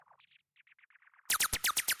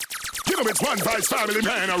know it's One Vice family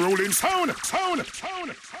man, a rolling sound.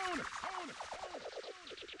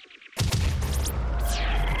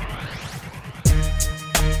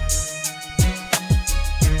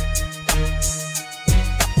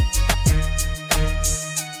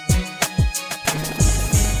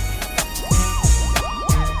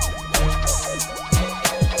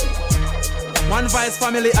 One Vice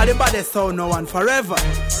family are the baddest sound, no one forever.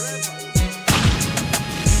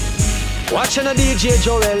 Watching a DJ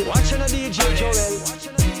Joel.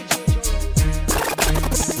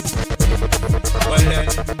 Well then,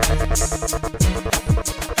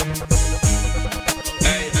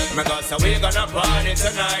 hey, because so we gonna party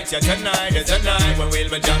tonight. Yeah, tonight is a night when we'll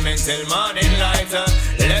be jamming till morning light.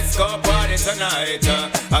 Let's go party tonight.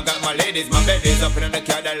 I got my ladies, my babies up in the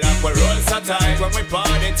Cadillac. We'll roll so tight when we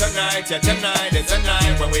party tonight. Yeah, tonight is a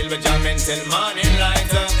night when we'll be jamming till morning light.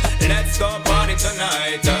 Let's go party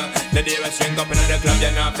tonight. The day we shrink up in the club,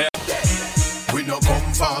 you're not fair. We no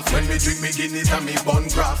come fast when we drink me Guinness and me bun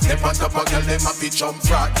grass. Step on top of girl, them a fi jump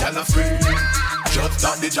frat. Girl a scream. Just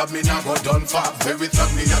start the job, me now go done fast. Very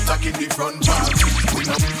strong, me attacking the front part. We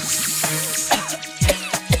no.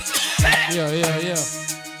 Yeah.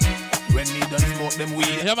 When me done smoke them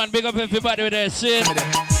weed. Yeah, man, big up everybody with their sin.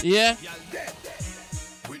 Yeah.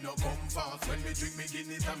 We no come fast when we drink me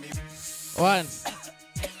Guinness and me. One.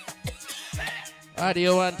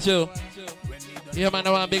 Audio 1, 2. Yeah, man,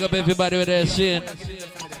 I want to big up everybody with their sin.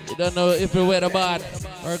 You don't know if you weather bad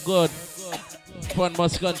or good. Fun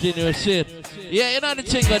must continue, shit. Yeah, you know the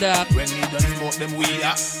thing of that. When we done smoke them weed,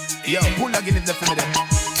 yo, pull again in the film.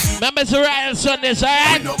 Remember it's a Riot Sundays,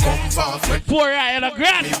 alright? We no come fast when 4 Riot a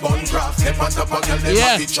grand. me bun grass. Step on top of girl, them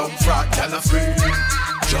a fi jump frat. Girl a scream.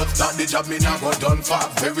 Just start the job, me now go done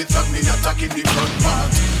fast. Very strong, me attacking the front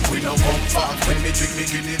part. We no come fast when me drink me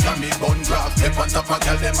Guinness and me bun grass. Step on top of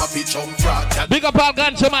girl, them a fi jump frat. Big up all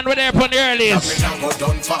Ganja man with there from the earliest. Me now go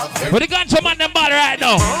done fast. With the Ganja man them ball right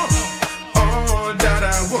now. All that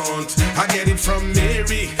I want, I get it from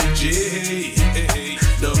Mary J.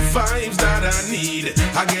 The vibes that I need,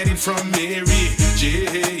 I get it from Mary J.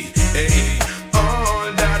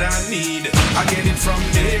 All that I need, I get it from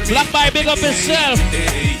Mary. Black Boy, big up himself.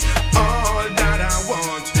 All that I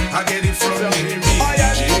want, I get it from Mary J.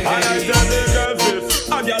 And I tell the girls this,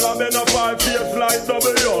 a girl a been up her face like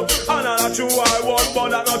W. And I not true I want,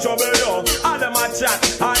 but I not trouble you. And them a chat,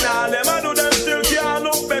 and all them a do, them still can't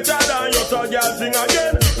look better than you. So girl sing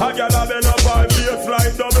again, a girl a been up her face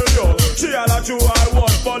like W. She a not true I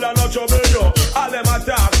want, but I not trouble you. All them a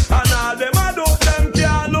talk, and all them a do, them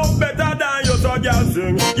can't look better than you. So girl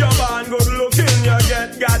sing, your man good looking, you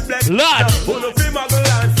get God bless. Lord. Who no feel muggle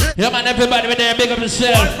and sing. Yeah man, everybody with there, big up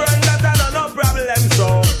yourself. One friend that I no problem,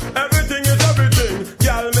 so everything is everything.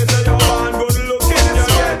 Girl, me say your man good looking, you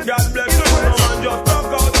get God bless you. No man just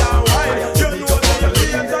talk out and wine. You know that you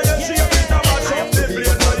play so you shape it and mash up the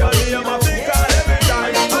place. So you name a big every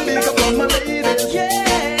time. I make up on my ladies,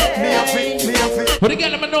 yeah. Me a free. But the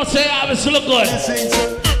girl them know say I always look good.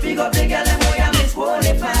 Big up the girl them boy I miss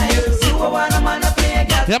qualified. You a one man a play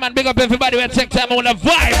girl. Yeah man, big up everybody who take time on the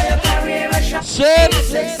vibe. Sit.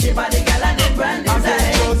 Sexy body girl and them brand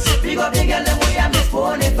design. Big up the girl them boy I miss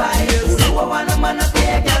qualified. You a one man a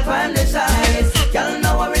play girl from the size. Girl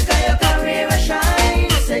now worry 'cause your career a shine.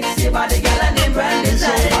 Sexy body girl and them brand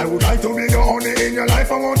design. I would like to be the only in your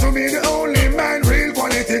life. I want to be the only man. Real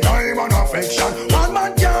quality time and affection. One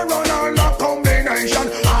man can run all that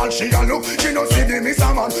combination. All she a look, she no see the miss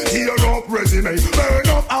a man. Tear up resume, burn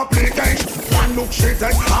up application. One look she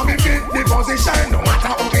take, and me fit the position. No matter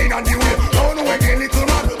how in and the way. Don't know again, little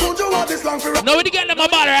man. Don't you want this long for a... No, we get them a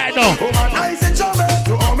ball right now. I said trouble,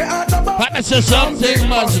 to all me at the bar. Partner says something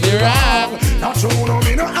must be wrong. Not true, no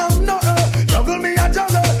me no have no juggle me a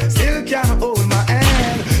juggle, still can't hold my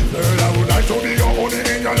hand. Girl, I would like to be your only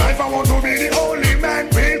in your life. I want to be the only man.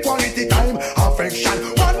 Real quality time,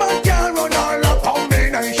 affection. One man can run all the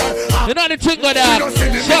combination. You know the trick of that.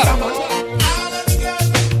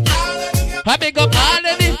 I big up all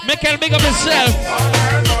of it. Michael big up himself.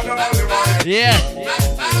 Yeah.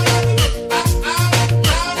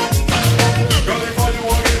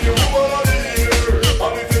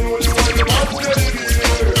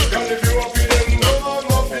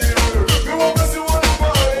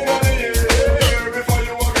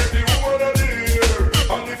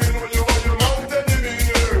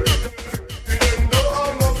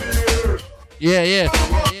 Yeah.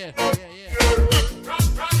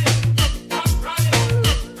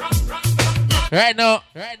 Right now,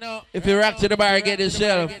 if you rock to the bar, get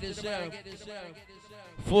yourself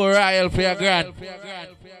 4 Royal for your grand.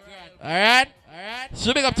 Alright?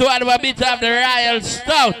 So big up to all of our beat of the Royal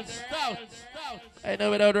Stout. I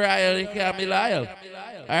know without Ryle, you can't be loyal.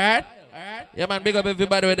 Alright? Yeah, man, big up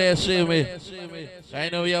everybody with there see me. I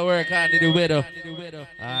know you work hard to the widow.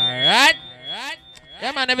 Alright?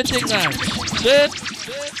 Yeah, man, everything, man. Sit.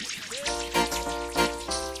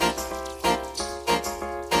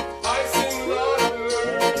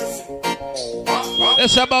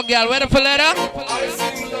 That's about girl. Where the letter?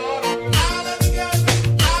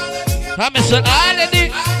 I'm Mr.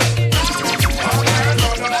 Holiday.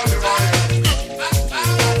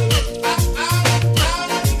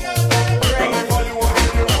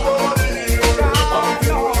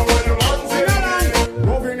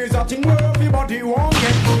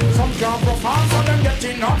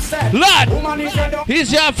 Lord,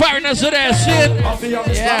 he's your foreigners to their shit.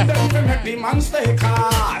 Yeah.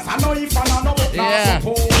 Yeah.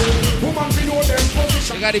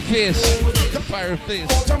 You got the face. The fire face.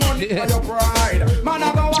 Yeah.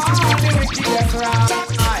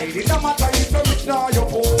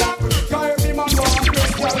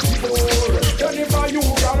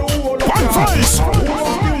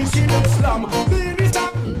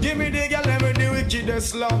 Give me the girl, let me do wicked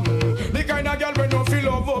slum. The kind of girl we don't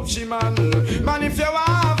feel love up, she man. Man, if you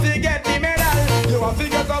want to get the medal, you want to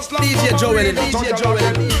get a slum. DJ Joel.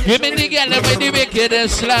 Give me the girl, let me do wicked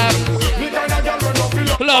slum. The kind of girl we don't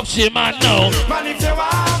feel love, she man, no. Man, if you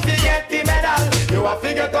want to get the medal, you want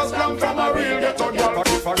to get a slum from a real ghetto girl. But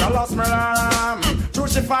if a girl a smell, true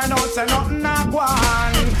she find out say nothing a go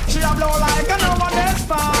on. She a blow like a no one else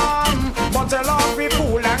farm. But tell her be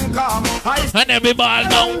cool and calm. And every ball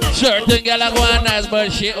down. Certain girl a go on nice,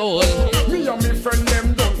 but she old. Me and me friend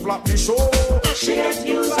them don't flap the show. She get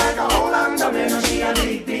used like a whole and she a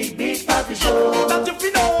big party show. That if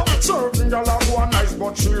you know, certain girl a go on nice,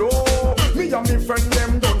 but she low. Me and me friend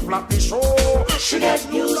them don't flap the show. She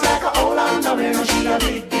get used like a whole and she a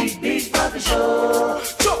big party show.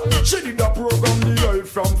 So she did a program the life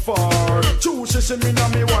from far. True, she see me now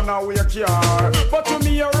me wanna wake her. But to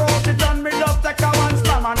me a rock it and me just take her one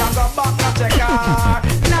slam and I go back and check her.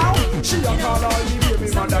 Now she a call all the baby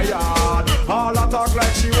mother yard. All a talk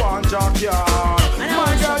like she want jackyard.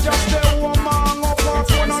 My girl just stay woman up her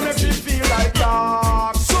phone and if she feel like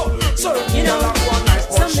that. So you know one nice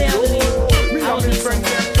someday I will leave. Me and me friend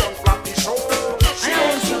them don't flap the show. She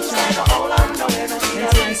ain't just like a whole and down and she a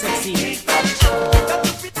nice sexy.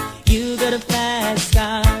 You got a fast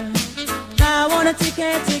car. I want a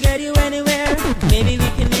ticket to get you anywhere. Maybe we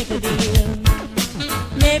can make a deal.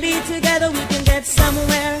 Maybe together we can get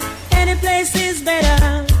somewhere. Any place is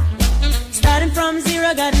better. Starting from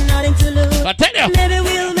zero, got nothing to lose. I tell you. Maybe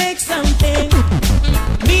we'll make something.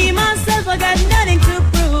 Me, myself, I got nothing to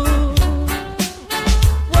prove.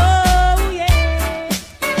 Whoa, yeah.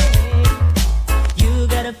 You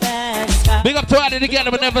got a fast car. Big up to all the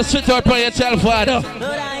together, but never sit out by yourself, Father.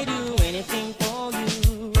 But I do anything for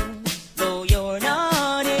you, though you're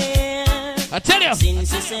not here. I tell you.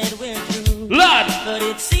 Since you said we're through, Lord. But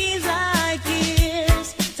it seems like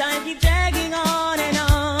years. Time keeps dragging on,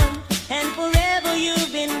 and forever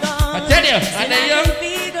you've been gone. I tell you, and I don't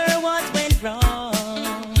figure what went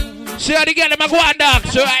wrong. See how they get them a go on, dog,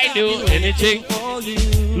 so I do anything for you.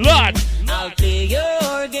 Lord. I'll play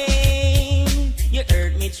your game. You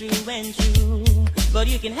hurt me true and true, but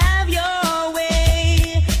you can have your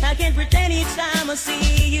way. I can't pretend each time I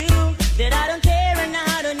see you that I don't care and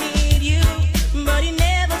I don't need you. But you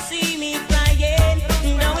never see me crying.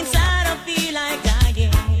 Now inside I feel like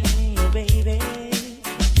dying, oh baby.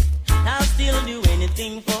 I'll still do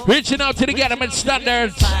anything for you. Reaching out to the government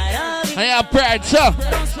standards. I have pride, sir.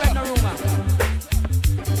 Don't spread no rumor.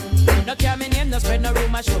 No care me name, no spread no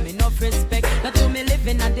rumor. Show me enough respect. Not to me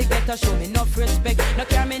living at the ghetto. Show me enough respect. No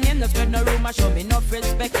care me name, no spread no rumor. Show me enough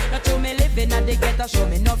respect. Not to me living at the ghetto. Show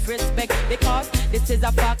me enough respect. Because this is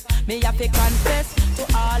a fact. Me have to confess to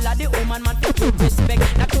all of the woman man to respect.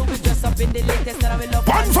 Not to be dressed up in the latest that I will look.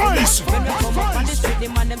 One voice. When we come up on the street, the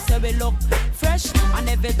man them say we look fresh. And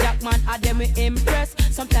every jack man at them we impress.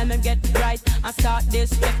 Sometimes them get right and start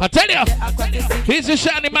this. I tell you, he's the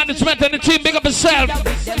shining management and the team. Big up himself.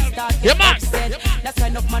 Yeah, man. That's why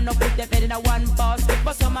enough man up put them head in a one boss.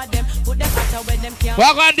 But some of them put them out when them can't.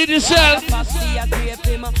 What on did you sell?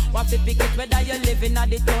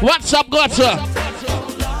 What's up, God, sir?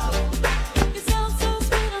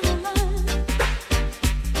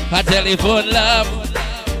 A telephone love.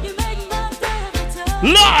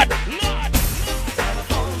 Lord!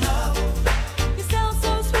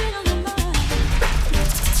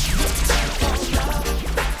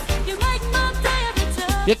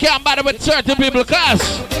 You can't bother with certain people,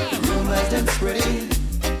 cause rumors them spreading,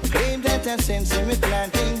 claim that I sense me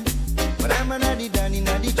planting, but I'm an addy danny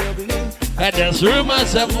naddy juggling. And there's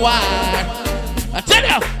rumors of war. I tell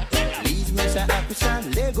you. Please, Mr.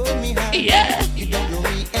 African, let go me hand. Yeah. You don't know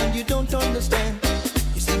me and you don't understand.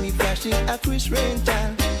 You see me flashing a Chris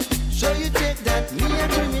rental. So you take that, me a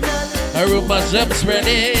criminal. A rumors up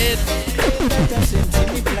spreading.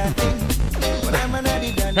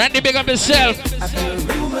 Randy, big up yourself.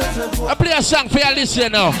 I play a song for you,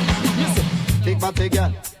 listen now. Big body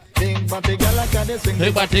girl. Big body girl, I can't sing.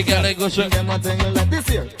 Big body girl, I go swing. Them a thing like this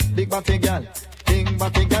here. Big body girl. Big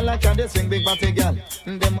body girl, I can't sing. Big body girl.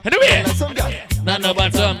 Them anyway. like some girl. None no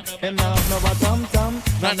bottom. Them no bottom, tom.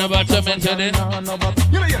 None no bottom, mention it. No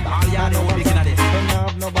bottom. You know you. All ya know we begin this. Them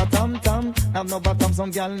have no bottom, tom. Have no bottom,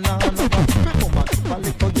 some girl no bottom. A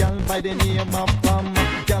little girl by the name of Pam.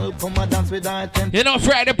 Girl come and dance with her tent. You know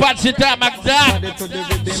Friday party time like that.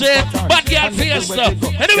 Say, bad girl fiesta.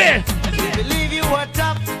 Anyway. You believe you are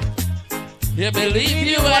tough. You believe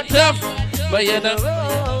you are tough, but you know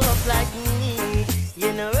rough like me.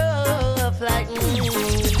 You know rough like me.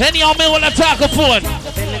 any of me wanna talk a phone.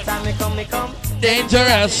 Anytime me come.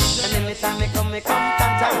 Dangerous. And anytime me come, can't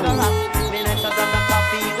talk no rap. Me nice as a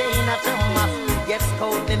coffee, we not a map. Yes,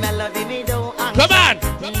 code the melody, me don't answer. Come on.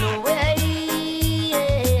 No way.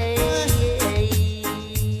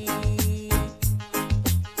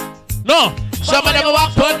 No, some of them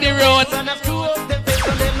walk on the road.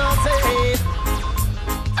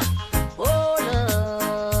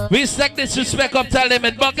 We stack disrespect up to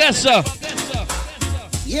limit, but guess so.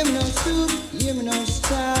 You no soup, you no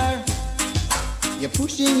star. You're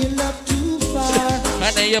pushing your love too far.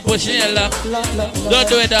 And then you're pushing your love. Don't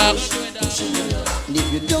do it, dog. And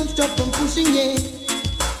if you don't stop from pushing it,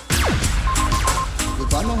 you're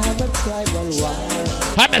gonna have a tribal war.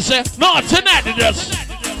 I say, no, tonight it does.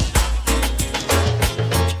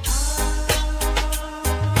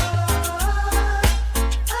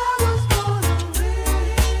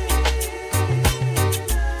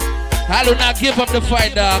 I do not give up the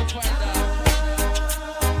fight, dog.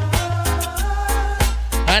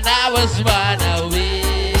 And I was born a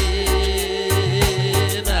winner.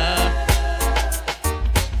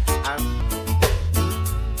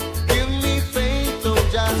 Give me faith, oh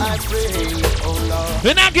Jah, I pray, oh Lord.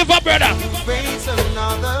 Do not give up, brother. Face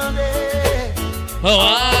another day.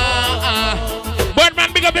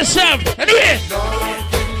 Birdman, big up yourself. Anyway. Lord,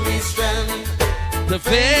 give me strength to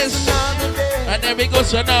face another day. And there we go,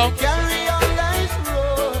 so now. Carry on life's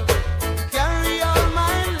road. Carry on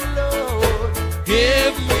my load.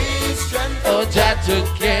 Give me strength, oh Jah, to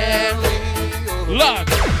carry. Lord.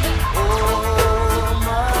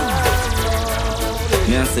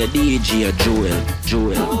 Me I say DJ Joel.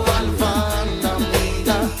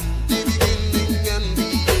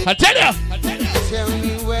 I tell you. Tell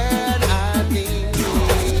me where I've been.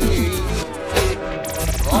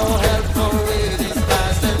 Oh, help for it is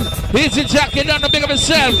past. Easy Jack, you don't know big of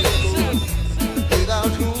himself.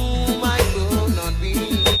 Without whom I could not be.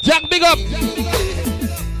 Jack, big up.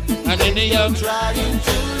 And then the young trying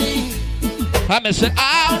to leave. I'm say,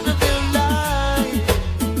 ow.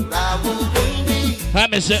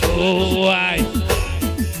 I'm say, oh, why?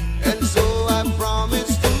 And so I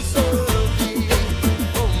promise to serve thee,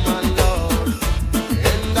 oh my Lord,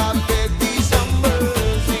 and I beg thee some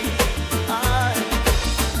mercy.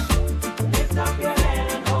 Lift up your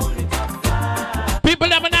head and hold it up high. People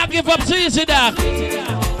never not give up so easy, dog.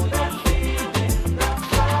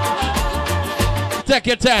 Take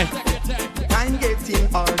your time. I'm getting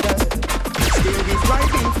older, still be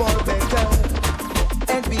striving for better.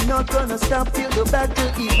 And we not gonna stop till the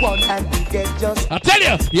battle is won and we get just. I tell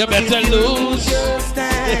you, you better lose.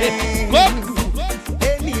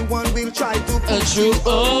 Anyone will try to push you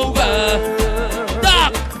over.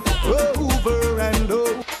 Stop. Over and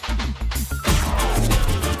over.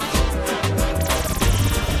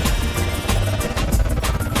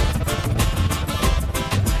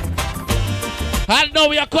 I know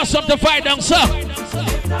we are accustomed to fight down, sir.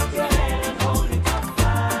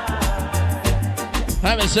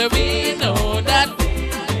 I'm say we know that.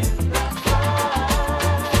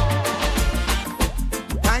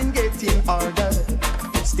 I'm getting older,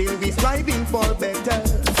 still we striving for better,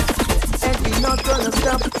 and we not gonna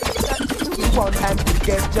stop. We want and we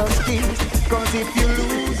get justice, cause if you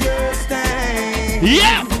lose your stand,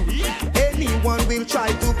 anyone will try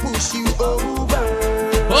to push you over.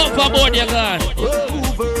 Overboard, you gone.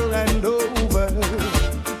 Over and over.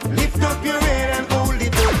 Lift up your head and hold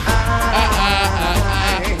it up high.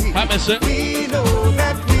 We know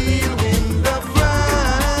that we'll win the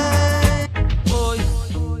fight. Boy,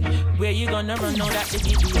 where you gonna run now that the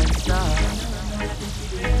Gideon start?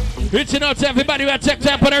 Reaching out to everybody who take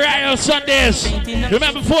time for the Royal Sundays.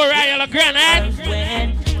 Remember before Royal Grand, right?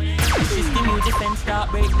 When the system you defend start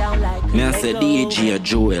break down like Me I say DJ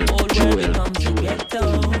Joel.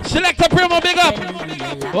 Select a Primo, big up.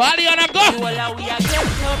 While you wanna go?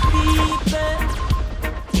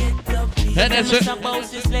 And that's it.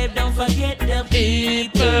 Don't forget the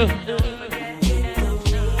people.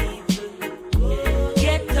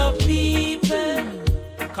 Get the people.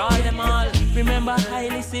 Call them all. Remember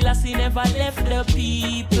Haile Selassie never left the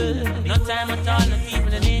people. No time at all, the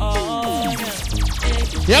people in it.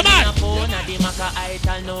 Yeah, man.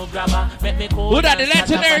 Who that, the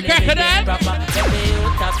legendary crocodile?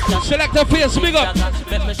 Select a face, big up.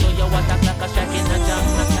 Let me show you what I like a shack in the jam.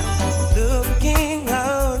 Looking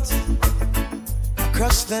out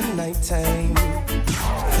across the nighttime,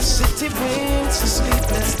 the city brings a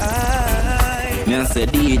sleepless eye. Me I say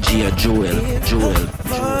DJ Joel.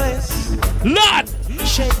 Voice, Lord!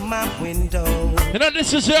 shake my window. You know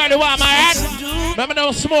this is the only one, my hand. Remember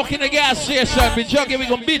no smoke in the gas station. Be joking, we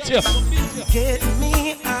gon' beat you. Get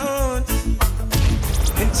me out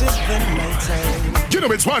into the nighttime. You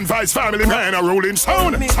know it's One Vice Family, man, a rolling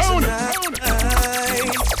sound. And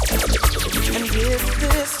give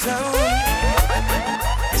this sound,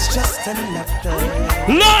 it's just another.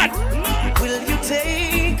 Lord! Will you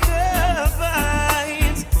take a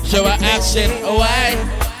bite? So I asked him, why?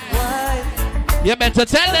 You better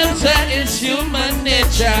tell them that it's human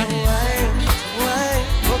nature.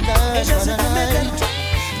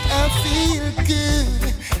 I feel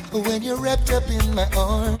good when you're wrapped up in my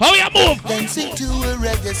arms. How you move? Dancing to a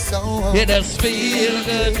reggae song. It does feel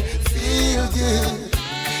good. Feel good.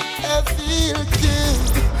 I feel good.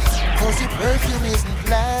 Cause your perfume isn't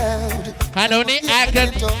loud. I don't need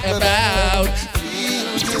acting about.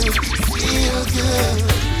 Feel good.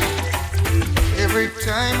 Every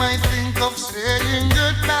time I think of saying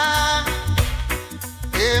goodbye,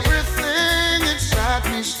 everything inside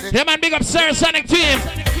me says, Yeah, man, big up Sir Sonic team.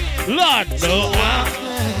 Lord, no one.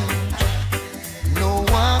 No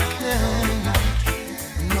one can.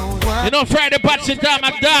 No one. You know Friday Patsy time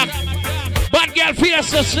at dark. Bad girl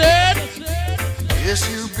Fiesta said. Yes,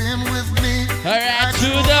 you've been with me. Alright, to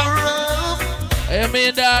the rough. I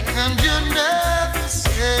mean that. And you never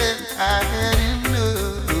said I had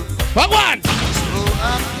enough. What one?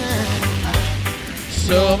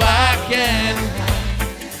 So I can.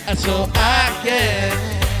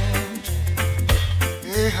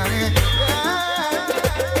 Hey, honey.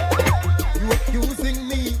 You accusing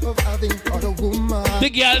me of having other woman. The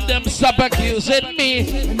girl them stop accusing me.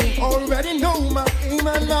 And you already know my aim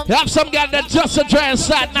and love. You have some girl that just to try and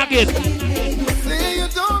start nagging. You say you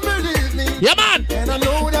don't believe me. Yeah, man. And I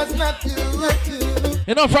know that's not you.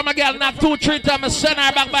 You know, from a girl not 2-3 times, I send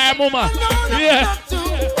her back by her mama. Yeah.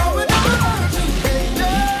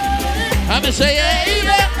 I'm gonna say, yeah,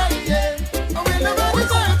 yeah.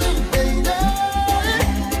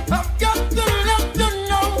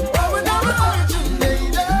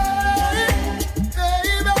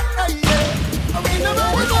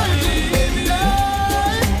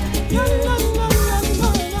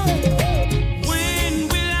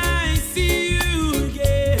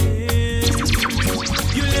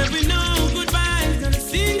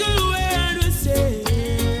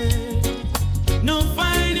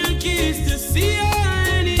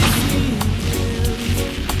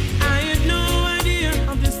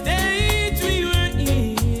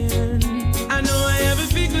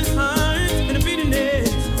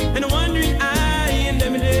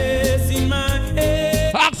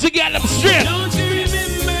 To get them straight. Don't you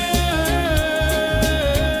remember?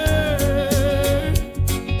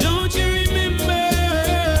 Don't you remember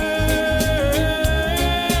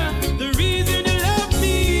the reason you love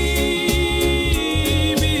me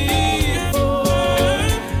before?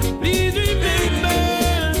 Please remember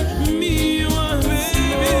me once,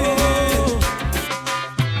 baby.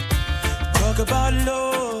 Talk about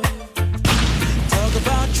love. Talk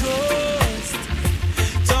about trust.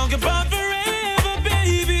 Talk about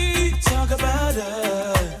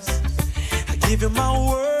give you my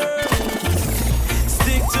word.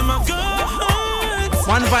 Stick to my guns.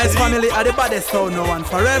 One Vice Family are the baddest sound, no one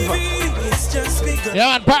forever. Yeah,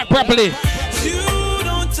 man, park properly. You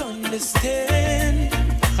don't understand.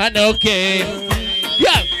 I know, okay.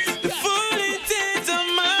 Yeah. The full intent of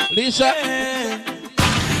my Lisa.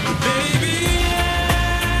 Baby,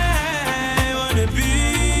 I wanna be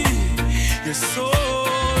your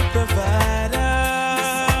sole provider.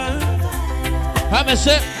 I'm a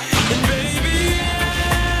set.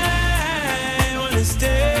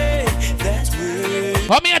 Stay that way.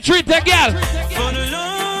 How me I treat the girl? For the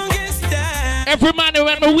longest time. Every morning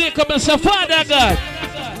when I wake up and say, Father God.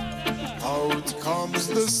 Out comes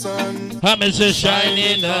the sun. I'm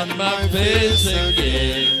shining on my face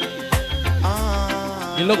again.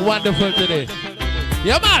 You look wonderful today.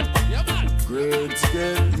 Yeah, man. Grades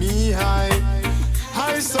get me high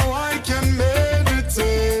so I can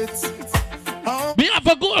meditate. Be up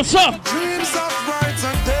a goal, sir. Dreams of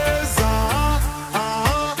brighter days.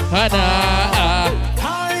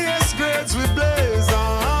 Highest grades we blaze.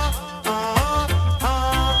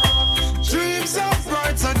 Dreams of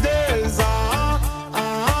brighter days.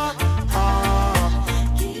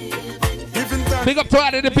 Big up to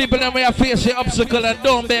all of the people that may have faced the obstacle and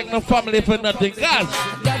don't beg no family for nothing. Guys.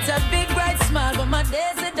 Got a big bright smile, but my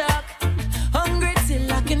days are dark. Hungry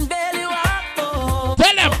till I can barely walk. Oh.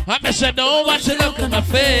 Tell them, I said, don't want to look at my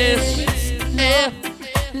face. Yeah.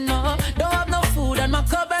 No, don't have no food and my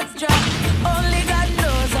cupboard's dry. Only God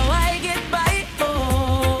knows how I get by.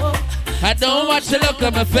 Oh. I don't want to look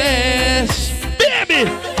at my face. Baby.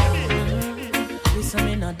 Listen,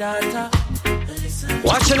 me no daughter.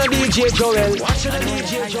 Watching a DJ Joel. Watching a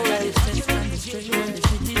DJ Joel.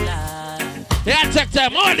 Yeah, take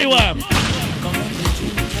time, only one.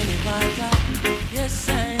 Yes,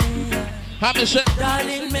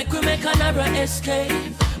 darling, make we make another escape.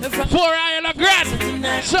 4 Isle of Grand.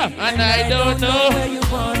 So, and I don't know where you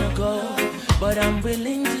wanna go, but I'm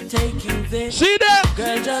willing to take you there. See that?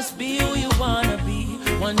 Girl, just be who you wanna be.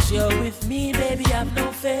 Once you're with me, baby, have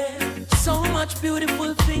no fear. So much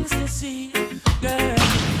beautiful things to see. Girl,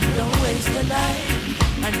 don't waste your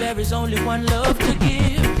life. And there is only one love to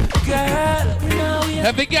give. Girl, now we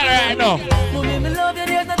have a girl right now. Mommy, me love you,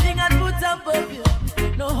 there's nothing I'd put above you.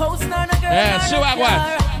 No house, nor no girl, yeah, nor no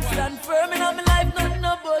car. Stand firm in my life, nothing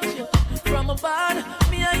about you. From a band,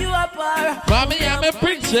 me and you are par. Mommy, I'm a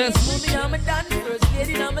princess. Mommy, I'm a dance first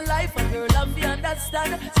lady in my life. A girl, I'm be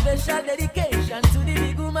understand. Special dedication to the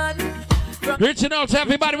big woman. Reaching out to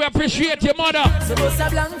everybody, we appreciate your mother. So bust a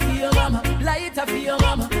blank for your mama, lighter for your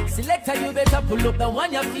mama. Selector, you better pull up the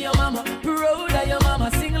one you for your mama. Proud of your mama,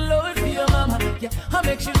 sing loud for your mama. Yeah, I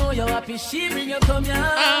make you know you're happy, she bring you come here.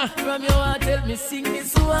 From your heart, tell me sing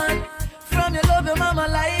this one. From your love your mama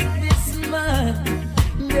like this man.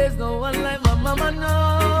 There's no one like my mama, no.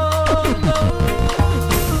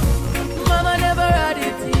 Mama never had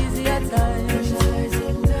it easy at times.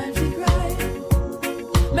 Sometimes she cried.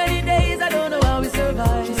 Many days I don't know how we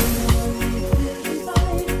survive.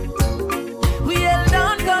 We held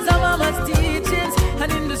on cause of mama's teachings.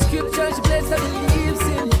 And in the scripture she placed her beliefs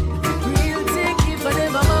in. Real thing, if I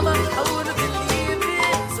never mama, I wouldn't believe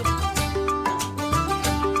it.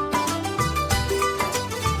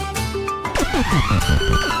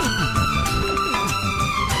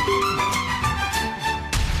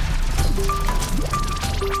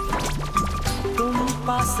 तुम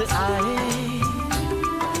पास आए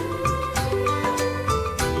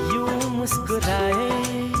मुस्कुराए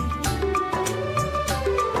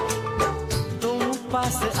तुम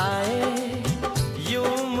पास आए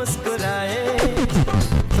यूं मुस्कुराए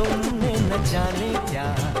तुमने न जाने क्या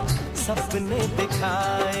सपने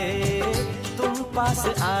दिखाए तुम पास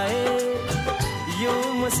आए यूं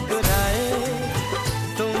मुस्कुराए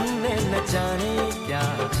तुमने न जाने क्या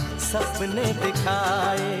सपने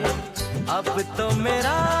दिखाए अब तो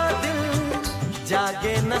मेरा दिल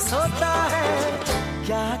जागे न सोता है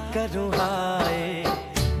क्या करूँ हाय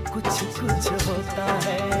कुछ कुछ होता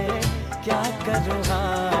है क्या करूँ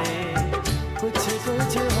हाय कुछ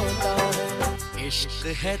कुछ होता है इश्क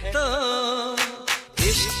है तो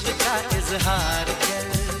इश्क का इजहार कर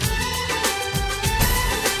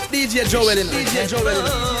DJ Joel in DJ Joel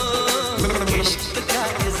इश्क का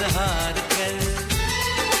इजहार कर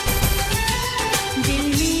दिल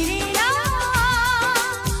मेरा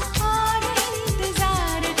और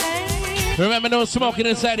इंतजार कर Remember, no smoking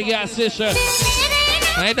inside the gas station.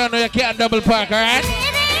 I don't know you can't double park, alright?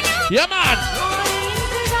 Yeah, man.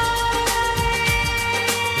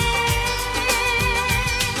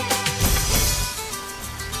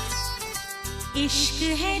 इश्क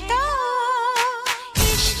है तो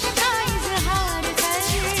इश्क का इजहार कर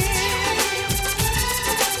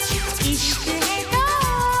इश्क है तो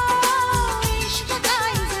इश्क का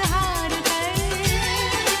इजहार कर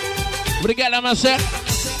What do you got, myself?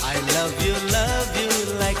 I love you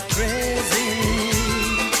like crazy.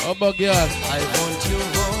 Oh my God. I want you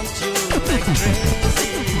like crazy.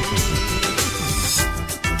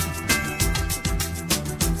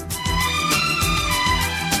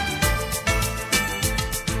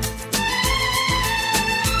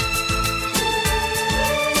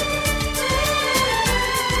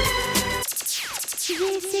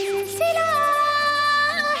 ये सिलसिला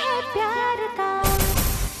है प्यार का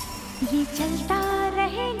ये चलता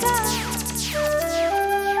रहेगा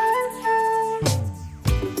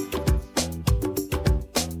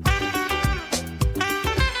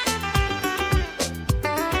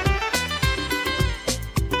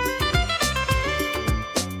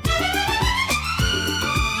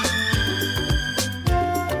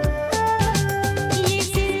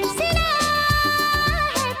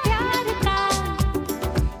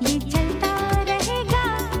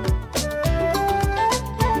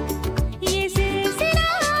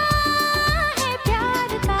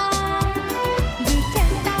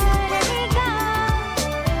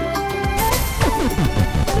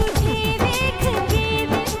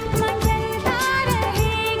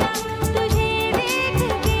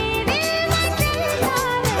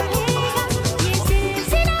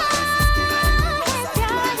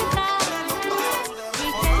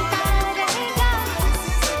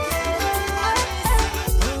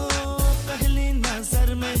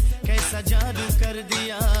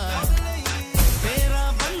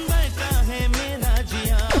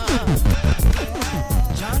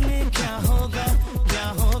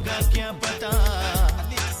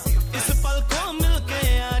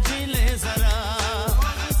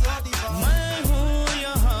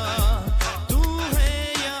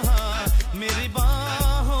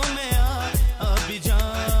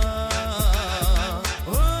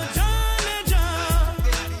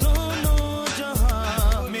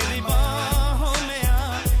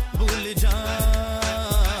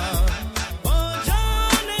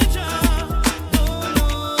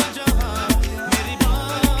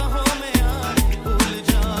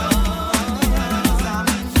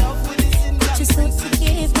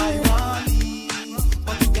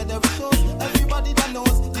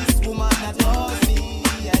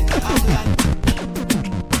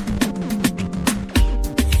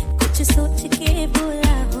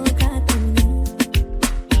बोला होगा तुमने,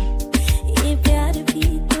 ये प्यार भी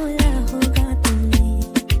तोला होगा तुमने,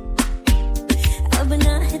 अब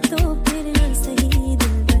ना है तो फिर ना सही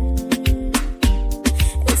दिलबर,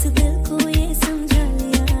 इस दिल को ये समझा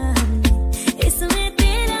लिया हमने, इसमें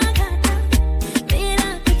तेरा घाटा मेरा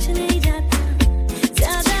कुछ नहीं जाता,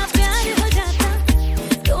 ज्यादा प्यार हो जाता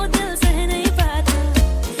तो दिल सह नहीं पाता.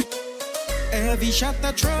 Every shot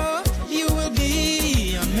I throw, you will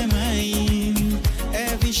be on my mind.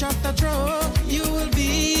 Every shot I throw, you will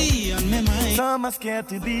be on my mind. Some are scared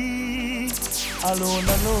to be alone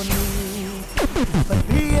and lonely, but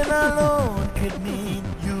being alone could mean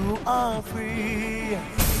you are free.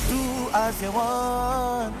 Do as you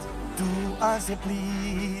want, do as you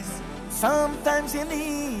please. Sometimes you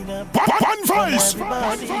need a one voice.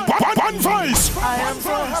 One voice. I am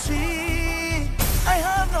so happy, I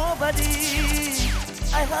have nobody,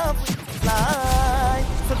 I have to fly,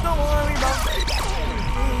 so don't worry about me.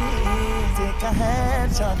 Take a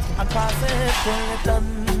headshot and pass it till it's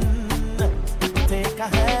done. Take a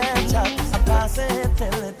headshot and pass it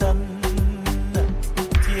till it's done.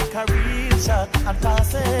 Take a real shot and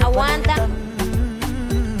pass it. I want that.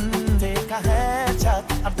 Take a headshot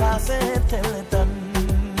and pass it till it's done.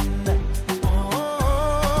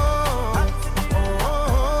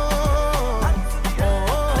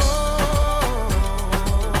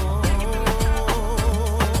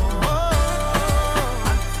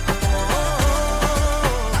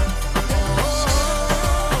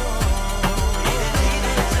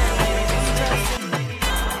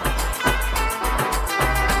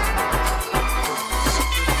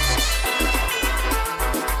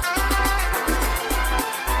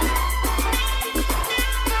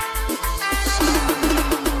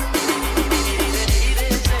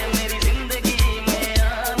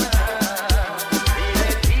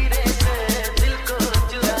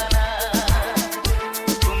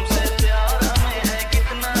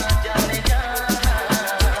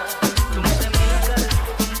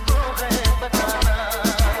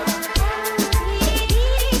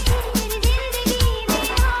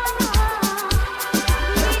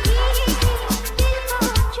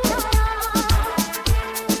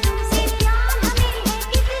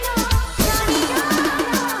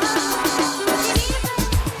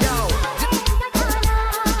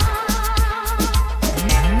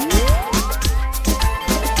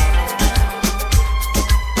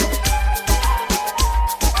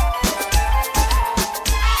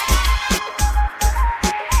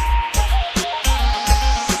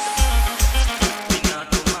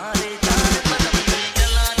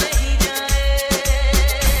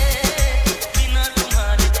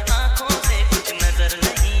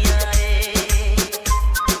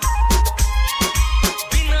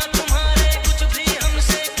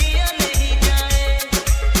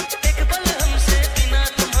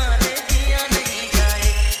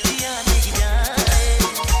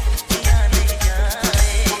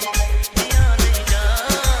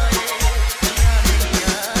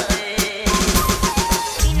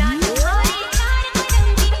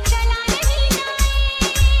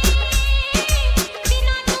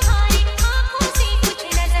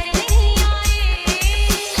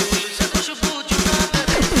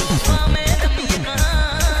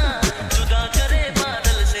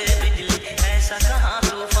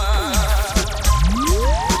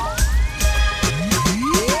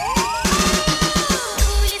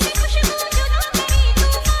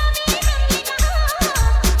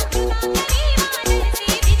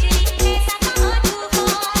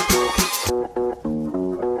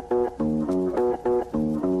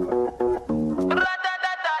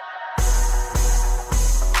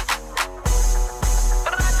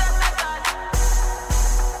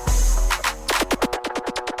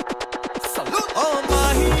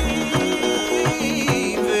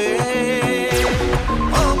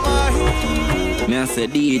 say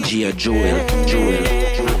DJ Joel.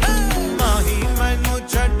 माही मैनू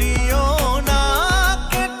छड़ियो ना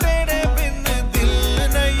के तेरे बिन दिल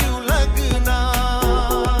नहीं लगना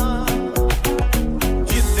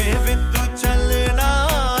जिथे भी तू चलना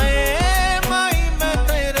है माही मैं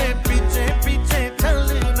तेरे पीछे पीछे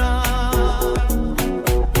चलना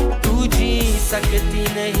तू जी सकती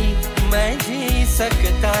नहीं मैं जी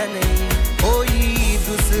सकता नहीं कोई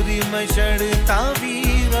दूसरी मैं शर्ता भी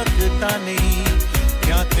रखता नहीं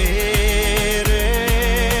क्या तेरे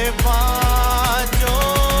बाजों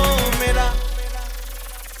मेरा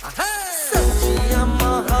सच्चियां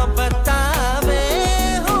मोहब्बतावे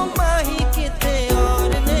हो माही किते और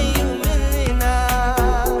नहीं मिलना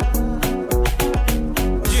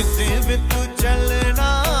जिथे भी तू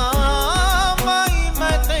चलना माही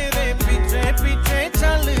मैं तेरे पीछे पीछे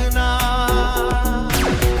चलना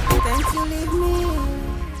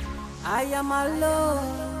am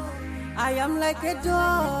alone. I am like a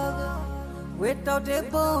dog without a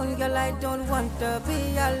bone. Girl, I don't want to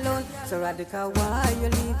be alone. So Radical, why you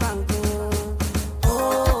leave and go?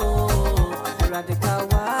 Oh, Radical,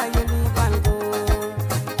 why you leave and go?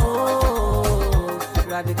 Oh,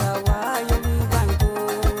 Radical, why you leave and go?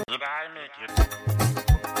 Did I make it?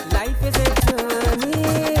 Life is a journey,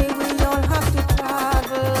 we all have to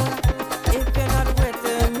travel. If you're not with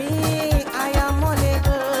me, I am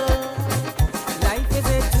unable. Life is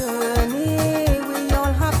a journey, we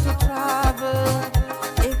all have to travel.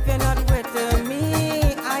 If you're not with me,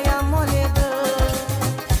 I am unable.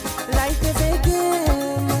 Life is a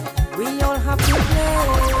game, we all have to play.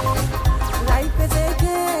 Life is a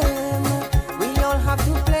game, we all have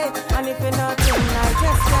to play. And if you're not in, I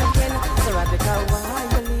just can't win. So Radical, why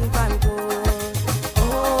you leave and go? Oh,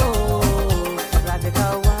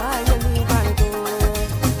 Radical, why you leave and go?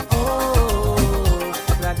 Oh,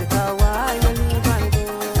 Radical, why you leave and go?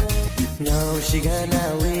 Now she gone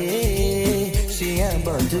away, she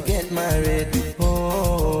about to get married.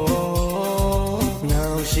 Oh,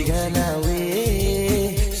 now she gone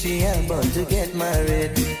away, she about to get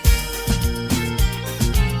married.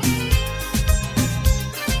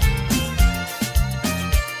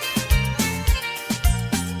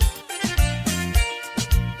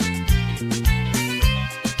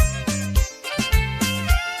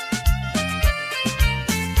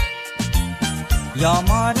 Your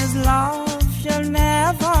mother's love she'll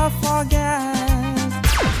never forget.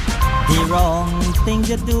 The wrong thing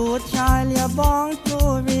you do, child, you're born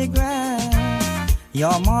to regret.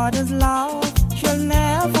 Your mother's love she'll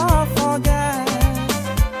never forget.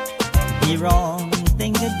 The wrong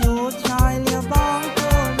thing you do, child, you're born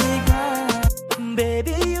to regret.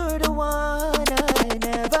 Baby, you're the one I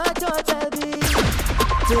never thought I'd be.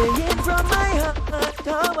 Saying from my heart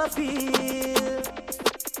how I feel.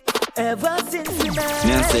 Ever since we met,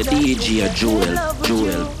 Me and say DJ Joel.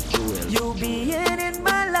 You being in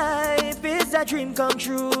my life is a dream come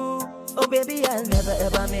true. Oh baby, I'll never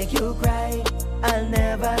ever make you cry. I'll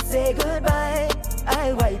never say goodbye.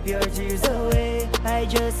 I'll wipe your tears away. I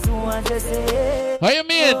just want to say, what you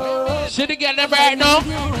mean? See the girl them right now?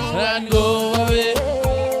 And go away.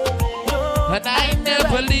 And I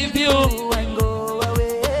never leave you.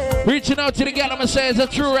 Reaching out to the girl, I'ma say it's a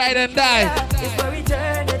true ride and die. It's for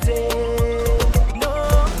eternity. No,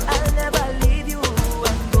 I'll never leave you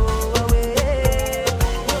and go away.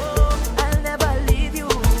 No, I'll never leave you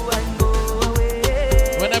and go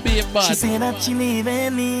away. When I be in bad. She say that she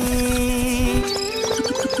leaving me,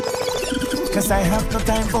 'cause I have no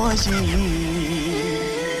time for she.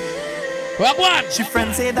 What? She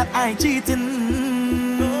friends say that I cheating.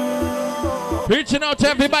 Reaching out to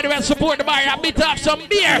everybody who support the bar and beat up some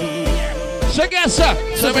beer. So guess so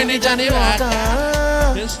many Johnny Walker.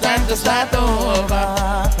 It's time to start over.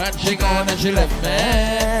 And she gone and she left me.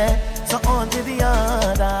 So on to the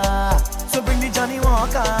other. So bring the Johnny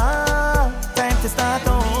Walker. Time to start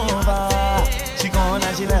over. She gone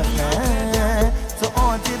and she left me. So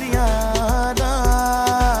on to the other.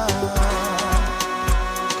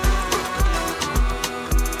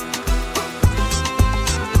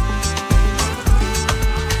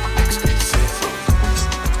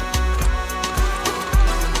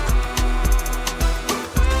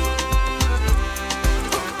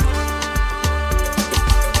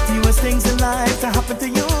 Things in life to happen to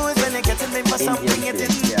you is when you get to live for something you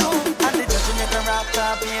didn't do. And the judging you can rock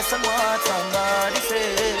up based on what somebody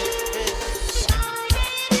said.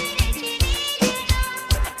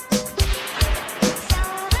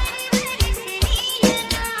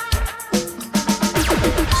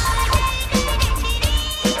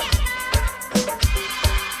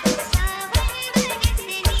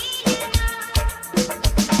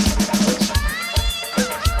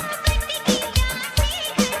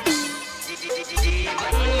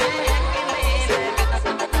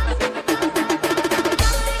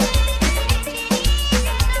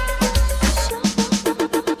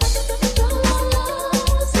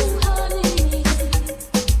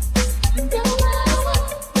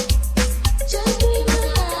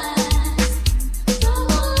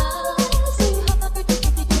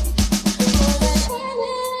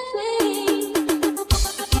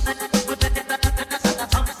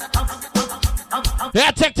 Yeah,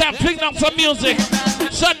 take time, fling down some music.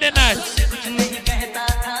 Sunday night.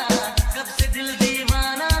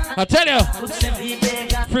 I tell you,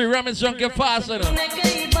 free rum is drunk get faster.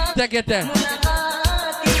 Take it there.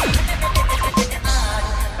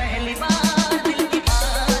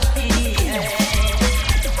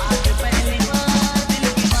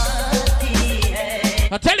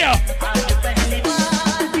 I tell you.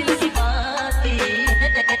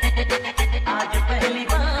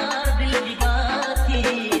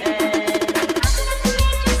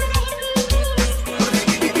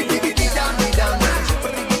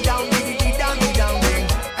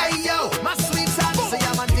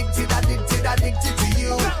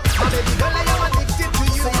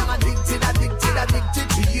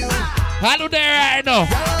 know.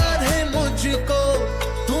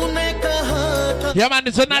 Yeah, man,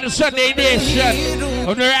 it's another Sunday edition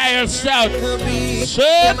of the Royal South.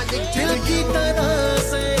 Son.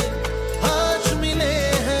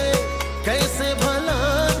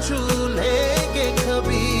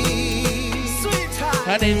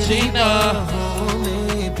 Honey Gina.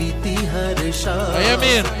 What you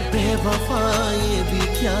mean?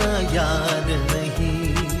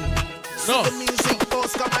 No.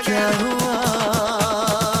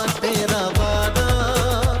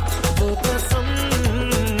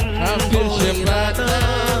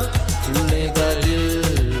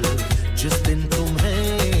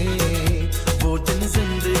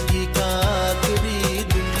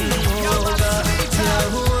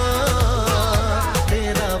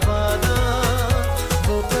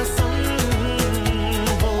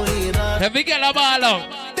 Have we got a ball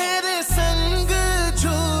out?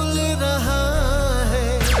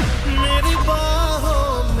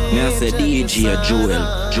 Yes, DJ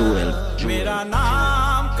Joel.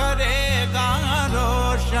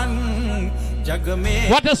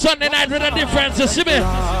 What a Sunday night with a difference, you see me?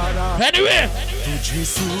 Anyway.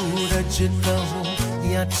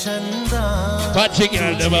 Watching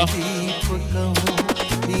it, never.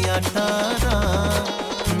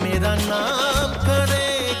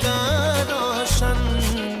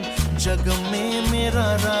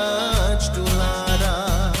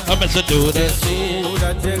 I'm going to do this.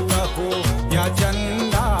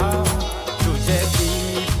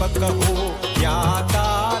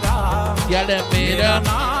 मेरा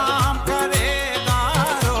नाम करेगा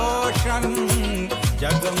रोशन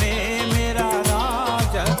जग में मेरा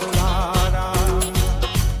राज दुलारा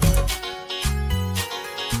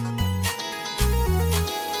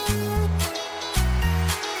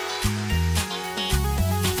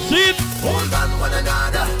Sit. Hold on one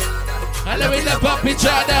another I love we love up each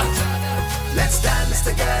other Let's dance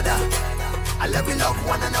together I love we love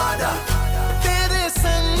one another तेरे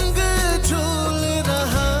संग झूल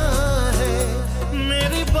रहा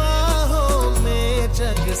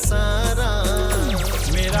जग सारा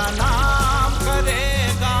मेरा नाम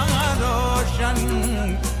करेगा रोशन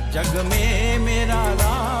जग में मेरा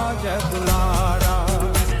राज दुलारा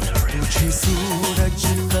तुझे सूरज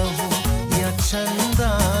कहूं या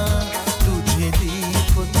चंदा तुझे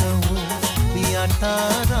दीप कहूं या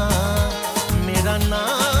तारा मेरा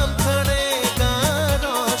नाम करेगा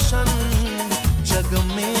रोशन जग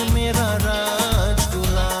में मेरा राज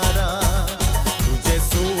दुलारा तुझे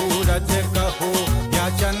सूरज कहो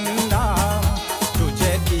चंदा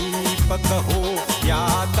तुझे दीपक हो या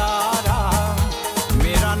तारा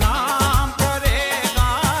मेरा नाम करेगा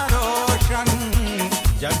रोशन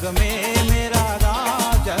जग में मेरा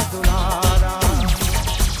राज दुलारा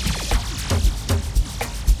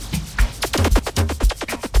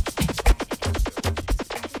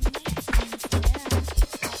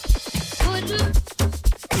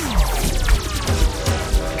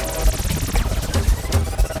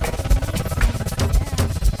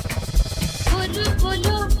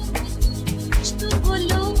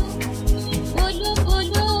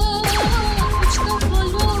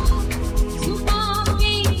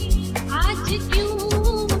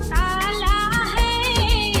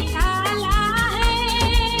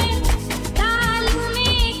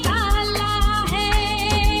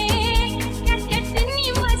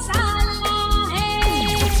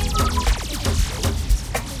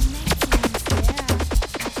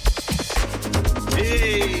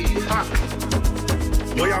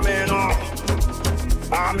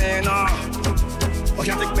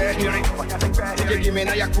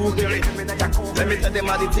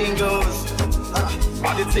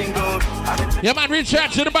Yeah, man, reach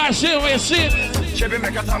out to the bar, see where you sit. Chevy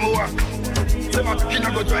make a tamua. Say, man, you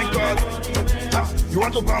go drink God. You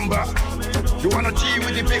want to bamba? You want to tea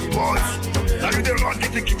with the big boys? Now you the wrong,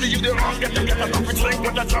 get the kitty, you the wrong, get a coffee drink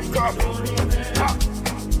with a drop cup.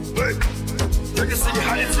 Hey, you can see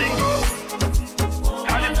how the thing goes.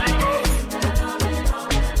 How the thing goes.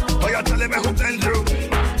 Oh, you're telling me who sent you?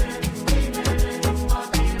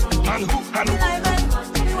 And who?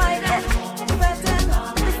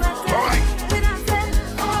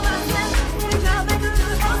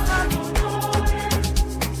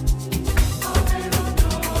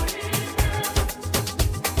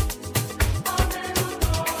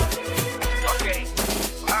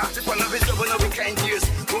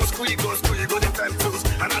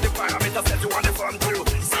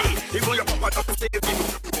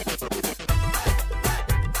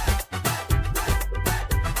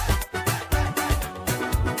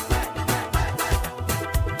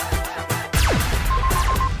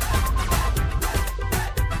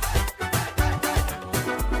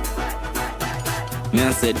 Me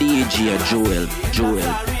I say DJ Joel.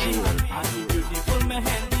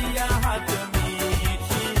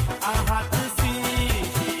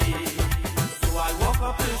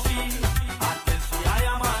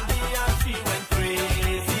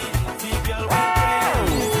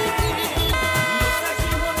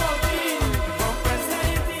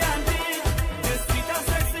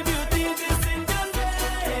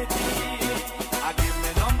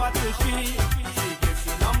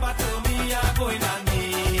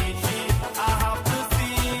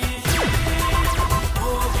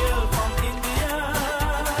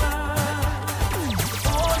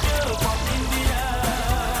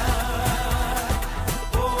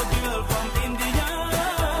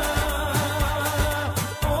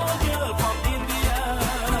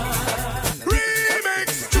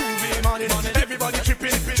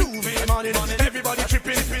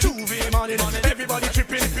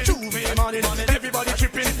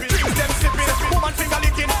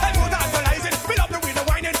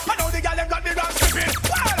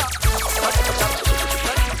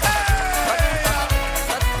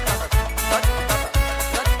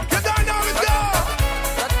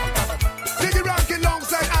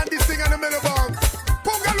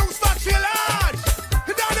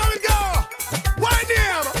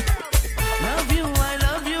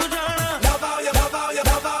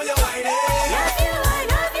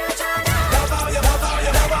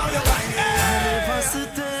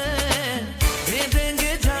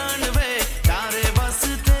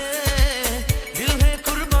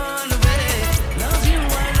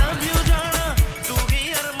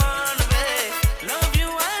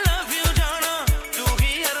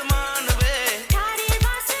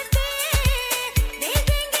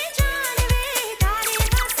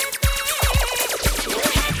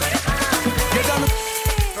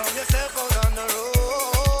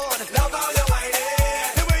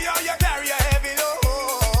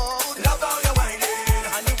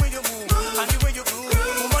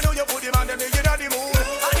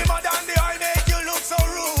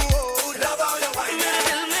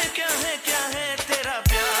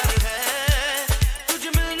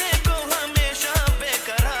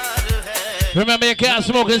 Remember, you can't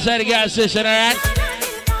smoke inside the gas station, alright?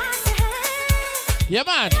 Yeah,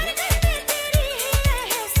 man.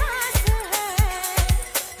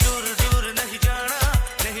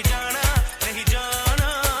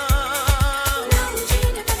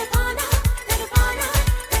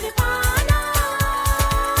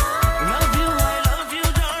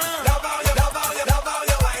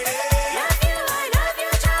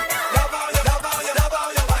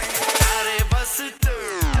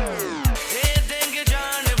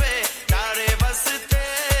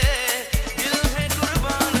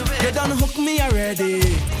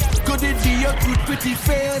 Pretty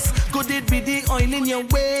face, could it be the oil in your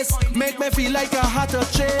waist? Make me feel like a hotter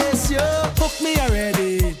chase, yeah. Hook me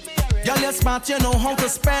already. Girl, you're smart, you know how to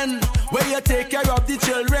spend. Where you take care of the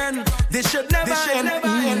children, they should never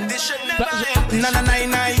end. They should never end.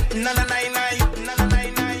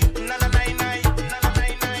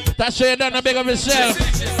 That's why you done a big of yourself.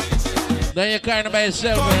 Then you're crying by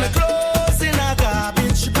yourself, man. Clothes in a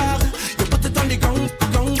garbage bag. You put it on the ground.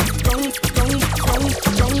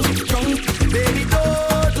 Baby,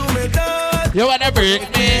 don't do me that. You wanna break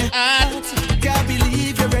me heart? Can't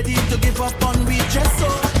believe you're ready to give up on me just so.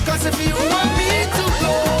 Cause if you want me to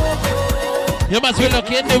go, you must be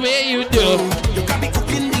looking the way you do. You can't be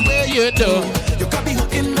cooking the way you do. You can't be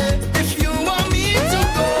hooking me. If you want me to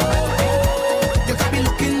go, you can't be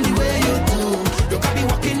looking the way you do. You can't be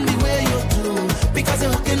walking the way you do. Because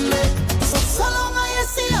you're hooking me. So long as you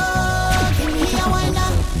see her, give me a wine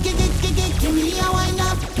up. Give me a wine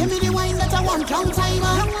up. Give me the wine that I want. Long time,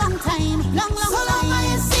 long time. So long as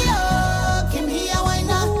you see her, give me a wine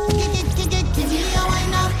up. Give me a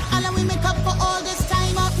wine up. And then we make up for all this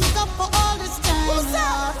time up. Make up for all this time. What's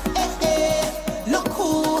up? Look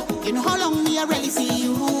who. You know how long me I really see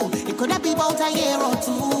you. It could have been about a year or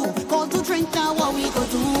two. Call to drink now, what we go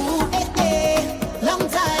do. Long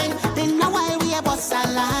time. Then a while we a bust a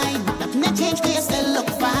line. Nothing that changed, but you still look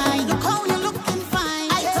fine. Look how you looking fine.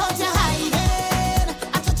 I thought you hiding.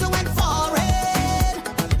 I thought you went foreign.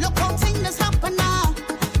 Look how things happen now.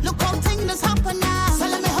 Look how things happen now. So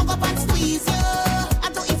let me hug up and squeeze you. I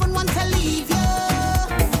don't even want to leave you.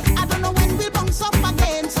 I don't know when we'll bounce up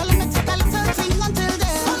again. So let me take a little thing until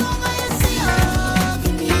then. So long as you see you,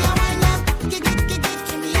 give me a wine up. Give me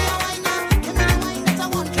a wine up. Give me the wine that I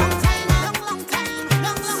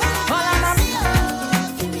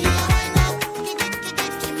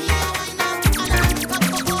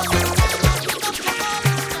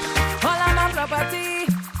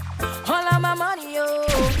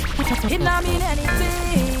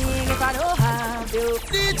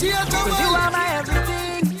Cause you are my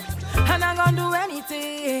everything, and I'm gonna do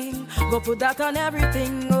anything. Go put that on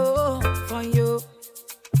everything, oh, for you.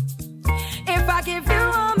 If I give you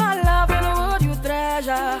all my love, and would you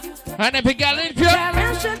treasure? And if you get in,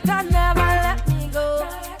 should I never let me go?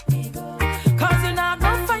 Cause you're not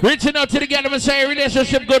gonna find. Reaching out to the girl and say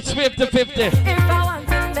relationship goes 50-50. If I want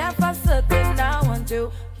to live for certain, I want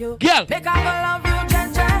to. You. Girl. Make I go love you,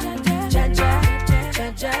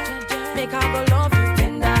 make I go love you,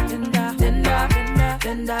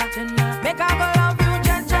 tender. Make I go love you,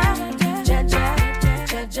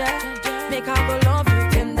 make I go love you,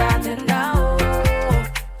 tender, oh,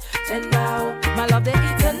 tender, oh. My love the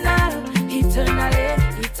eternally.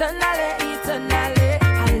 I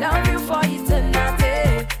love you for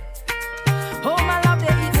eternity. Oh, my love the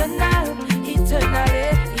eternally.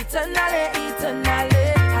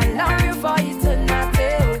 I love you for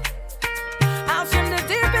eternity. I'll swim the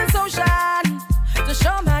deepest ocean to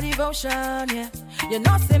show my devotion, yeah. You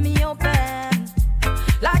know, see me open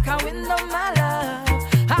like a window, my love.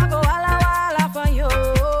 I go walla for you.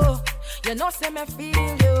 You know, see me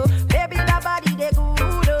feel you. Baby, that body, they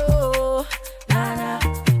good, oh. Nah.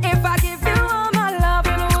 If I give you all my love,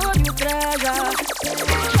 you would you treasure?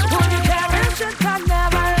 Would you cherish it? I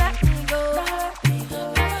never let me go.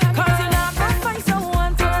 Cause you're not gonna find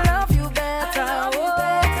someone to love you better.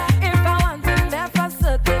 Oh, if I want to live for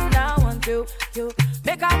certain, I want to. You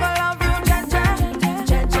make I go love you,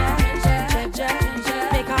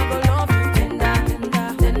 make I go love you, tender.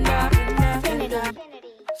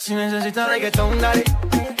 Si necesitas reggaetón, dale.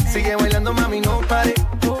 Sigue bailando, mami, no pare.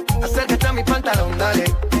 Acércate a mi pantalón, dale.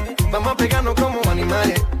 Vamos a pegarnos como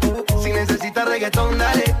animales. Si necesitas reggaetón,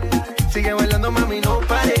 dale. Sigue bailando, mami, no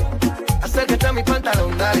pare. Acércate a mi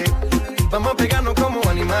pantalón, dale. Vamos a pegarnos como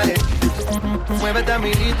animales. Muévete a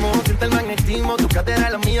mi ritmo, siente el magnetismo. Tu cadera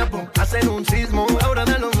es la mía, pum, hacen un sismo. Ahora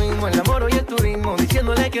da lo mismo, el amor y el turismo.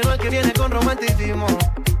 Diciéndole que no es que viene con romanticismo.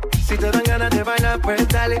 Si te dan ganas de bailar, pues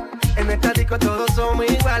dale. En esta disco todos somos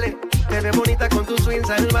iguales. Te ves bonita con tu swing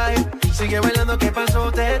salvaje. Sigue bailando, ¿qué pasó?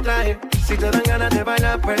 Te traje. Si te dan ganas de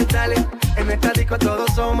bailar, pues dale. En esta disco todos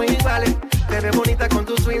somos iguales. Te ves bonita con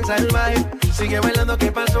tu swing salvaje. Sigue bailando,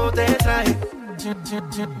 ¿qué pasó? Te traje.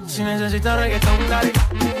 Si necesitas reggaetón, dale.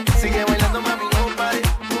 Sigue bailando, mami, no pare.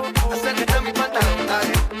 Acércate a mi pantalón,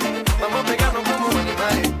 dale. Vamos a pegarnos como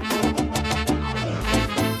animales.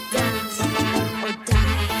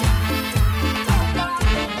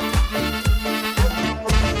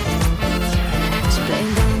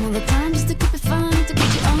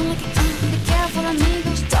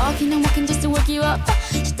 Talking and walking just to work you up.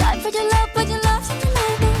 She died for your love, but your love's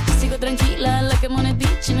undeniable. Sigo tranquila like I'm on a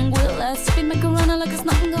beach in Anguilla. Sipping macarona like there's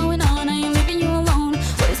nothing going on. I ain't leaving you alone.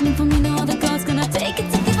 What is meant for me, no other God's gonna take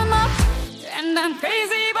it to give him up. And I'm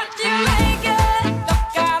crazy, but you like it.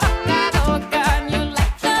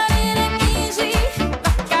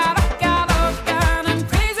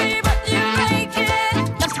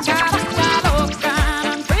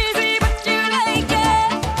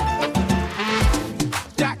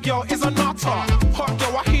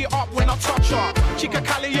 Chica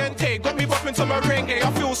caliente, got me bopping to merengue.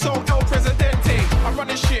 I feel so El Presidente. I'm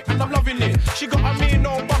running shit and I'm loving it. She got a mean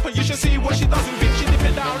no bumper, you should see what she does with it. She dip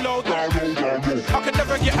it down low. I can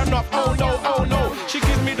never get enough. Oh no. She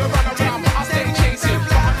gives me the runaround, but I stay chasing.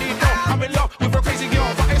 But I need help. I'm in love with a crazy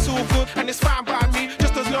girl, but it's all good and it's fine by me.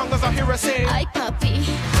 Just as long as I hear her say, "Ay, papi,"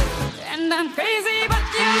 and I'm crazy, but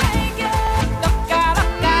you like it.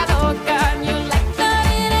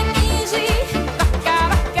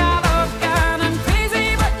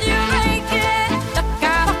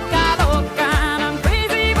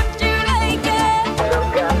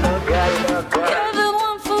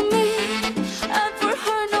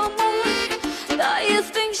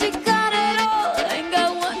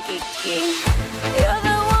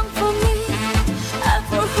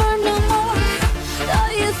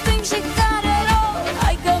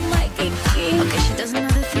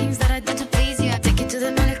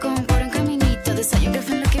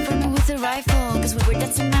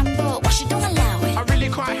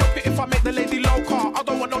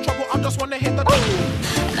 Wanna hit the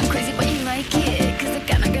and I'm crazy, but you like it. Cause the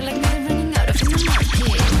kind of girl like me running out of the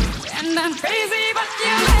market. And I'm crazy, but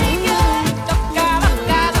you like it.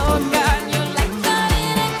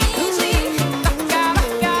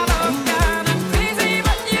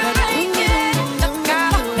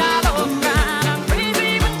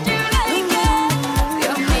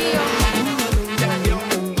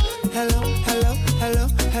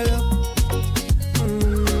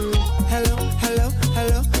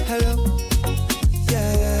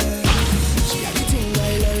 Yeah.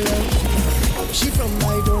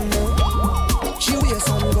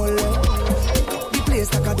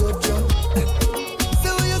 love you.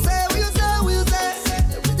 Say what you say, what you say, what you say.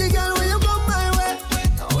 Pretty girl, when you come my way.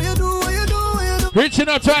 How you do, what you do, what you do. Reaching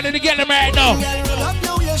out trying to get them right now.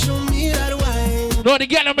 No, to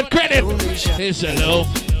get them with credit. It's hello.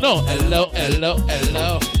 No, hello, hello,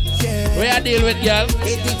 hello. Where I deal with, girl?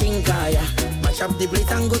 Take the thing, Kaya. Mash up the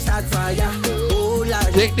plate and go start fire. Oh,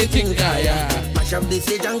 Lord. Take the thing, Kaya. Mash up the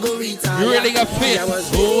stage and go retire. You really got fit. I was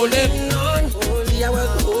holding on. I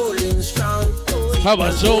was holding strong. I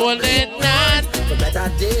was holding on. For better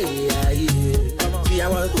day, I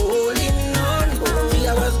was holding on.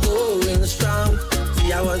 I was going strong.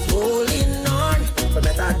 I was holding on. For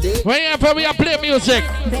better day. When you from, we play music.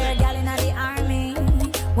 Bear gal in the army.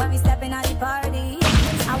 When we step in at the party.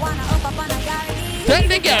 I wanna up on a garden. Tell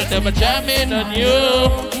the girl them a jamming on you.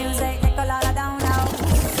 Music take a lot of down now.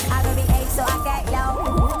 I will be eight so I get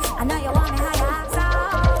low. I know you want me how you act so.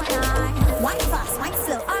 Wine fast, wine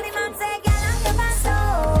slow. All the man say, girl, I'm your best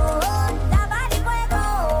soul. That body fuego.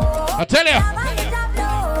 I tell you. That body top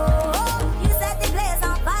low. You set the place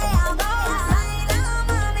on fire.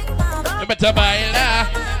 You better baila.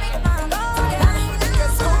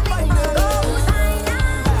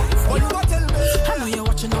 I know you're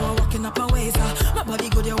watching how I'm walking up a ways. My body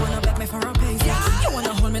good, you wanna bet me for a pace. You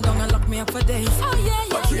wanna hold me down and lock me up for days. Oh yeah,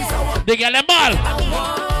 yeah. They get them all.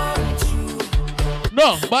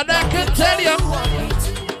 No, but I can tell you.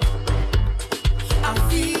 I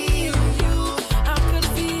feel you. I could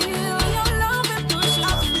feel your love and push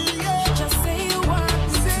up. Just say you want.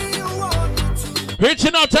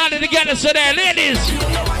 Reaching out all together, so there, ladies.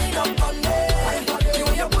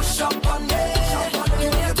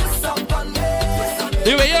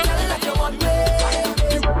 Here we are.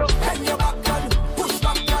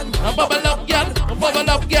 I'm bubble up, girl. I'm bubble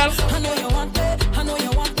up, girl. I know you want it. I know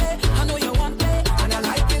you want it. I know you want it. And I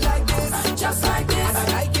like it like this. Just like this. I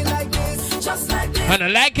like it like this. Just like this. And I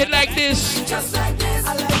like it like this. Just like this.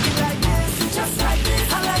 I like it like this. Just like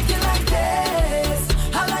this. I like it like this.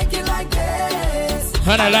 I like it like this.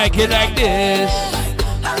 And I like it like this.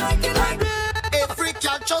 I like it like this. Every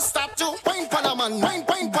girl just start to wine Panaman, wine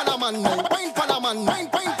Panaman, wine Panaman, wine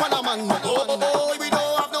Panaman. Oh, we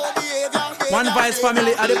don't have no behavior. One Vice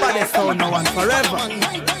family are the baddest sound now and forever.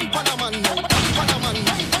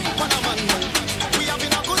 We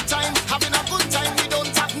having a good time, having a good time. We don't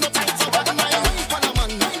have no time for bad mind.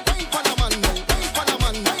 Panaman.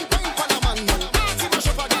 Party mash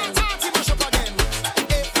up again.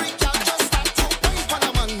 Every girl just start to wine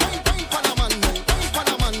Panaman.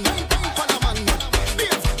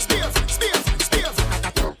 Spears.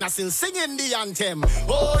 Now still singing the anthem.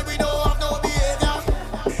 Oh, we don't have no behavior.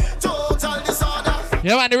 Total disorder.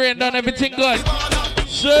 Yeah, man, the rain done everything good.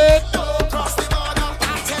 Shit. Cross the border.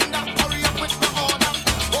 Tender, hurry up with the order.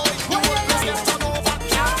 Boy, you want to get turn over.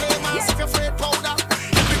 Can't play man, if you're afraid powder.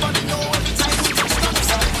 Everybody know every time we touch the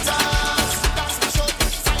centers. That's the show.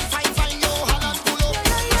 Fine, yo, Holland, pull up.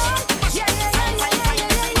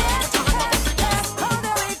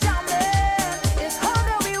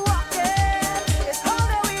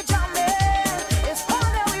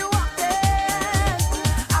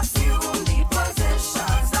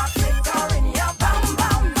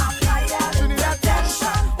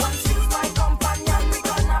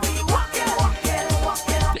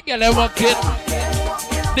 They get them walking.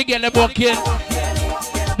 They get them walking.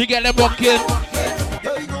 They get them walking.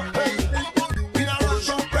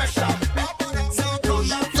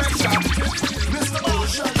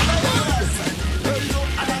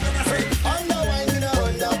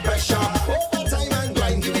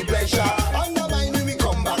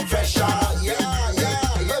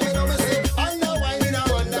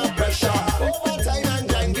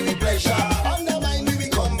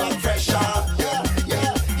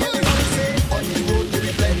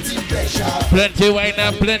 Plenty wine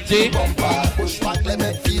and plenty. Push back, let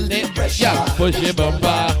me feel the pressure. Yeah, push your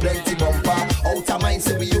bumper. Plenty bumper. Out of mind,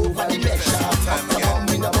 say we over the measure. After bomb,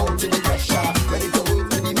 we not out to the pressure. Ready to work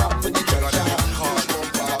to the map for the treasure.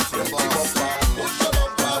 Push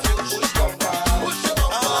your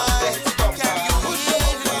bumper.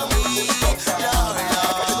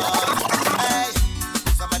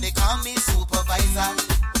 Somebody call me supervisor.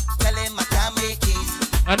 Tell him I can't make it.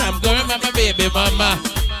 And I'm going with my baby mama.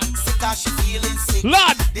 Cause she feeling sick.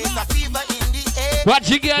 Lord! There's a fever in the air. What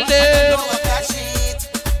you get But there? I know that shit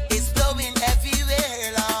is blowing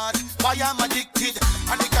everywhere, Lord. Why I'm addicted.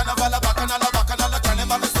 And the carnival, a bacchanal,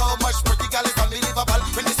 carnival is so much pretty girl is unbelievable.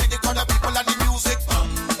 When you see the crowd of people and the music.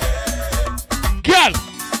 Girl!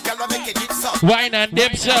 Girl, I make it dip so. Wine and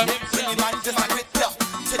dip so. When the man just like it up.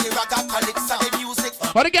 To the rock and calypso, the music.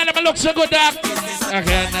 But the girl never look so good, dog. A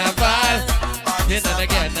carnival. You know the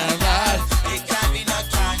carnival. It can be no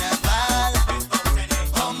carnival.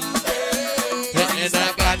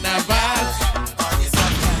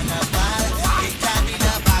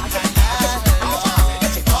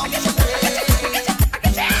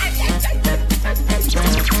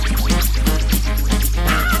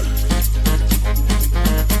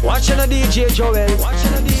 a DJ Joel.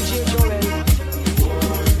 Watching a DJ Joel.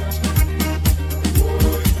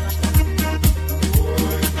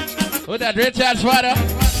 Who that Richard's father?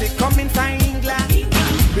 She coming to England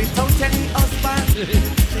without any husband.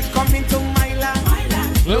 She coming to my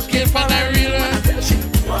land looking for the real one.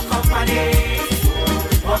 Walk up on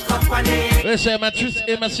it. Walk up on it. Listen, am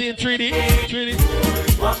I seeing 3D? 3D.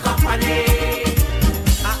 Walk up on it.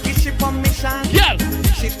 Is she permission? Yeah.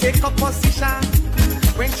 She take a position.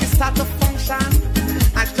 When she start to function,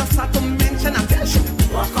 I just have to mention attention.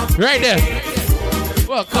 Walk up. Right there.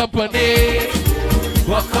 Walk up on it.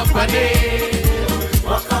 Walk up on it.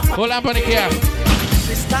 Walk up. Hold on on the car.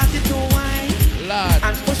 She started to whine. Lord.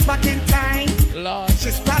 And push back in time. Lord.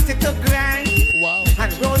 She started to grind. Wow.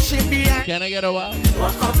 And roll she behind. Can I get a wow?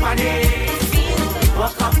 Walk up on it.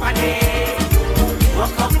 Walk up on it.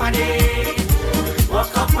 Walk up on it.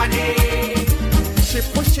 Walk up on it. She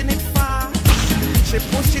pushing it fast. She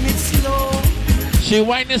pushing it slow. She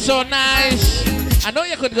whining so nice. I know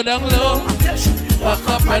you could go down low. Walk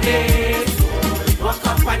up on it. Walk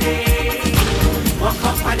up on it. Walk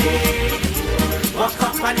up on it. Walk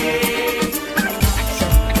up on it.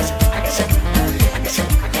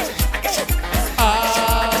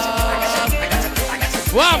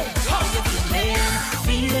 Wow.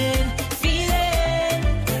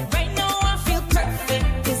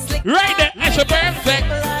 Right there, that's a perfect.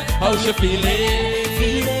 How's you feeling?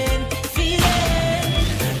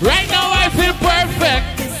 Right now I feel perfect.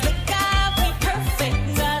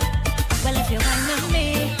 Well, if you whine on me,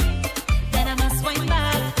 then I must whine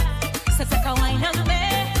back. So take a whine on me,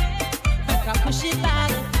 make a push it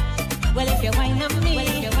back. Well, if you whine on me,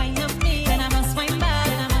 then I must whine back.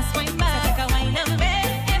 So take a whine on me.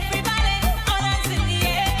 Everybody, all hands in the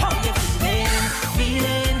air. How you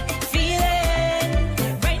feeling?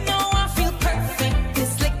 Right now I feel perfect.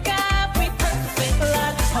 This liquor, we perfect.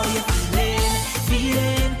 Lord, how you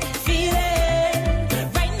feeling?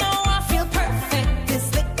 Right now I feel perfect. This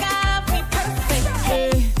liquor, we perfect.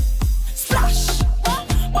 Hey, splash,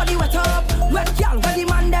 body wet up, wet girl, where the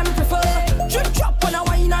man them prefer. Drip drop on a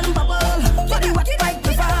wine and bubble, body wet like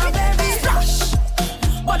prefer, baby. Splash,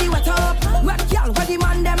 body wet up, wet girl, where the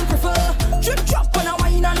man them prefer. Drip drop on a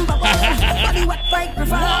wine and bubble, body wet like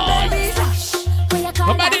prefer, baby. Splash. When you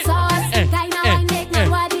call that sauce, kind of wine make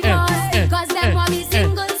nobody pause. Cause them want me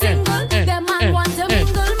single. Them man want to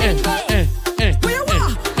mingle. Where you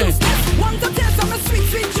are? Want to taste some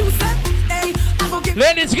sweet juice? Hey, I go give.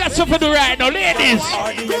 Ladies, got something to do right now, ladies.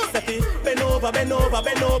 Bend over.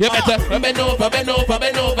 You better bend over,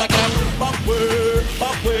 girl.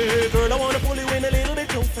 Backward, girl, I wanna pull you in a little bit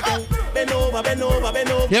closer, girl. Bend over.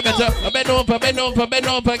 You better bend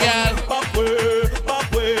over, girl.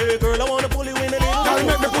 Backward, girl, I wanna pull you in a little bit closer.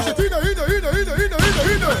 Make me push it in.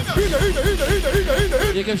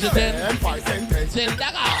 You give she 10. 10, 5, 10, 10. 10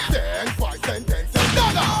 dagger. 10, 5, 10, 10.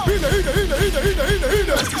 Dagger.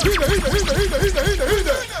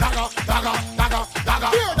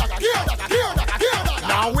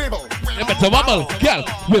 Now wibble. You better wobble, girl.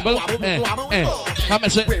 Wibble. Come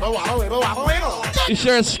and say. You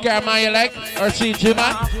sure scare man you like? Or see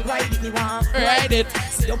Jima? Ride it.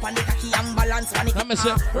 Come and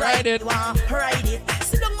say. Ride it.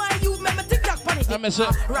 Sit down my youth, make me tick tock on it. Come and say.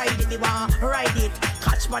 Ride it.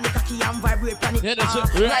 Catch money cocky and vibrate on it. Yeah, that's it.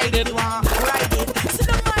 Ride it. Ride it. Sit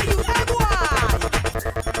down my youth, hey boy.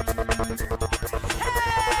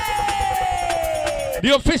 The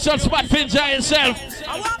official spot for enjoy yourself.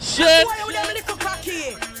 Shit.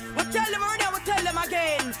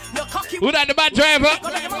 Who that the bad driver?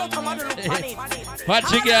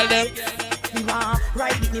 Watch you girl them.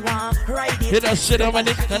 You just sit down on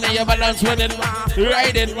it and then you balance with it.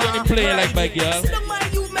 Ride it when you play like my girl.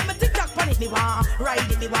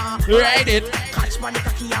 Ride it. Catch money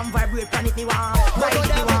cocky and vibrate on it.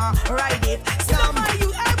 Ride it. Sit down my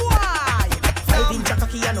youth, hey boy. 5-inch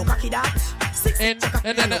cocky and no cocky that. And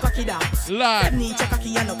then Lord,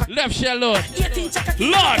 left shell Lord,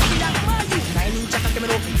 Lord,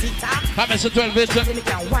 come and 12 inch,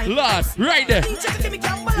 Lord, right there,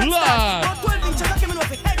 Lord,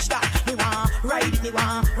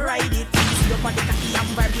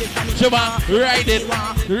 Juma,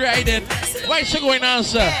 ride it, why is she going on,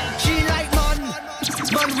 sir? She like man.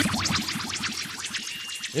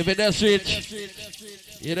 If it does reach,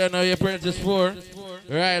 you don't know your parents is for.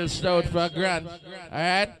 Royal Stout for a grand.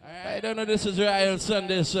 Alright? I don't know this is Royal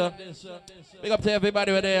Sunday, so big up to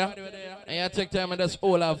everybody over there. And you take time and just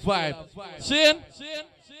all our vibe. See?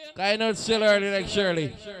 I know it's still early like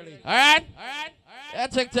Shirley. Alright? You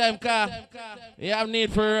take time, car. You have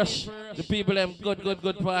need for us. The people them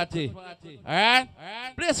good party. Alright?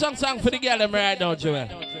 Play some song for the girl them right now, Joel.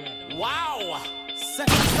 Wow.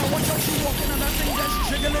 Second star, watch how she walking and that thing just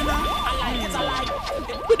jiggling now. I like it, I like it.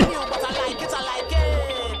 It's new, but I like it, I like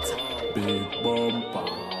it. Big bumper.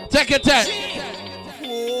 Take it, take.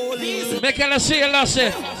 Make her see you lost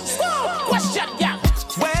it. Question, yeah.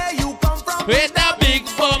 Where you come from? With that big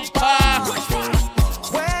bumper.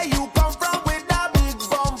 Where you come from with that big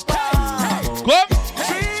bumper? Come.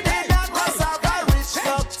 Trinidad must have a rich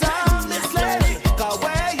doctor. Miss Lady, 'cause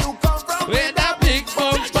where you come from with that big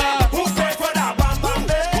bumper. Who pay for that bam bam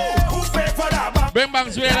day? Who pay for that bam? Bring back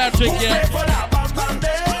some that trick here.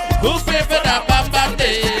 Who pay for that bam bam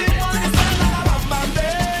day?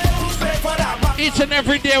 Each and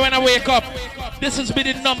every day when I wake up, this has been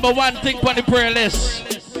the number one thing on the prayer list.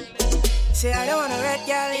 Say I don't want a red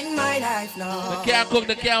girl in my life, no. They can't cook,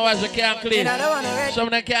 they can't wash, they can't clean. I don't want a red. Some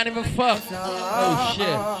of them can't even fuck. Oh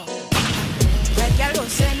shit. Red girl don't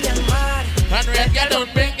send you mad. And red girl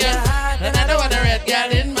don't bring you. And I don't want a red girl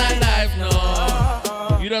in my life, no.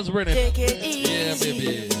 You just bring it. Take it easy. Yeah,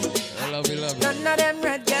 baby. I love you, love you. None of them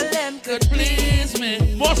red girl them could please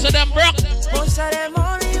me. Most of them broke. Most of them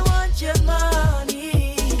only want your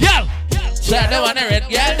money. Girl. So I don't want a red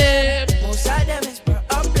girl them. Most of them is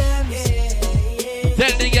problems.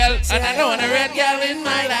 Tell the girl, and I don't want a red girl in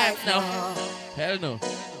my life, no. Hell no.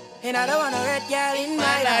 And I don't want a red girl in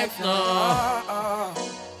my life, no.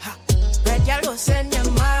 Red girl go send you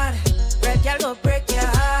mad. Red girl go break your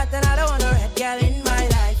heart. And I don't want a red girl in my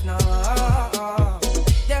life, no.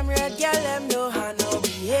 Them red girl, them no have no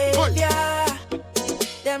behavior.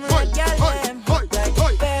 Them red girl, them hot like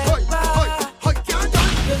pepper.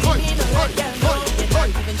 You give me no red girl, no. They don't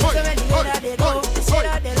even show them anywhere that they go. They say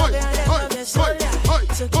that they love you and they love your soul, yeah.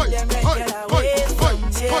 So keep them red girl away from me.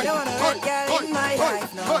 I don't want a red girl in my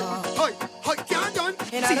life, no.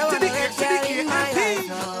 And I don't want a red girl in my life,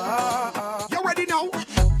 no. You ready now?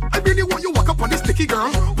 I really want you walk up on this sticky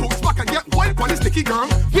girl. Post back and get wild on this sticky girl.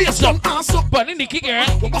 Face up, ass up, on the sticky girl.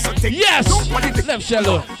 Yes. Left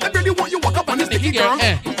shallow. I really want you walk up on this sticky girl.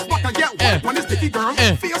 Post back and get wild on this sticky girl.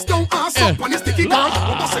 Face down, ass up on this sticky girl.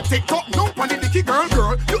 What's a TikTok? No, on the sticky girl.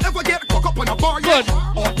 Girl, you ever get cock up on a bar yet?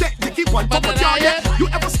 Or take Nicky one pop a jar yet? You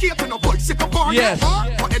ever skate on a bicycle bar yet?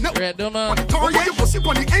 Red man. On the tar yet? You pussy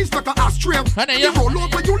on the ends like a ass trim. You roll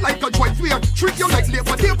over you like a joint wheel. Treat you like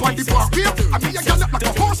labor day on the bar here. I mean you got up like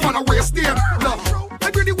a horse on a race there. Look, I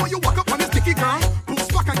really want you walk up on this sticky girl.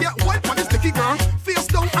 Post back and get wild on this sticky girl. Face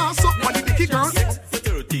down, ass up on the sticky girl.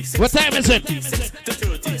 What time is it?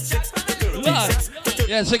 Lord.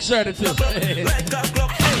 Yeah, 6:32.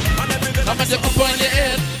 I'm gonna dip upon your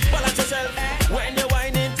head. When you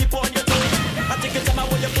whining, tip on your toe. I think it's time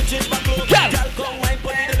when you put it back low. Girl,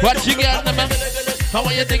 what you got, man? How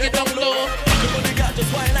want you take it down low?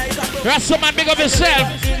 That's some man, big up yourself.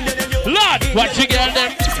 Lord, what you got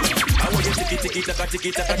them?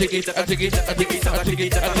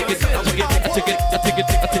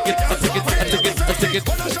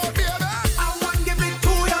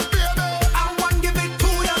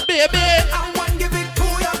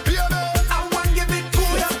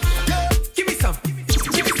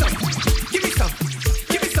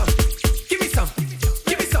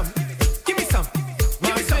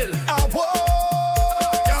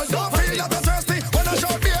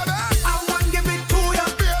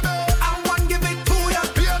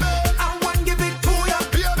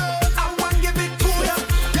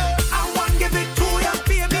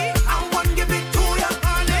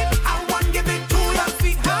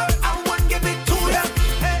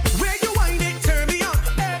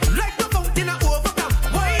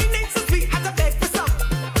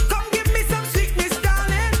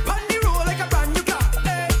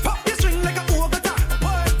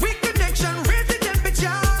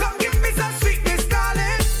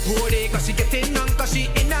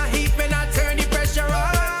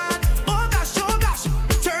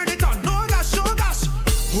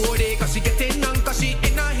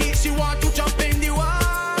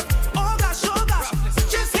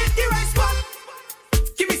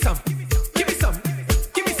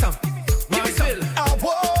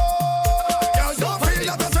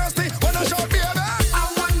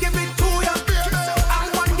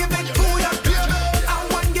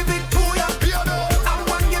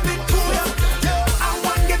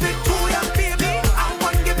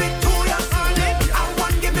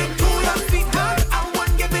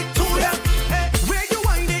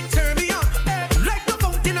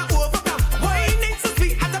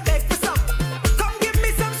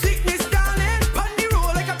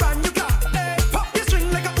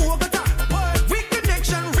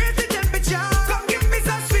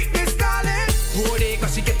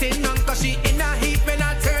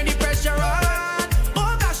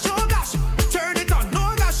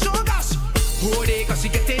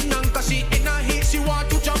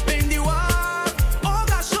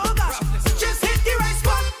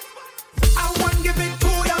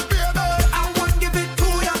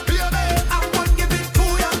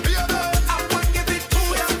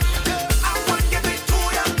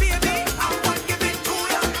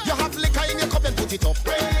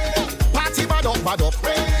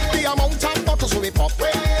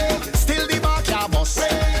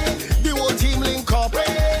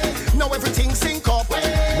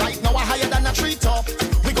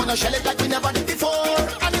 gonna shell it like we never did before.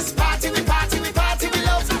 And it's party, we party, we party, we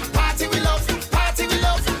love. Party, we love. Party, we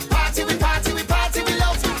love. Party, we party, we party, we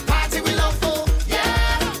love. Party, we love. Oh,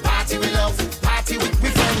 yeah. Party, we love. Party, we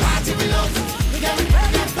friend. Party, we love. Yeah,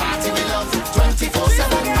 party, we love.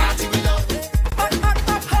 24/7. Party, we love.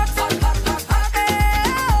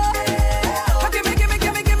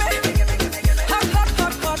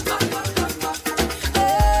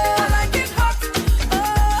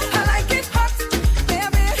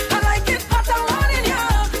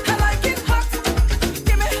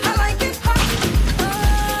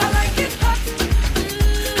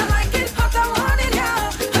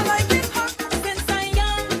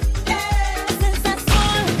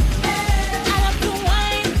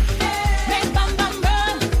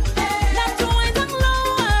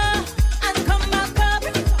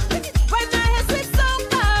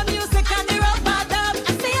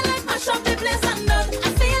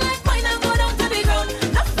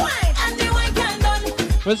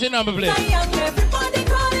 What's your number, please?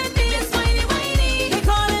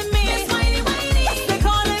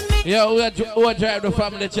 Yeah, who are drive the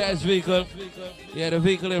family choice vehicle? Yeah, the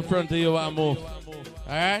vehicle in front of you want to move.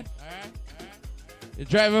 Alright? You're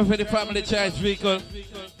driving for the family choice vehicle.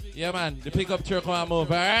 Yeah, man, the pickup truck want to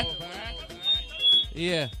move, alright?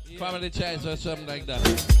 Yeah, family choice or something like that.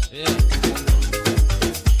 Yeah.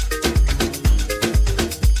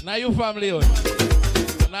 Now you family own.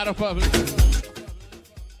 Not a family.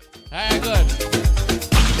 Alright, good.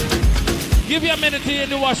 Give you a minute here in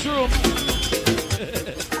the washroom.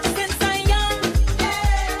 Since I'm young,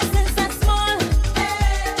 since I'm small,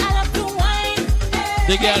 I love to wine.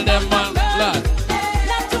 The girl them man, lad.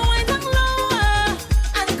 Love to wine down lower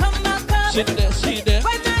and come back up. Sit there, see there.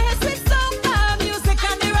 When I hear sweet soca music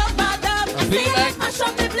and the rock bad up, I feel like mash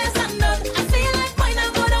up the place and done. I feel like wine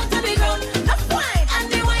and go down to the ground. Enough wine and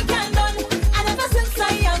the wine can done. And ever since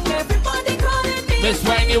I'm young, everybody calling me Miss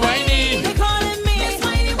Whiny Whiny. They calling me Miss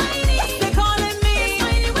Whiny Whiny. They calling me Miss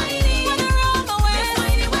Whiny Whiny. Wanna roll my way Miss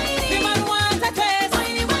Whiny Whiny. The man want a taste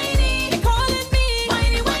Whiny Whiny. They calling me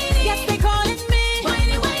Whiny Whiny. Yes, they calling me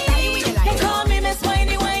Whiny Whiny. They call me Miss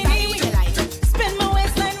Whiny Whiny. Spin my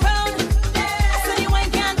waistline round. I saw the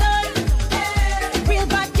wine can done. Real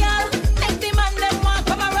bad girl. Make the man them want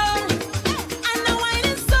come around. And the wine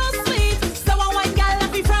is so sweet. So a wine girl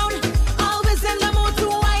left me frown. Always in the mood to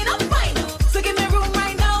wine up, wine up. So give me room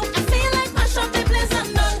right now. I feel like mash up the place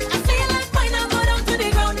and done. I feel like wine and go down to the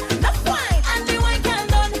ground. Enough wine and the wine can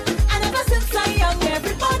done. And ever since I'm young,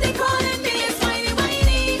 everybody calling me Miss Whiny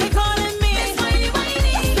Whiny. They calling me Miss Whiny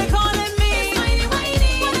Whiny. They calling me Miss Whiny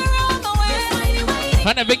Whiny. Wanna roll my way Miss Whiny Whiny.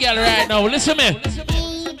 Man, a big girl right now. Listen me.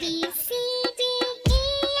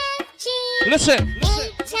 Listen.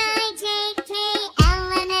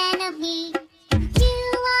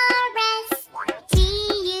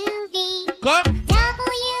 Come. A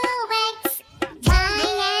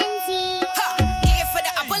for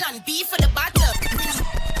the apple and B for the butter.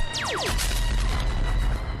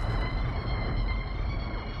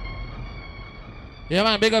 Yeah,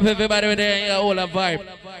 man, big up everybody with there in your whole vibe.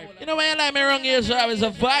 You know when you like me wrong here, so it's a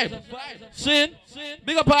vibe. See?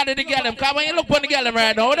 Big up part of the girl them. Come when you look on the girl them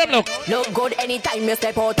right now, how them look? Look good anytime you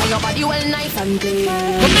step out and your body well nice and clean. Come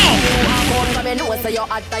on! Walk out from your nose so you're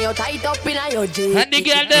hot and you're tight up in your jeans. And the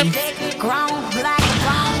girl them. Crown, black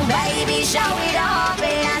crown, baby, show it off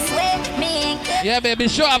and I swear me. Yeah, baby,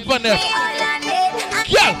 show up on them.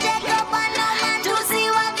 Girl!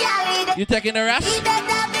 You taking the ras?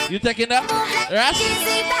 You taking the ras?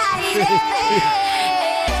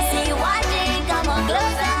 See what they come on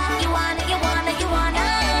closer. You wanna.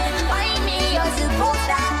 Find me, you're supposed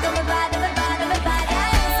to. Come about.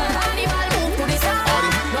 Carnival move to the sound.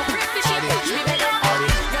 No pretty shit, touch me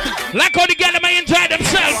better. Like how the girl them enjoy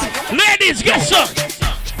themselves. Ladies, get some.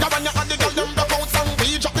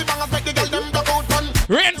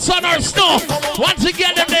 Rain, sun, or snow. Once you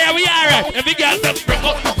get them there, we are right. Every girl them break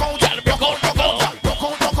out. Girl, break out.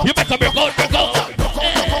 You better break out.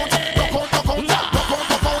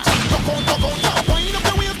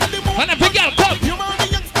 And every girl come.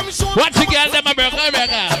 Once you get them, break out.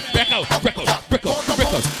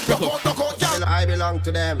 I belong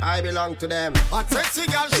to them. A sexy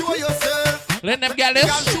girl, show yourself. Let them get this.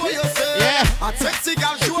 Show yourself. Yeah. A sexy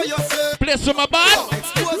girl, show yourself. Place from my band.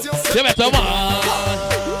 Expose yourself. You better wine.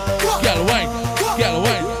 Girl, wine.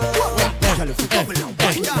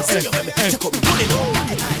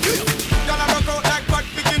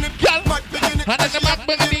 And then the back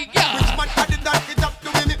biggie, girl.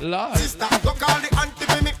 Lord. Sister, go call the auntie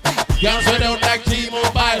for me. Girls went out like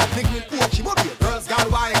T-Mobile. Girls got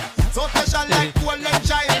wine. So special like cool and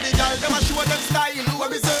shine. The girl them a show them style. What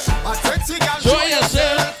we say? A sexy girl, Show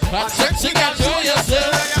yourself.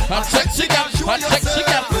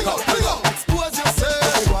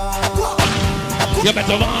 You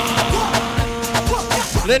better wine.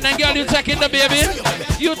 Then girl, you taking the baby?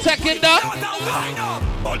 You taking the?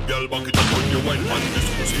 Bad girl, back it up when you wine on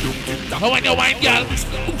this pussy, don't kick that. How when you wine, girl?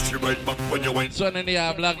 Push it right back when you wine. Son in the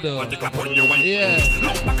air, black though. Yeah.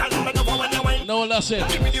 No loss it.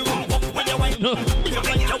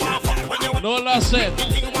 No loss it.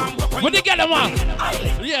 When you get them on?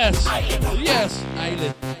 Yes. Yes.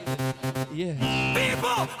 Island. Yeah. People,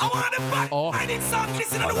 I want it back. Oh. I need some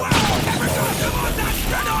listen to the world. Every time you want that,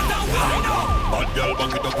 spread out the wine. Bad girl,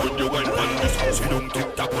 back it up when you wine on this pussy, don't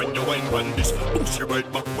kick that when you wine on this. Push it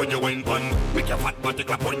right back when you wine on. Make your fat body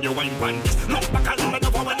clap when you wine on this. Look back and let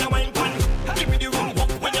over when you wine on. Give me the room walk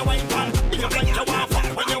when you wine on. You think you want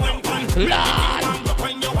fuck when you wine on. Lord.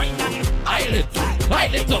 When you wine on.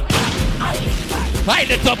 Hide it up.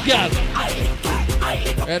 Hide it up, girl.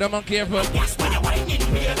 Hey, don't man careful. Yes, when you wine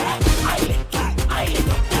in me.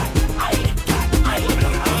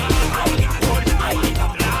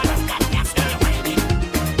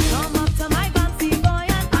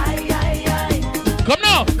 Come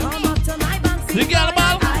now. Come up to my bouncy You get the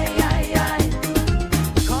ball?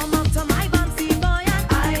 Come up to my bouncy boy and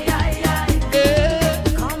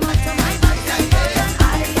come up to my bouncy boy and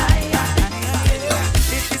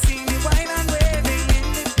if you see me wine and waving in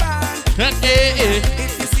the band,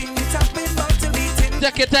 if you see me tapping back to beating,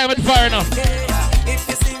 take your time with fire now. if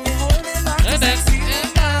you see me holding back to sexy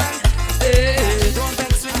man, don't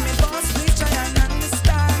vex with me boss, please try and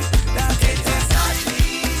understand that it is not me.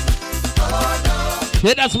 Oh no.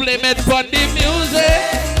 They just blame it for the music.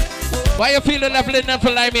 Why you feeling that playing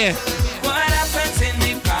for like me? What happens in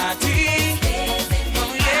the party?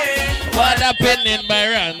 Oh yeah. What happened in my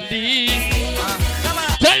Randy?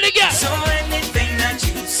 Tell the girl. So anything that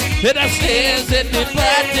you see, They just stays in the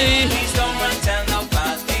party. please don't run tell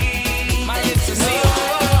nobody. My lips to see.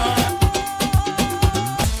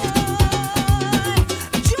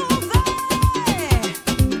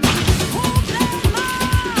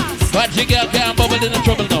 But you girl can't bubble in the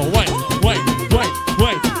trouble now. Wine,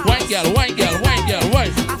 girl,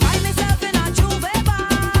 wine. I find myself in a Juve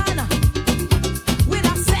band with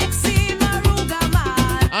a sexy Maruga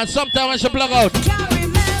man. And sometimes when she plug out, Can't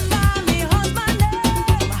remember me husband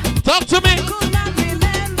name. talk to me. Could not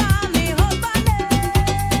remember me husband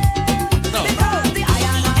name. No. Because the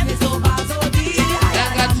iron man is so bad, so deep. The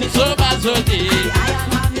I got to so bad, so deep. iron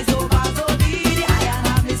man is so bad, so deep. The iron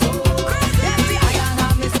man is so yes, the iron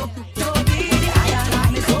man is so deep. The iron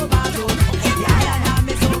man is so bad, so deep. The iron man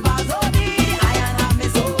is so bad, so deep. The iron man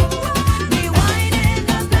is so. The whining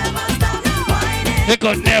does never stop. Whining. It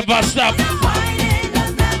could never stop. Whining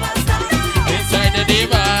does never stop. Inside the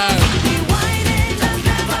diva. The whining does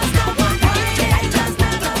never stop. Whining does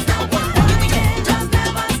never stop. Whining does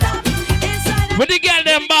never stop. Inside. When you get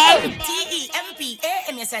them ball, TEMPA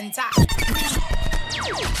in your center.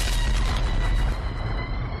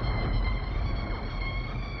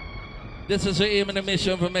 this is the aim and the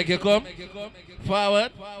mission for make you come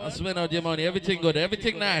forward and spend out your money. Everything good,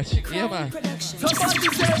 everything nice. Yeah, man. Somebody say,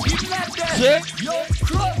 give that See? Yo,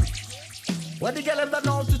 crook. What the girl have done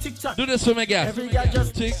all to TikTok? Do this for me, girl. Every girl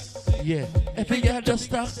just tick. Yeah. Every girl just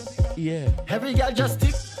stop. Yeah. Every girl just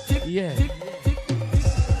tick, tick, Yeah. tick, tick.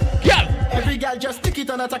 Girl. Every girl just tick it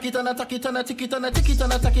and attack it and attack it and attack it and attack it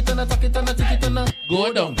and attack it and attack it and attack it and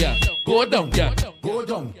Go down, girl. Go down, girl. go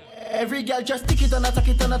down. Every girl just tick it and attack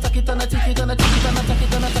it and attack it and attack it and attack it and attack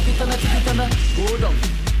it and attack it and attack it and go down,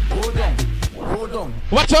 go down, go down.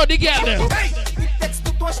 Watch out the girl there. It takes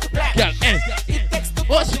two touch to black. Girl, It takes two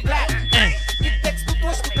touch to black. It takes two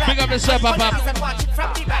touch to black. Big up yourself, Papa. And watch it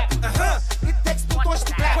from the back. It takes two touch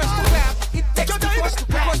to black. It takes two touch to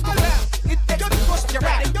black. It takes two touch to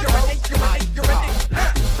black. You're ready.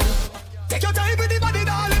 Take your time with the body,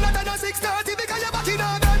 darling, not at 6:30 because you're back in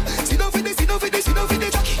order. Sit down for the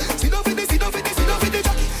jockey. Sit down for the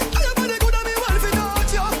jockey. All your body good and me want to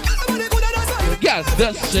touch you. All your body good and that's why. Girl,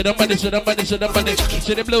 just sit up on the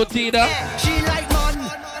See the blue tea there? She like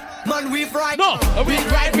man we ride. No, we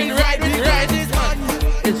ride this man.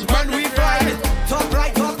 It's Man we ride. Top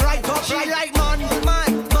right. She like man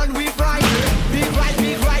we ride. Big ride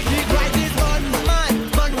this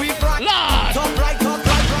man we ride. Lord. Top right.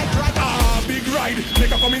 Big ride, make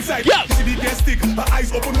her come inside. Yeah. See the gas stick, her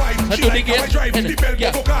eyes open wide. I She do like the how I gas. drive the bell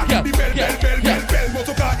Yeah. motorcar. Yeah. The bell Yeah.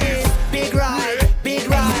 motorcar is Big ride.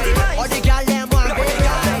 All the gal them want big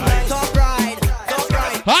ride. Top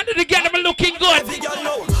ride. How did the girl them looking good?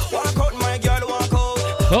 Walk out, my girl, walk out.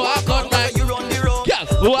 Oh, I got my You run the road. girl.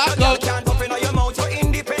 Oh, I Girl got. can't pop in your mouth. So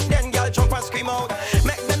independent, girl, jump and scream out.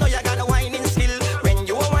 Make them know you got a whining skill. When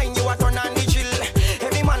you a wine, you a turn on the chill.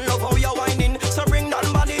 Every man love how you whining. So bring down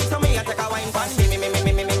body to me. I take a wine pan.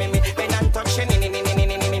 Me. Pen and touch.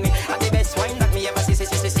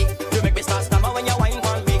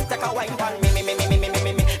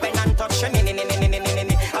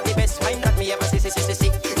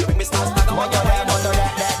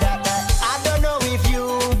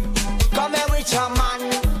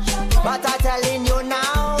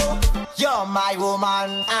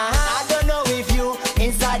 woman. I don't know if you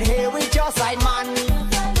inside here with your side man,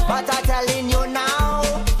 but I'm telling you now,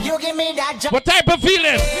 you give me that jam. What type of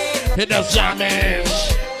feeling? It does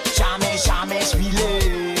jamish. Jamish, jamish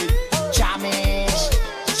feeling. Jamish,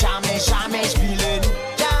 jamish, jamish feeling.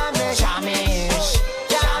 Jamish, jamish.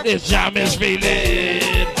 It's jamish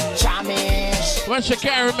feeling. Jamish. Once you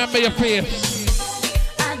can't remember your face.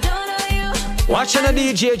 Watching a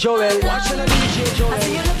DJ Joel. Watching a DJ Joel. I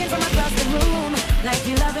see you looking from across the room, like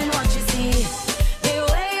you loving what you see. The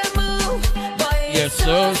way you move, boy, you're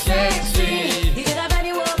so sexy. You could have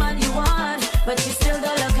any woman you want, but you still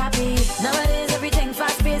don't look happy. Nowadays everything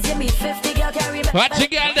fast paced. You meet 50 girl carry back. What you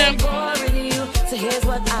got them? Boring you. So here's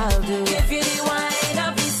what I'll do. If you the wine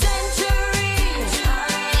of the century,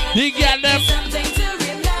 you got them. Something to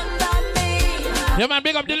remember me. Yeah, man,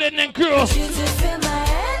 big up the Linden crew.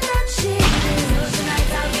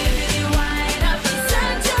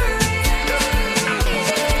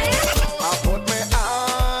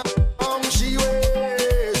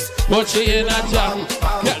 Put she in a jam,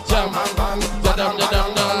 get jam, da-dum,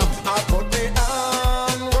 da-dum, dum. I put me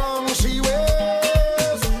on wrong she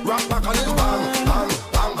ways. Rock back on it, bang, bang,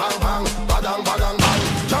 bang, bang, bang, badang, badang, bang.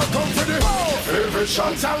 Just come for the favorite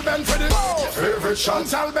shot, I'll bend for the favorite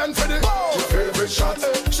shot, I'll bend for the favorite shot.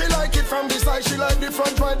 She like it from the side, she like the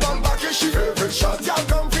front, right down back. Is she favorite shot? Y'all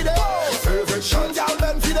come for the favorite shot, y'all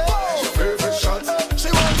bend for the favorite shot. She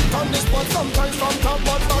want it on the spot, sometimes from top,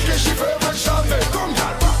 but back is she favorite shot. Hey, come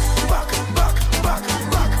y'all.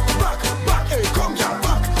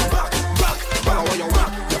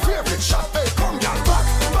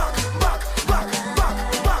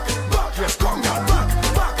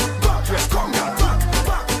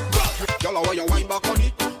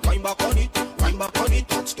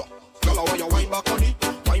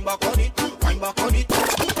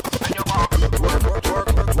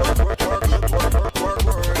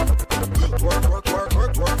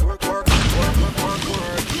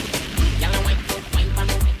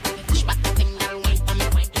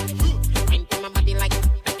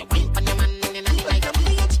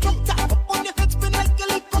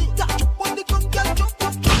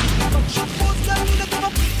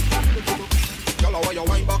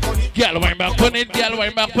 Girl, wind back on it, girl,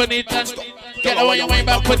 wind back on it. Girl, why you wind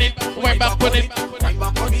back on it, wind back on it.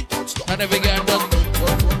 And every girl done.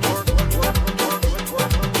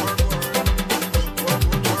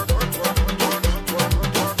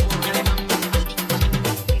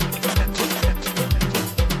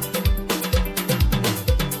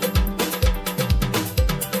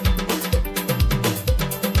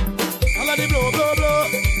 Holla the blow, blow, blow.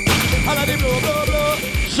 Holla the blow, blow, blow.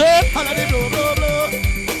 Sir. Holla the blow, blow, blow.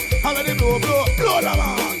 Holla the blow, blow, blow la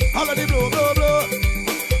man. Holla the blow, blow, blow.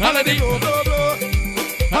 Holla the blow, blow, blow.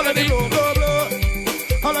 Holla the blow, blow, blow.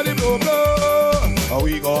 Holla the blow, blow.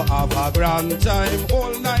 We go have a grand time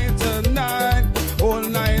all night tonight, all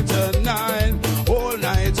night tonight, all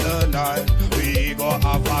night tonight. We go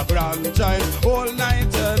have a grand time all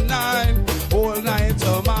night tonight, all night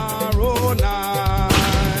tomorrow night.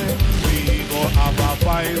 We go have a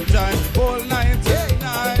fine time all night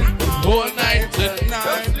tonight, all night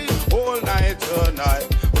tonight, all night tonight.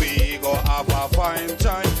 We go have a fine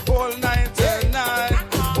time all night tonight,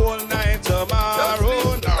 all night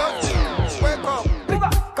tomorrow night. Wake up,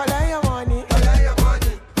 collect your money, collect your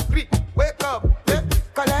money. Wake up,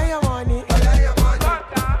 collect your money, collect your money.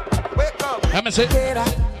 Wake up, let me see.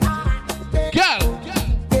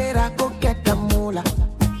 Girl, go get the moolah.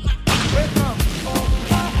 Wake up,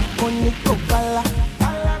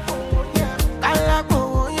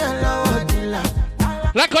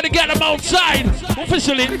 like how they get them outside,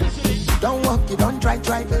 officially. Don't walk, you don't try.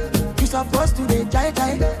 You supposed to be jai.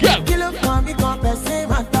 Yeah. Kill up, come, you can't person,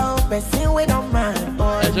 person with a man.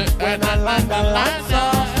 Boy, when I land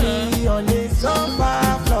softly on the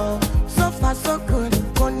sofa floor. So far, so good.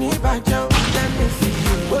 Koni bajo, let me see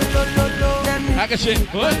you. Oh, lo, lo, lo. Let me I can see.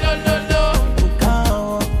 Oh, lo, lo, lo.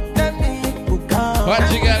 Let me what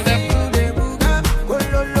you got them? Oh,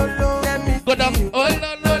 lo, lo, lo. Let me go down. Oh,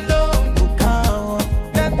 lo, lo, lo.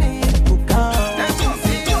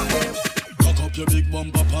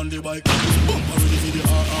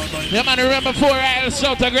 Yeah, man, remember 4 hours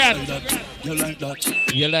South of Grand. You like that?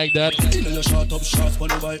 You like that? You know you shot up shots on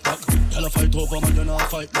the bike back. Tell a fight over man, you not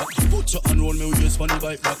fight back. Put your hand roll me waist on the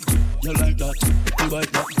bike back. You like that? The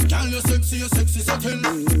bike back. Girl, you sexy so kill.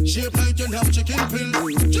 Shape like you have chicken pill.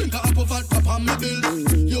 Drink a apple vodka on me bill.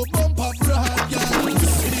 You bump up right, girl.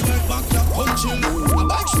 See the bike back, you come chill. A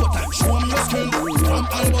bike show time, show me your skill. From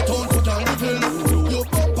Alberton to Calvin. You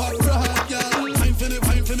bump up right, girl. Time for me,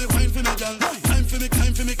 girl. Time for me,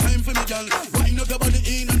 climb for me, girl. Wind up your body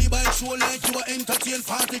in on the bike, show like you are entertain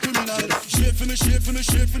party criminal. Shake for me,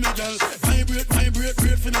 girl. Vibrate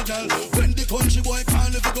for me, girl. When the country boy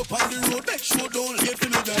call if you go on the road, make sure don't late for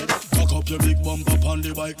me, girl. Cock up your big bumper on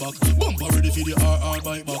the bike back. Bumper ready for the RR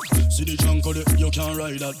bike back. See the junk of it, you can't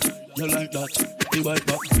ride that. You like that, the bike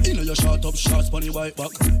back. You know you short up shots on the bike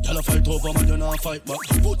back. Y'all a fight over man, you not fight back.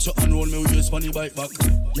 Put your hand roll me waist on the bike back.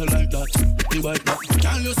 You like that, the bike back.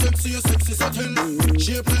 Girl, you sexy subtle.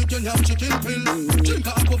 Shape like you have chicken pill. Drink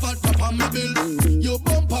a apple vodka on me bill. You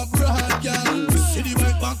bump up broad, girl. See the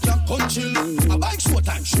bike back, you come chill. A bike show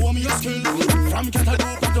time, show me your skill. From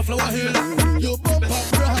Catalonia to Flower Hill. You bump up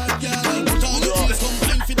broad, girl. Put on your heels, come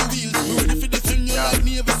time for the wheels. Ready for the thing, you like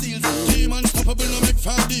Navy Seals. Team unstoppable, no make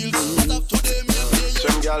fan deals. As of today, me a play you.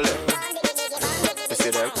 Some girl there. You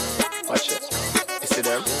see them? Watch it. You see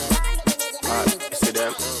them? You see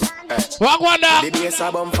them? Walk one down. The bass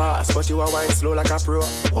a bump fast, but you a wine slow like a pro.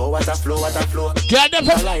 Oh, what a flow, what a flow. Get them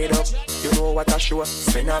from light up. You know what a show.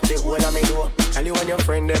 Spin up the whole of me door. Tell you and your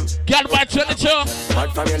friend them. Get watch on the show.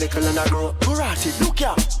 Bad from your little and a grow. Karate, look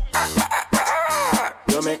ya.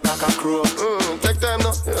 You make like a crow. Take time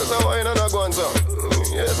now. Here's a wine and a go on so.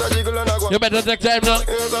 Here's a jiggle and a go on. You better take time now.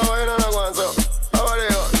 Here's a wine and a go on so. How are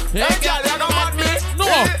you? Hey, girl, you gonna mad me? No.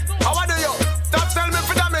 How are you? Stop telling me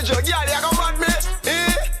for damage you. Girl, you gonna mad me?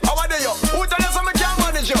 How are you? Who tell you something can't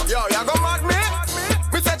manage you? Yo, you gonna mad me?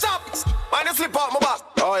 Me set up. Man, you slip out my back.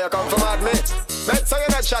 Oh, you come from mad me? So you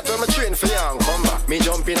not chat when me train for you and come back. Me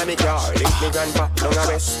jump in a me car, link me grandpa, long a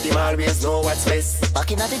west. Him always know what's best.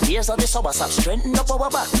 Back in the days of the summer sap, strengthen up our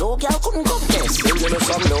back. No girl couldn't come test. Him you know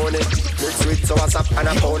some known it. Mix with sour sap and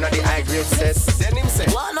a pound of the high grade cess. Then him say,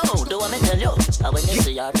 well, no, do what me tell you. And when you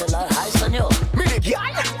see her, tell her high on you. Me the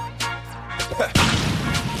guy.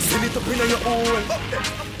 Send it up in your own.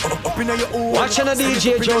 Up in your own. Watching a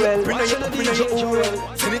DJ Joel. Watching a DJ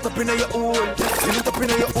Joel. Send it up in your own. Send it up in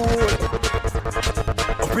your own.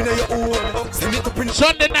 Up in your own. Send it up in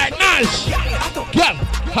Sunday night, nice. Girl,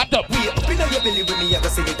 hot up. Up in your belly when me ever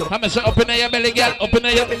send it up. I'm say up in your belly, girl. Up in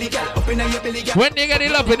your belly, girl. Up in your belly, girl. When you get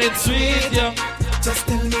it loving, it's sweet, yeah. Just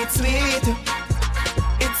tell me it's sweet.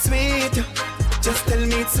 It's sweet. Just tell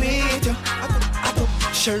me it's sweet.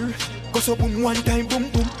 Sure. Go so boom one time, boom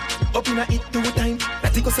boom. Up in a it 2 time.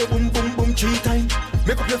 That go so boom boom boom 3 time.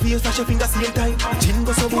 Make up your face, flash your finger same time. Chin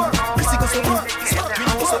go so boom, Prissy go so boom. Chin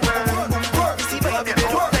go so boom boom boom. Prissy baby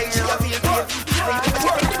bed up like she a feel.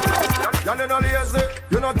 You're not lazy,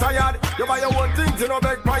 you're not tired. You buy your own things, you know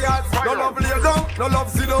beg prayers. No love lay down, no love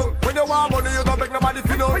sit down. When you want money, you don't beg nobody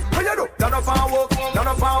for no. What you do? Turn up and walk, turn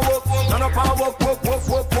up and walk, turn up and walk, walk, walk,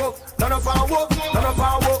 walk, walk. Turn up and walk, turn up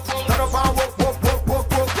and walk, turn up and walk, walk, walk,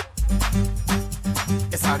 walk, walk.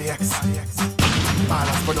 It's RDX.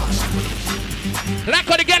 Balance production. Like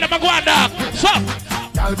how the girl, I'm going down. So.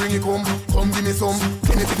 Y'all bring it come give me some.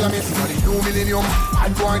 Genetic laments for the new millennium.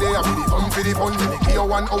 I'd go there, I'll be the fun for the fun. Make you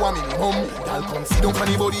 1 hour minimum. Y'all come sit down for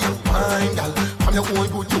the body, you mine, y'all. I'm your own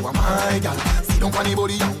good, you are my y'all. Sit down for the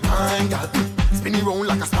body, you mine, y'all. Spin it round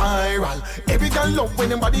like a spiral. Every girl love when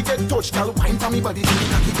them body get touched. Girl wine for me body, then they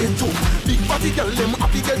cocky get too. Big body girl, them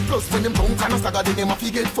happy get plus. When them drunk and a stagger, then them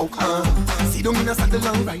happy get fuck. Sit down in a saddle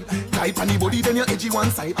and ride. Type on the body, then you edgy one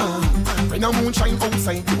side. When the moonshine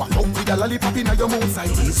outside, you a fuck with a lollipop in your mouth side.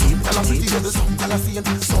 Some girl a pretty, some girl a saint.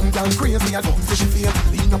 Some girl crazy, I don't say she feel.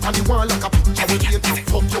 Lean up on the wall like a picture with you.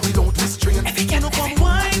 Fuck you without restraint. Every girl come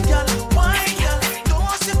wine, girl, wine, girl.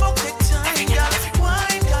 Don't sit up the time, girl.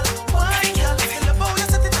 Wine, girl, wine, girl. Tell about you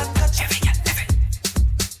set it and catch. Every girl,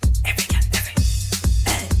 every girl, every.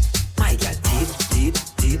 My girl, deep, deep,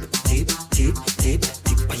 deep, deep, deep, deep,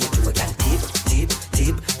 deep. Why you do it, girl? Deep, deep,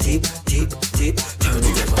 deep, deep, deep, deep. Turn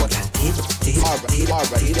it up, girl. Deep, deep, deep,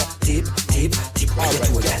 deep, deep, deep, deep. Why you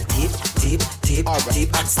do it, girl? Deep, deep, deep, deep,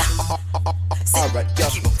 and stop. Alright, yeah.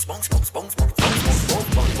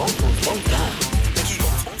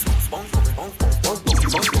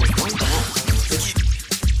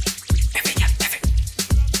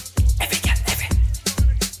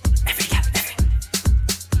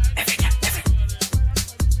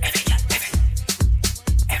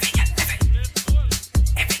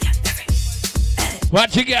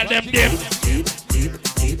 What you got them dip?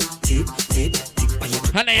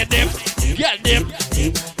 Honey, you dip. Get dip.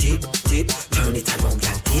 Turn it around,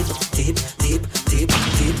 girl. Deep, deep, deep, deep,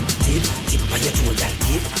 deep, deep, deep. Why you do that?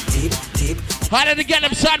 Deep, deep, deep. How did you get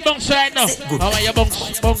them sad bunks right now? How are you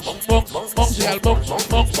bunks, bunks, bunks, bunks, girl, bunks,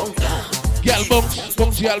 bunks, girl, bunks,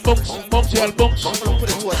 bunks, girl, bunks, bunks, girl, bunks. Put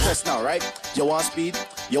it to a test now, right? You want speed?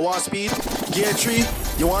 You want speed? Gear 3.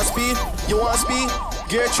 You want speed? You want speed?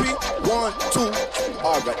 Gear 3. 1, 2.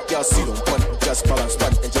 Alright, girl, sit down, one, just balance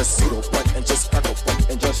one, and just sit down, one, and just back up one,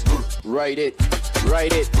 and just ride it,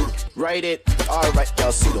 ride it, ride it. Alright,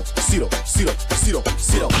 girl, sit down, sit down, sit down, sit down,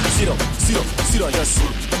 sit down, sit down, sit down, sit down, just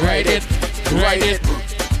ride it, ride it.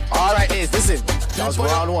 Alright, listen, that was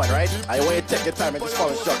round one, right? I want you to take your time and just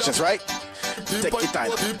follow instructions, right? Take your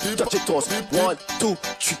time, touch your toes. 1, 2,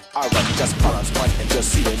 3. Alright, just balance one and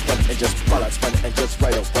just sit down one and just balance one and just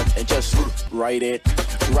ride up one and just ride it,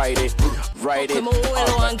 ride it, ride it. Keep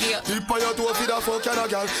on your toe for the fuck and a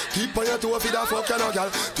gal. Keep on your toe for the fuck and a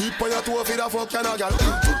gal. Keep on your toe for the fuck and a gal.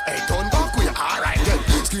 Hey, turn back with you. Alright, then.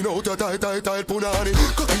 Skin out your tight punani.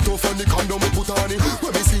 Cock it off on the condom we put on it.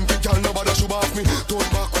 When me sink it, gal, nobody should off me. Turn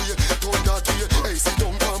back with you, turn that way. Hey, sit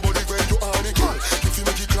down, calm body when you on it, gal. If you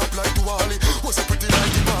make it clap like Duali, what's a pretty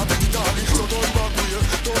like the Barbie Dolly. So turn back with you,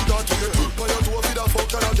 turn that way. Keep on your toe for the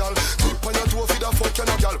fuck and a gal. Keep on your toe for the fuck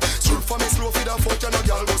and a gal. Strip for me slow for the fuck and a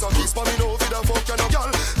gal. Cause a kiss for me no for the fuck and a gal.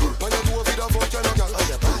 Keep on your toe for the fuck and a gal.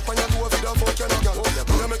 Keep on your toe for the fuck and a gal.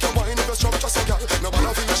 When I make you wine if you structure so gal.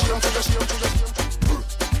 Nobody feel shame to the shame to the shame.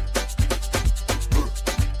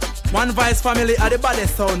 One Vice family are the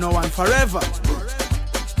baddest sound now and forever.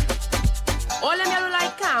 All them you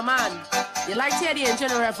like car, man. You like tear the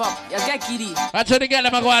engine rev up. You get giddy. That's how the girl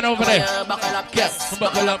am going over there. Buckle up, yes.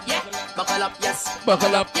 Buckle up. Yeah. Buckle up, yes.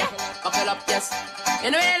 Buckle up. Yeah. Buckle up, yes.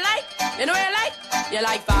 You know what you like? You know what you like? You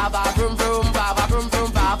like baba vroom vroom, baba vroom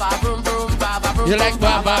vroom, baba vroom vroom, baba vroom. You like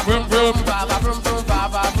baba vroom vroom, baba vroom vroom,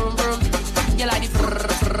 baba vroom vroom. You like the frrr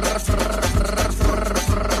frrr frrr frrr frrr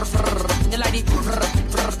frrr frrr. You like the frrr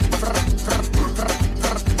frrr frrr frrr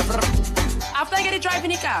frrr frrr. After I get it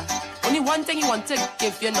driving the car, only one thing you want to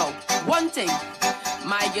give you know. One thing.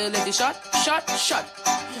 My girl is the shot, shot, shot.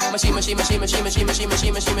 Machine, machine, machine, machine, machine, machine,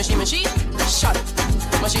 machine, machine, machine, machine, shot.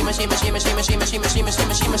 Machine, machine, machine, machine, machine, machine, machine, machine,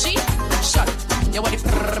 machine, machine, shot. You want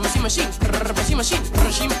the machine, machine, machine, machine,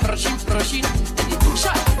 machine, machine, machine,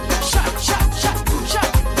 shot, shot, shot, shot, shot,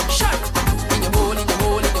 shot. In your hole, in your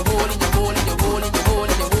hole, in your hole, in your hole, in your hole, in your hole,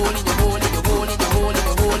 in your hole, in your hole, in your hole, in your hole,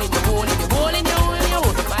 in your hole, in your hole, in your hole, in your hole, in your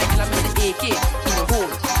hole. My girl, I'm in the AK in your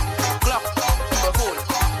hole. Glock in your hole.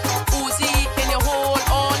 Uzi in your hole.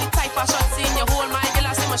 All the type of shots in your hole. My girl,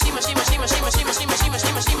 I say machine, machine, machine, machine, machine, machine, machine,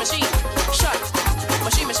 machine, machine, machine, shot.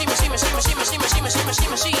 Machine, machine, machine, machine, machine, machine, machine, machine, machine,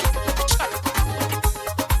 machine, shot.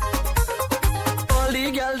 All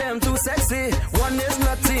the girl them too sexy. One is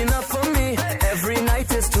not enough for me. Every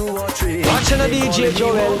night is 2 or 3. Watching a DJ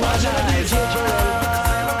Joel.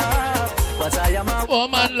 But I am a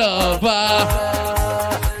woman lover.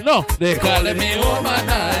 No, they calling me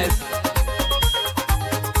womanizer.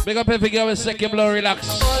 Big up every girl with second blow,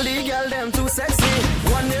 relax. All the girl them too sexy.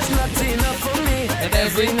 One is not enough for me. And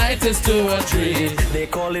every night is 2 or 3. They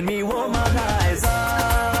calling me womanizer.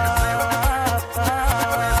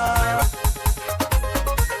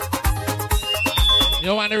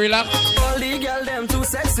 You wanna relax? All the girl them too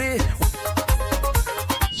sexy.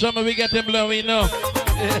 Some of we get them blow, we know.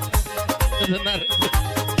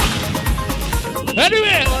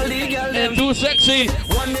 Anyway, they're too sexy.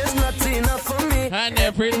 One is not enough for me. And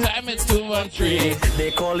every time it's 2 or 3. They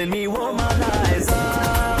calling me womanizer.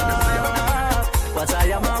 But I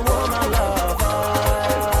am a woman lover.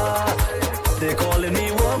 They calling me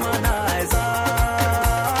womanizer.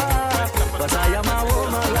 But I am a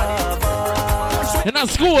woman lover. In a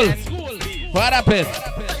school. What happened?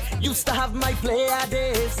 Used to have my player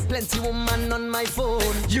days, plenty woman on my phone.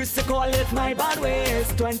 Used to call it my bad ways,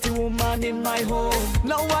 20 woman in my home.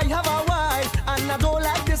 Now I have a wife, and I don't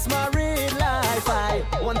like this married life. I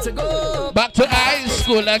want to go back to high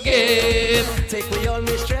school again. Take away all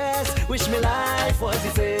my stress, wish my life was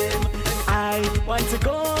the same. I want to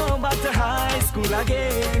go back to high school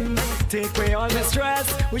again. Take away all my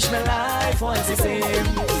stress, wish my life was the same.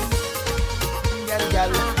 Girl.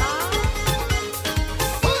 Girl.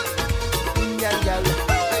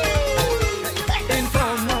 In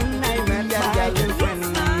from one night, my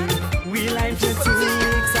girlfriend. We live for 2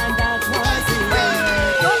 weeks and that was the end.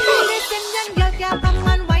 Don't be listen, young girl, girl, come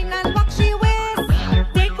and wine and walk she waist.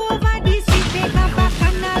 Take over the street, take her back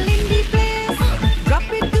canal in the place. Drop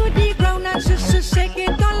it to the ground and shake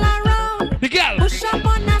it all around. The girl. Push up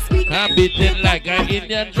on her speaker. I'm beating like an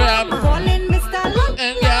Indian drum. Calling Mr. Love.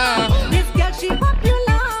 Yeah. This girl, she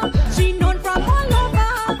popular. She known from all over.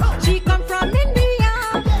 She come from India,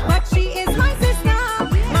 but she is my sister,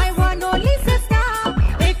 my one only sister.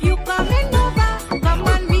 If you coming over, come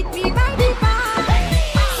and meet me by the bar.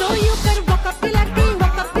 So you can walk up the ladki,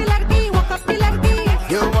 walk up the ladki, walk up the ladki.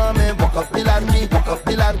 You want me walk up the ladki, walk up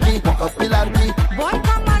the ladki, walk up the ladki. Boy,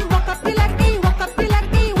 come and walk up the ladki, walk up the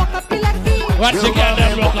ladki, walk up the ladki. Once again,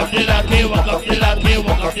 then walk up the ladki, walk up the ladki,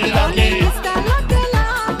 walk up the ladki. Mr. Love the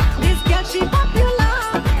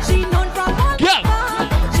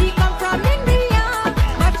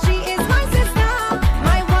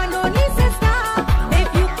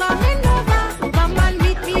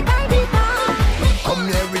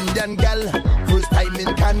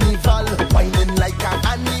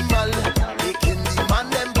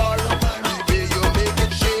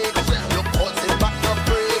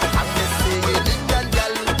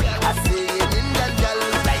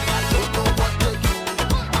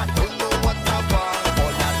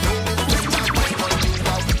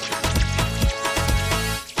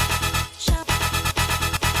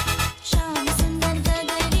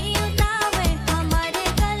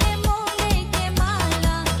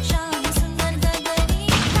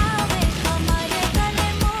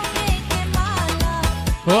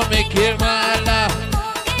Oh, make it mala.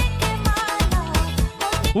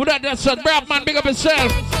 Who that that's a brave man, big up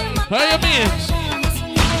himself. How you mean?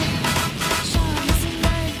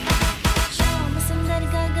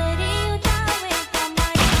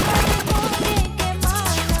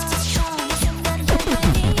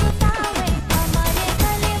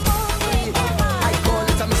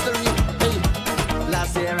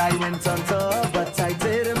 I went on tour, but I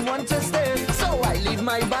didn't want to stay. So I leave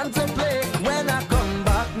my band to play. When I come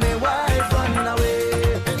back, my wife run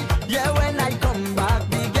away. Yeah, when I come back,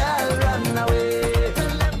 the girl run away.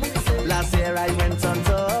 Last year I went on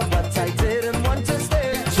tour, but I didn't want to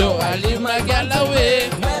stay. So I leave my girl away.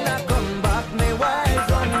 When I come back, my wife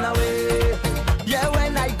run away. Yeah,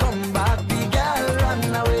 when I come back, the girl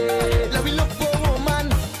run away. Let me look for a woman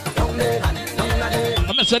down there, down there. I'm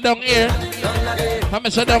gonna sit down here. I'm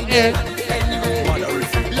gonna sit down here.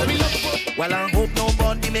 Well, I hope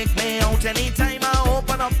nobody make me out anytime I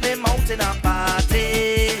open up my mouth in a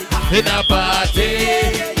party. In a party.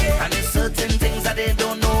 And there's certain things that they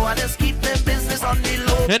don't know. I just keep their business on the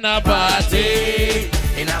low. In a party.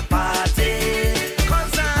 In a party.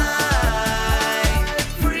 'Cause I'm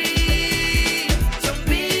free to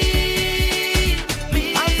be.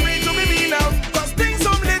 I'm free to be me now. 'Cause things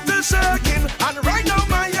some little shaking. And right now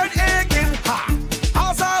my head aching. Ha!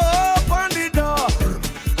 As I open the door,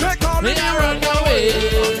 they call me run away.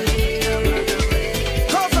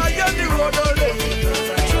 'Cause I am the road away.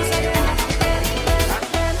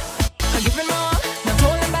 I'm giving more, not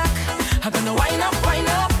holding back. I'm gonna wind up, wind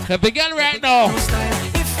up. The big girl right now.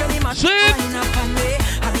 See?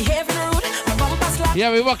 Yeah,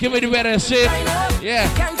 we're walking with the weather, see? Yeah.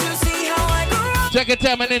 Can't you see how I grew up? Take your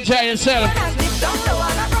time and enjoy yourself. Don't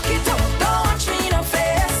wanna rock it up, don't watch me in the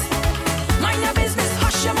face. Mind your business,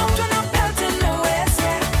 hush your mouth when I'm belting the waist,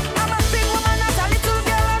 yeah. I'm a big woman, not a little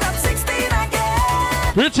girl, and I'm 16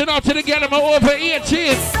 again. Reaching out to the girl, I'm over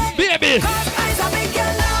 18. Baby. Eyes are big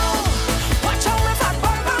girl now. Watch how my fat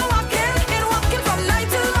bumper walking, in walking from night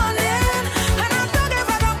till morning. And I'm not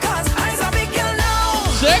ever up 'cause eyes are big girl now.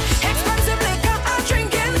 Six. Expensive liquor, I'm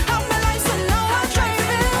drinking. Have my license now, I'm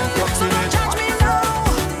driving. So don't judge me now.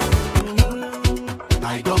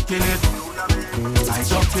 I ducked in it. I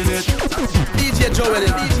ducked in it. DJ Joel.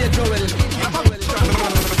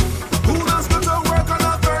 Who does go to work on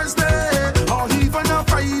a Thursday or even a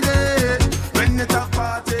Friday when it a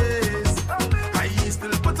parties? I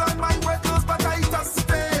still put on my wet clothes, but I just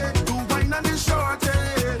stay to wine on the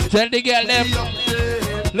shortage. Tell the girl them.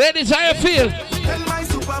 Ladies, how you feel? Tell my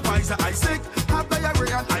supervisor I sick, have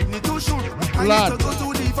diarrhea and I need to shoot. I Lord. need to go to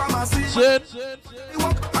the pharmacy. Sit.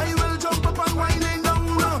 I will jump up and whining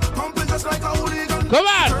down, pumping just like a hooligan. Come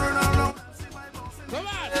on. Turn around. Come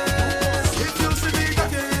on. If you see me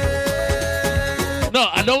again. No,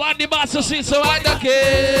 I don't want the boss to see, so I don't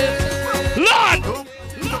care. Lord!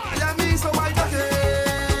 Yeah, me, so I don't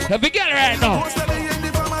care. The big girl right now.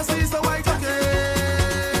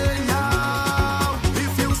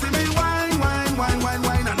 If you see me wine, wine, wine, wine,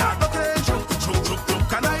 wine, and I don't care, choke, choke, choke,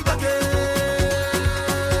 choke, and I don't care.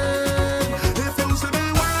 If you see me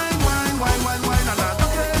wine, wine, wine, wine, wine, and I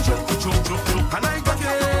don't care, choke, choke, choke, choke, and I don't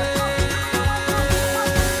care.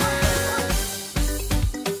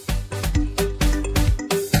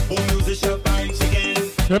 Oh, musician vibes again.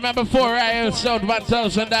 Remember 4 hours sold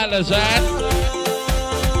 $1,000, right?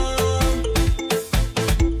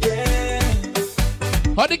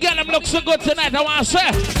 How the girl them look so good tonight, I want to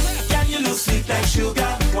say. Can you look sweet like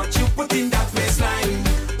sugar? What you put in that waistline?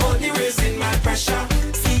 Only raising my pressure.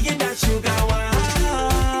 Seeing that sugar wine.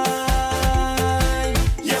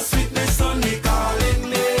 Your sweetness only calling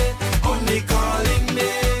me. Only calling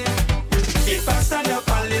me. If I stand up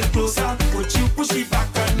a little closer, would you push it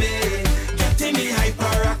back on me? Getting me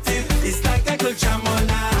hyperactive. It's like I could jam all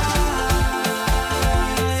night.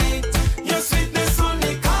 Your sweetness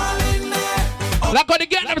only calling me. Like how the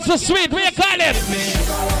girl them so sweet, what you call it?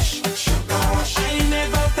 Sugar rush. I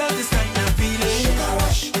never felt this kind of feeling. Sugar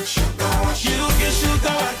rush. You get sugar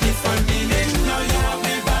at different meaning. Now you have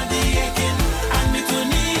my body aching and me to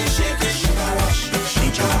knees shaking. Sugar rush.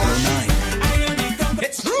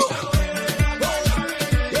 It's true.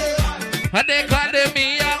 And they call them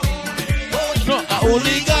me no, a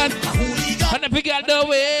hooligan. And the big girl the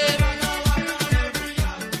way.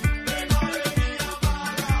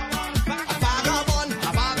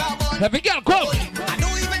 The big girl come. I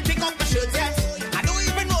don't even pick up my shirt yet. I don't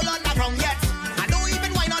even roll on the ground yet. I don't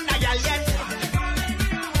even wine on the girl yet.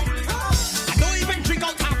 I don't even drink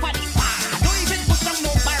out half of the bar. I don't even put on no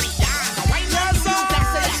barrier. I wine on you,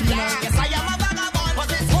 that's it. Yes, I am a vagabond, but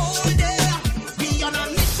this whole day we on a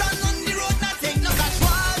mission on the road, not take no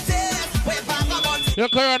casualties. We're vagabonds. Your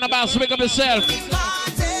Corona boss, pick up yourself.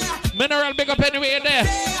 Mineral, big up anyway there.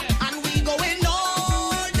 And we going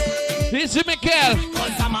all day. This is Mikel.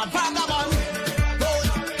 Cause I'm a vagabond.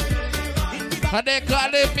 And they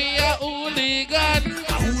calling me a hooligan.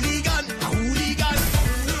 A hooligan, a hooligan.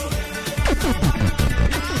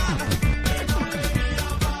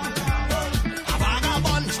 A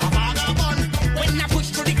vagabond. When I push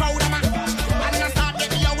through the crowd, and I start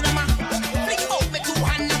getting loud, fling out me two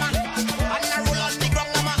hands, and I roll on the ground,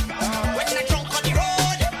 when I drunk on the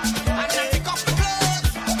road, and I pick up the clothes,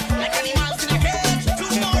 like animals in a cage.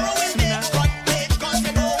 Tomorrow will make front page, cause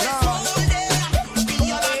you know it's all day. Be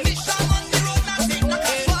on a mission on the road, not take no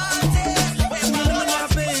casualties. When we run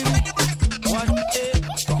up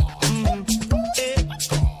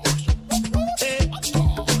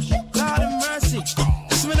Lord of mercy.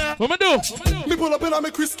 What me do? Me pull up in a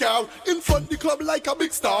me Chris car, in front the club like a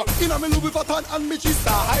big star. In a me Louis Vuitton and me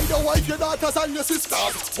G-Star. Hide your wife, your daughters and your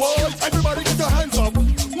sisters. Boy, everybody get your hands up.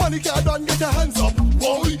 Money can't done, get your hands up.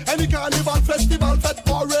 Boy, any carnival, festival, fete,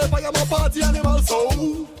 forever, I'm a party animal, so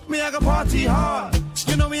Me I go party hard.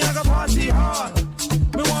 You know me I go party hard.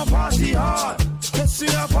 Me want party hard. Let's see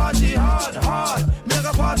a party hard, hard. Me I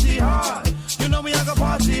go party hard. You know me I go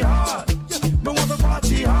party hard. Me want to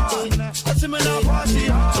party hard. Let's see me now party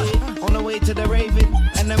hard. On the way to the Raven,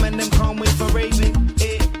 and the men them can't wait for Raven.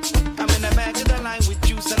 I'm in the back of the line with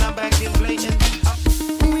juice and I'm back in blatant.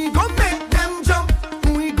 We gon' make them jump.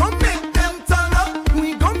 We gon' make them turn up.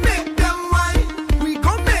 We gon' make them wine. We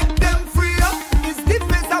gon' make them free up. It's the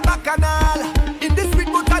face of Bacchanal. In this big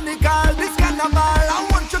botanical, this carnival. I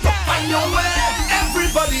want you to find your way.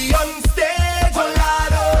 Everybody on stage, oh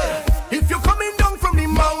Lord, oh. If you're coming down from the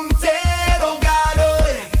mountain, oh God,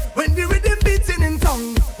 oh. When the rhythm beating in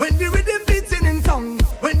tongue. When the rhythm beating in tongue.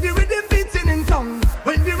 When the rhythm beating in tongue.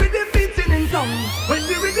 When the rhythm beating in tongue. When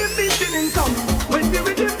the rhythm beating in tongue. When the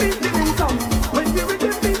rhythm beating in tongue. When the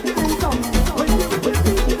rhythm beating in tongue. When the rhythm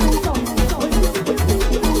beating in tongue.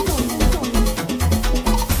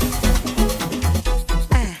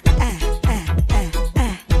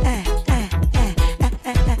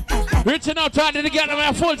 Reaching out trying to get them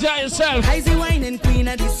a full time yourself. Easy wine queen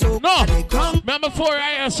of the soap. No. Remember before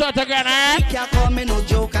I start again, eh? You can't call me no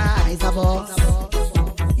joker, I's a boss.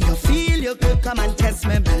 You feel you could come and test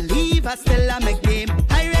me. Believe I still am a game.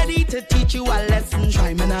 I ready to teach you a lesson.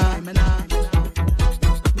 Try me now.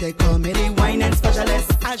 They call me the wine and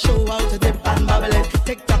specialist. I'll show how to dip and bubble it.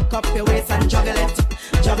 Tick tock up your waist and juggle it.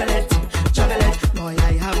 Juggle it, juggle it. Boy,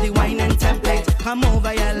 I have the wine and template. Come over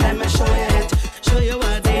here, let me show you it. Show you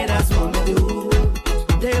what they just want me do.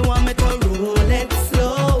 They want me to roll it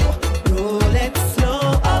slow. Roll it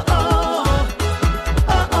slow. Oh, oh.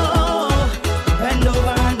 Oh, oh. Bend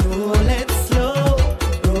over and roll it slow.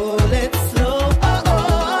 Roll it slow. Oh, oh.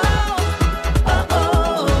 Oh,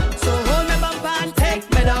 oh. So hold me bumper and take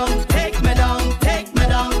me down. Take me down. Take me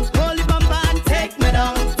down. Hold the bumper and take me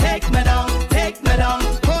down. Take me down. Take me down.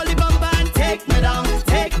 Hold the bumper and take me down.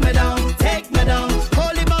 Take me down. Take me down.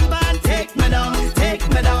 Hold the bumper and take me down. Take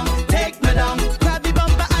me down. Take me down. Grab the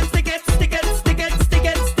bumper and stick it. Stick it. Stick it. Stick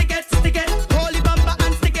it. Stick it. Stick it. Hold the bumper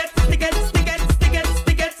and stick it. Stick it. Stick it. Stick it.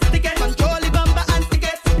 Stick it. Stick it. Control the bumper and stick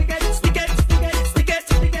it. Stick it. Stick it. Stick it.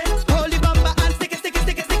 Stick it. Hold the bumper and stick it. Stick it.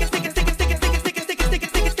 Stick it. Stick it. Stick it. Stick it. Stick it. Stick it. Stick it. Stick it.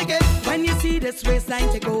 Stick it. Stick it. When you see this waistline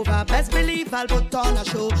take over, best believe I'll put on a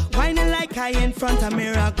show. Whining like I in front of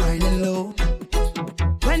mirror, grinding low.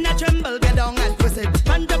 When I tremble, get down and twist it.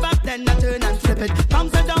 Front to back, then I turn and flip it.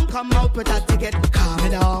 Bounce it down, come out with a ticket. Calm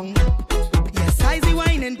it down. Yes, I's the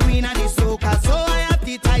wine queen of the soca, so I have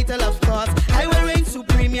the title, of course. I will reign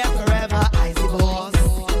supreme, yeah, forever. I's the boss.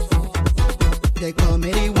 They call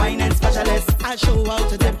me the wine and specialist. I'll show how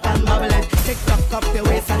to dip and bubble it. Tick tock up your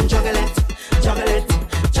waist and juggle it. Juggle it,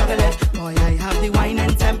 juggle it. Boy, I have the wine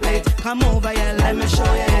and template. Come over here, let me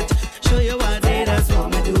show you it. Show you what they just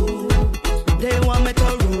want me do. They want me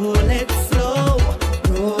to roll it slow.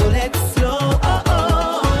 Roll it slow. Oh,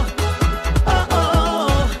 oh. Oh,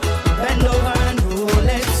 oh. Bend over and roll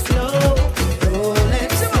it slow. Roll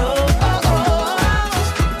it slow. Oh, oh.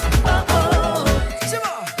 Oh, oh.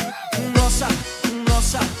 Nossa,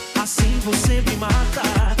 nossa, assim você me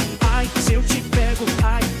mata. Ai, se eu te pego,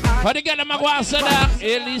 ai, ai. Pode get them a guasada.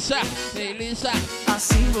 Elisa, Elisa.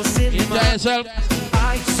 Assim você me Enjoy mata. yourself.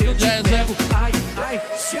 Ai, se eu te Enjoy pego, yourself. ai, ai,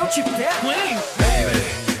 se eu te pego, hein? Baby,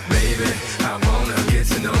 baby, I wanna get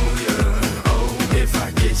to know you. Oh, if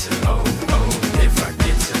I get you, oh, oh, if I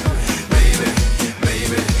get you. Baby,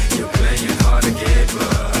 baby, you're playing hard to get,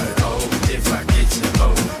 but oh, if I get you,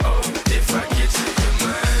 oh, oh, if I get you, you're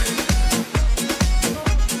mine.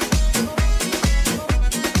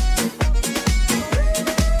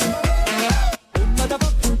 Mother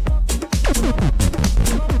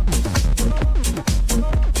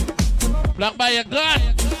Black by your gun.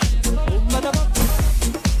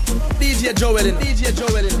 DJ Joel.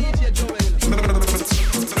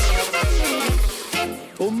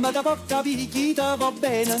 Come da porta picchita va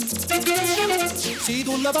bene. Se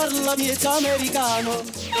tu la parla miezza americano.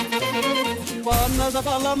 Quando si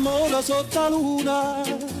fa l'amore sotto la luna.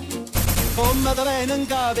 Come da bene in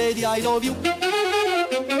cave di I love you.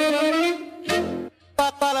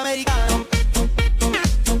 Papà l'americano.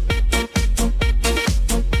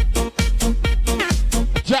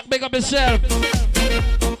 Jack, big up yourself.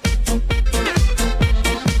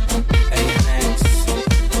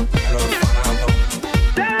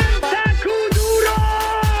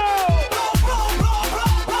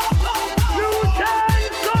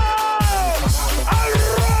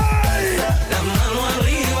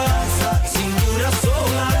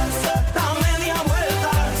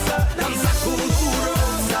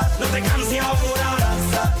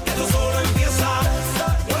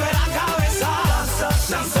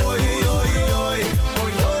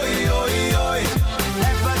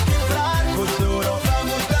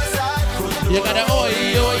 You gotta oi.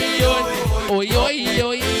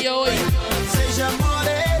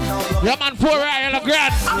 Yeah, man, 4 Ryan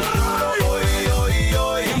Legrand.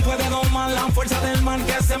 Puede domar la fuerza del man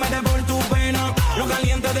que se mete por tu pena. Lo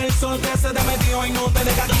caliente del sol que se te metió y no te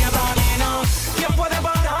deja quieta, nena. ¿Quién puede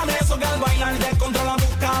parar eso que al bailar descontrola tu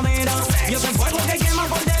cadera? Y ese fuego que quema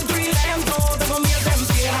por dentro y lento te convierte en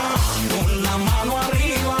piedra. Con la mano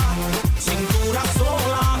arriba, cintura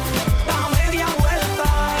sola, da media vuelta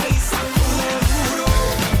y sacude duro.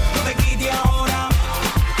 No te quites ahora,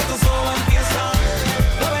 que tú solo empiezas.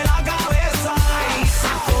 Mueve la cabeza y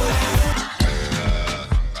sacude.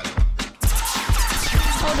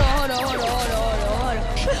 Hold on.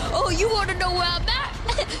 Oh, you want to know where I'm at?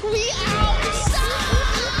 We outside.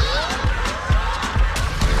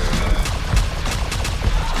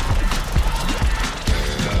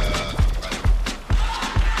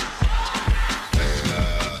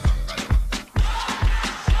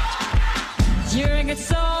 You're a good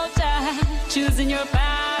soldier, choosing your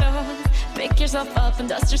battle. Pick yourself up and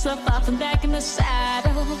dust yourself off and back in the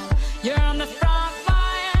saddle. You're on the front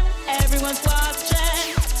line, everyone's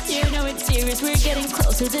watching. You know it's serious, we're getting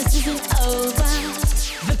closer, this isn't over.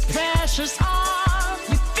 The pressure's on,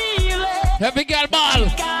 you feel it. Heavy girl ball. You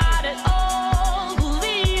got it all,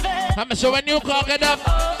 believe it. I'm so when you cock it up,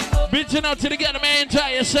 reaching out to the girl, man, enjoy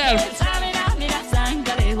yourself.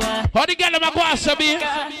 How the girl, my wasabi?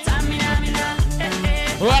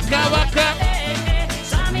 Waka.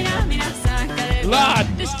 Lord.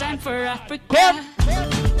 This time for Africa. Come.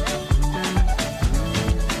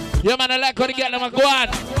 Yeah, man, I like how the girl, my guan.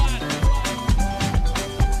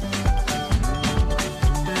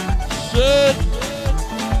 Shit.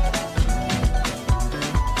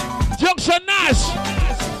 Junction Nash.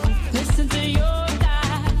 Listen to your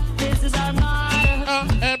dad. This is our motto.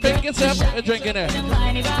 And big yourself and drinking it.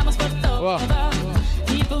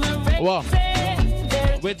 What?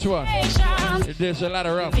 Which one? There's a lot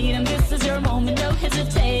of rum. This is your moment, no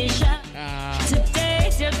hesitation.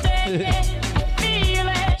 Today's your day. Feel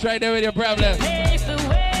it. Try that with your problem. Pave the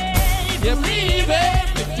way. You Believe it.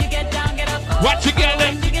 If you get down, get up. What you get?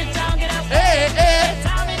 If you get down, get up. Hey.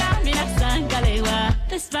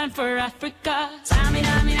 This time for Africa.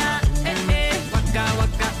 Samina, waka,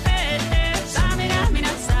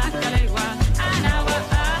 Samina, sakalewa. Anawa,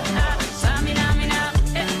 Samina,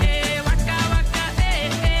 waka,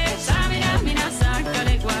 Samina,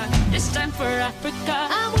 sakalewa. This time for Africa.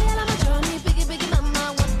 I'm well on my journey, biggie,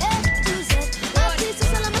 mama, one A to Z. My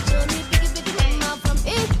pieces all on my journey, biggie, mama, from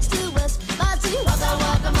east to west. My tea, waka, my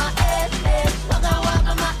waka, my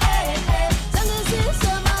Tangas is a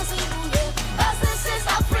Mazimule, this is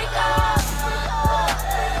Africa.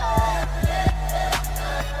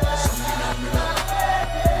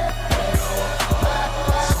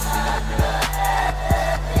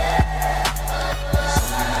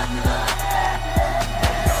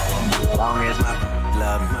 Long as my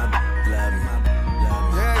love me.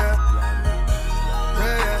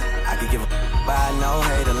 I could give a by no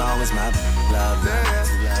hate as long as my love me.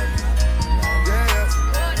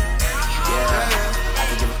 I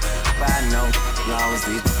could give a by no long as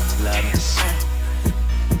we love me.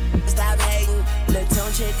 Stop hating, little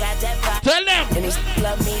tone chick got that vibe. Tell them. And he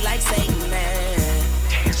love me like Satan, man.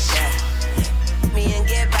 Yeah. Me and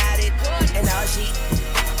get about it, and all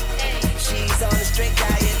she's on a strict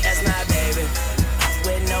diet. That's my baby.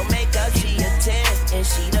 With no makeup, she a 10, and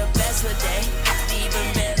she the best for day.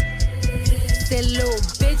 Even better. That little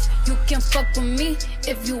bitch, you can fuck with me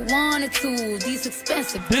if you wanted to. These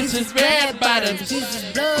expensive, This is red bottoms. these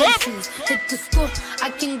is blood shoes. Hit the school, I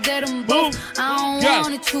can get them both. I don't Yeah.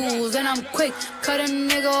 wanna choose, and I'm quick. Cut a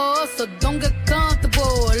nigga off, so don't get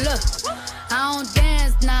comfortable. Look, I don't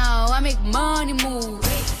dance now, I make money move.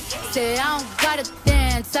 Say I don't gotta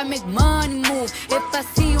dance, I make money move. If I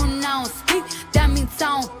see you now speak, that means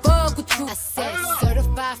I don't fuck with you. I said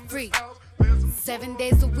certified free, 7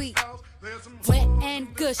 days a week. Wet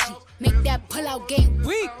and gushy, make that pull-out game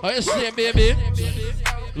weak. Oh, you see, baby?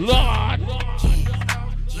 Lord.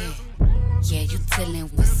 Yeah, you dealing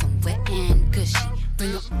with some wet and gushy.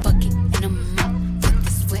 Bring a bucket and a mop for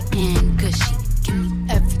this wet and gushy. Give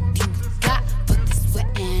me everything you got for this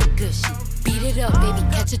wet and gushy. Beat it up, baby,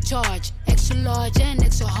 catch a charge. Extra large and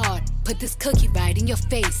extra hard. Put this cookie right in your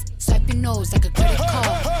face. Swipe your nose like a credit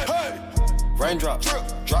card. Raindrops,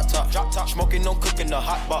 drop top, smoking, no cooking, the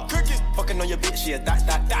hot box. Fucking on your bitch, yeah, that.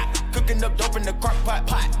 Cooking up dope in the crock pot.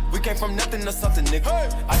 We came from nothing to something, nigga.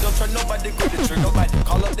 I don't trust nobody, grip the trick, nobody.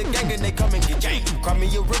 Call up the gang and they come and get gang. Cry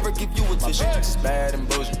me a river, give you a tissue. It's bad and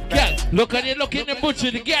bullshit. Yeah, look at it, look in the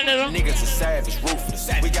butcher together. Niggas are savage, ruthless.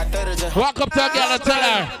 We got 30. Walk up to a girl and tell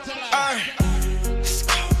her.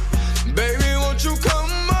 Baby, won't you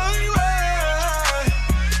come my way?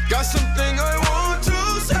 Got something I want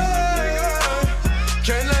to say.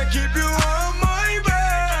 Can I keep you on my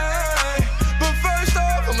bed? But first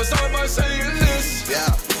off, I'ma start by saying this.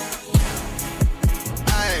 Yeah.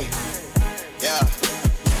 Aye. Yeah.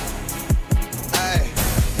 Aye.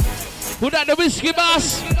 Who that the whiskey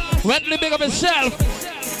boss? Wentley big up himself.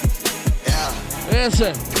 Yeah. Yes,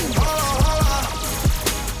 sir.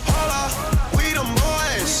 We them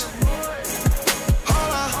boys.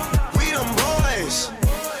 Holla, we them boys.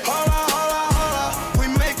 Holla, we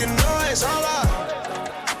making noise. Holla.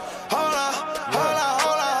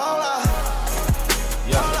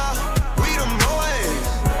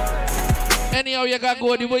 Anyhow, you got to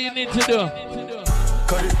go do what you need to do.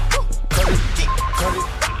 Cut it,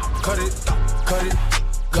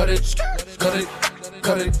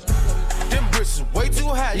 cut it. Them bricks is way too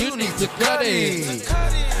high, you need to cut it.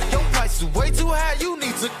 Your price is way too high, you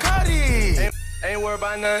need to cut it. Ain't worried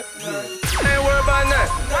about nothing. Ain't worried about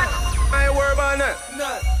nothing. I ain't worried about nothing.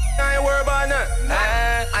 I ain't worried about nothing.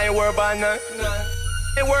 I ain't worried about nothing.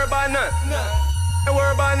 Ain't worried about nothing. Ain't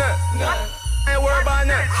worried about nothing. Ain't worried about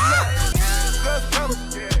nothing. Girls promise,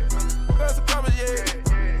 girls promise, yeah.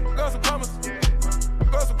 Girls promise,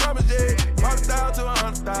 girls promise, yeah. 100,000 to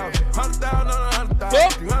 100,000, 100,000 on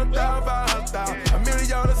 100,000, 100,000, 500,000, $1 million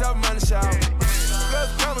have money shout.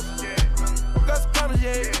 Girls promise, girls promise,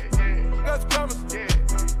 yeah. Girls promise,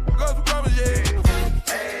 girls promise, yeah.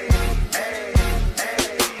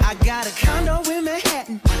 I got a condo in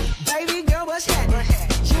Manhattan. Baby girl, what's happening?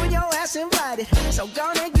 You and your ass invited, so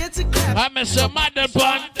gonna get to clap. I'm a mother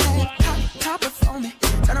bun. Pop it for me.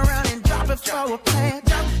 Turn around and drop it for a plan.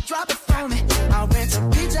 Drop it for me. I'll rent a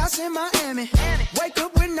beach house in Miami. Wake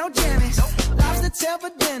up with no jammies. Lobster tail for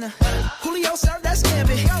dinner. Julio served that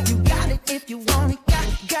scampi. You got it if you want it.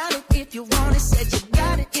 Got it if you want it. Said you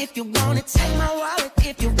got it if you want it. Take my wallet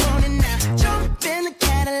if you want it now. Jump in the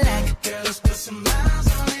Cadillac. Girl, let's put some miles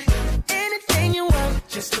on it. Anything you want,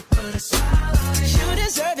 just to put a smile on it. You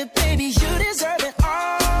deserve it, baby. You deserve it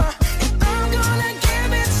all. And I'm gonna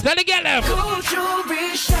give it. Let it get them. Gold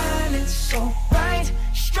jewelry shining so bright.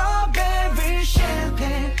 Strawberry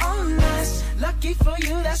champagne on us. Lucky for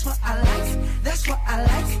you, that's what I like. That's what I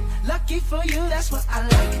like. Lucky for you, that's what I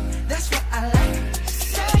like. That's what I like.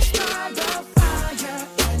 Sex by the fire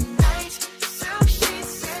at night. Silk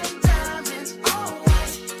sheets and diamonds all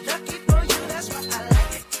white. Lucky for you, that's what I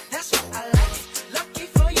like. That's what I like. Lucky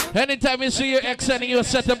for you. Anytime you see your ex sending you a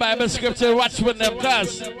set of Bible scripture, watch with them,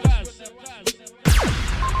 cuz.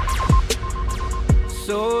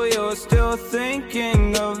 So you're still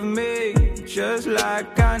thinking of me, just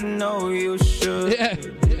like I know you should. Yeah,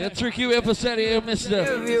 a tricky way for setting you, mister.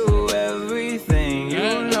 Give you everything,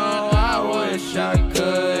 you know I wish I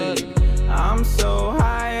could. I'm so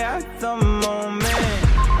high at the moment,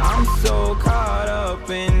 I'm so caught up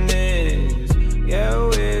in this. Yeah,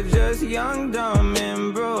 we're just young, dumb,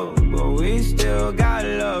 and broke, but we still got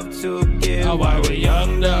love to give. Oh, why we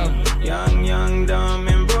young, dumb? Young, dumb,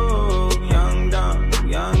 and broke. Young,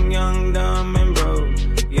 dumb, and broke.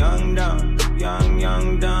 Young,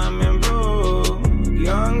 dumb, and broke.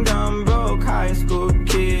 Young, dumb, broke high school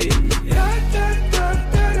kid.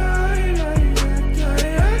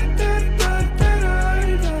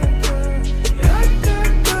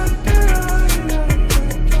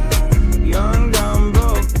 Young, dumb,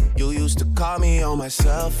 broke. You used to call me on my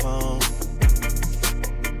cell phone.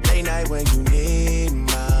 Late night when you need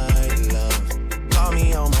my love.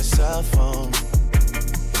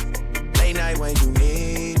 when you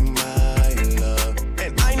need my love.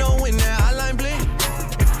 And I know when that hotline blink,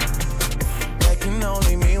 that can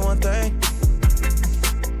only mean one thing.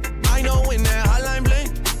 I know when that hotline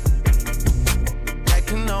blink, that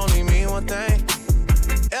can only mean one thing.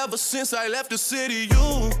 Ever since I left the city,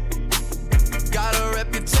 you got a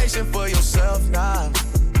reputation for yourself now.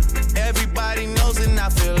 Everybody knows and I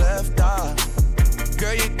feel left out.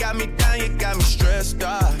 Girl, you got me down, you got me stressed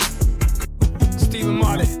out. Stephen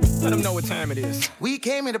Marley, let them know what time it is. We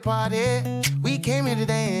came here to party, we came here to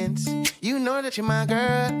dance. You know that you're my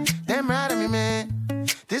girl, damn right I'm your man.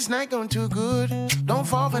 This night going too good, don't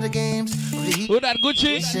fall for the games. Who that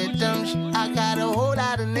Gucci? I got a whole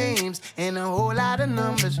lot of names and a whole lot of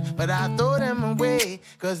numbers, but I throw them away,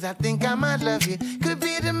 cause I think I might love you. Could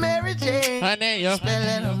be the Mary Jane. Her name, yo. Spell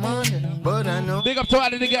it on Monday, but I know. Big up to all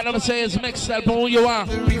the niggas that say it's mixed up on who you are.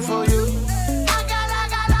 For you. I got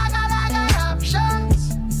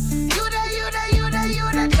options. You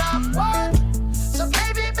the top one. So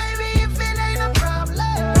baby, if it ain't a problem,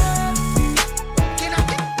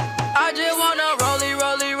 I just wanna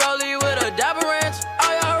rollie with a dapper ranch.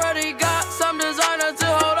 I already got some designer to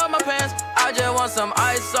hold on my pants. I just want some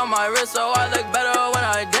ice on my wrist so I look better when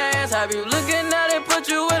I dance. Have you looking at it, put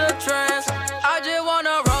you in a trance. I just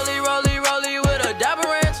wanna rollie with a dapper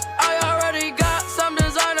ranch. I already got some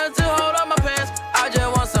designer to hold on my pants. I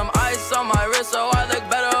just want some ice on my wrist so I look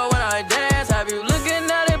better when I dance. Have you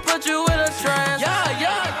looking at it, put you in a trance.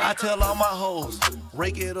 Yeah. I tell all my hoes,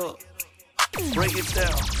 rake it up, break it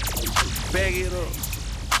down, bag it up.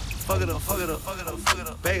 Fuck it up, bag it up,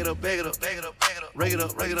 rake it up, bag it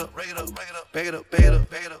up,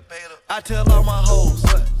 I tell all my hoes,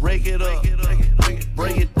 rake it up,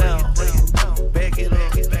 break it down, bag it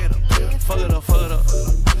up, fuck it up, rake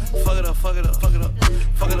it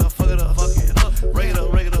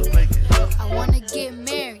up, I wanna get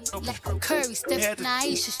married like a Curry, Steph and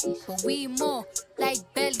Aisha, but we more like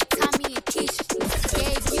Belly, Tommy and Keisha.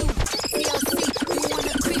 Gave you TLC, you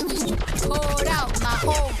wanna creep me? Poured out my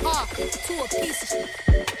whole heart to a piece of shit.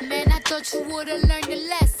 Man, I thought you would've learned a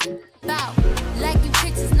lesson about liking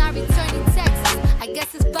pictures, not returning texts. I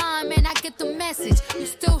guess it's fine, man, I get the message. You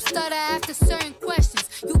still stutter after certain questions.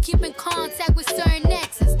 You keep in contact with certain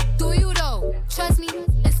exes. Do you though? Trust me,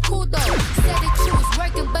 it's cool though. Said that you was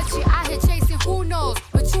working, but you out here chasing who knows.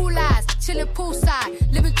 But true lies, chilling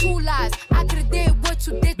poolside, living true lives. I could've did what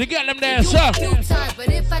you did. They got them there, sir. But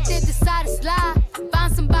if I did decide to slide,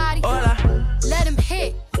 find somebody, let him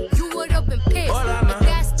hit. You would've been pissed, but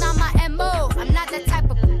that's not my MO. I'm not that type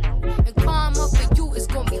of. And karma for you is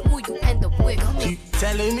gonna be who you end up with. Keep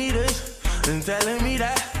telling me this and telling me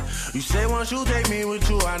that. You say once you take me with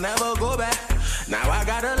you, I never go back. Now I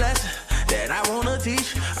got a lesson that I wanna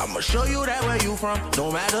teach. I'ma show you that where you from.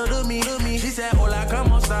 Don't matter to me. She said, hola,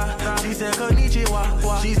 como esta? She said,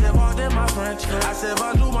 konnichiwa. She said, pardon my French. I said,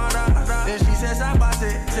 bonjour, madame. Then she said,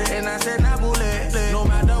 sabase. And I said, nabule. No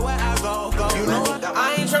matter where I go. You know what?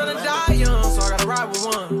 I ain't tryna die young, so I gotta ride with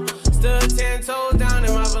one. Stood 10 toes down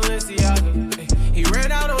in my Balenciaga. He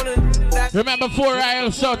ran out on it. Remember 4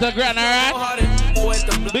 Isles South of Grand,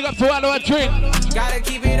 alright? Big up to all our drink. Gotta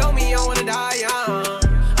keep it on me, I wanna die young.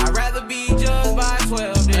 I'd rather be judged by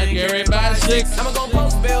 12 than Gary by 6. I'ma go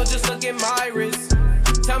post bail, just look at my wrist.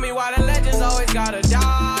 Tell me why the legends always gotta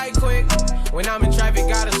die quick. When I'm in traffic,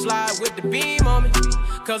 gotta slide with the beam on me.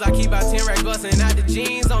 Cause I keep about 10 racks bustin' out the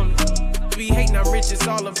jeans on me. Be hating, I'm rich, it's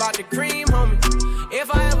all about the cream, homie. If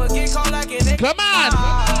I ever get caught like an come on!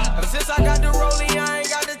 Ever since I got the rollie, I ain't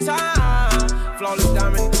got the time. Flawless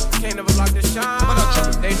diamond, can't never block the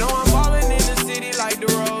shine. They know I'm ballin' in the city like the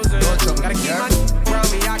Rosen. Gotta keep my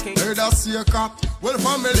around me, I can't. Heard that see a cop, well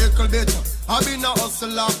from a little bit. I been a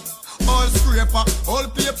hustler, all scraper, all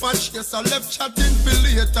paper chaser, left chatting for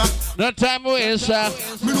later. No time waste, sir.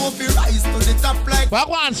 Me no be rise to the top like. Back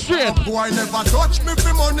one straight. Boy never touch me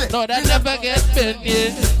for money. No, that never get bent,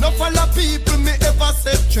 yeah. No follow people me ever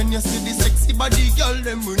said. When you see the sexy body girl,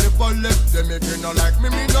 them we never left them. If you no like me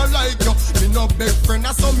no like you. Me no big friend,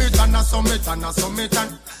 I summit and I summit and I summit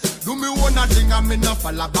and. Do me one thing and me no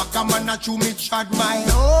follow back. I'm gonna chew me chat my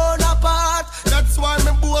own apart. That's why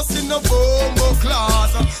me boss in the bombo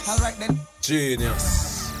class. Alright then.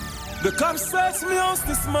 Genius. The cops searched me house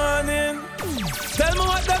this morning. Tell me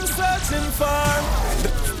what them searching for.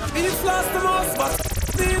 It's lost the most,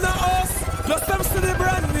 but in the house. Plus them see the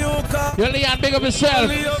brand new car. You're Leon, big up yourself.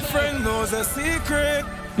 Only your friend knows a secret.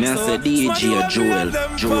 Me I say DJ Joel.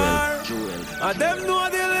 And them know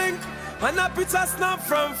the link. And a picture snap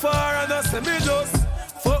from far. And I say me just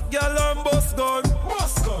fuck girl and bust gun.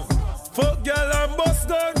 Fuck girl and bust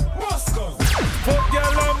gun. Fuck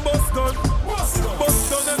girl and bust gun. Bust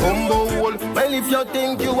gun and Bumbo wall, Well, if you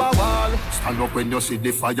think you are wall, stand up when you see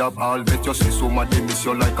the fireball. Bet you see somebody miss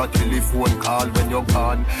you like a telephone call when you're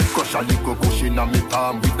gone. Crush a little cushion on me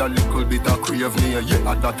palm with a little bit of crave near you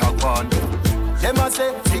at that a one. Them a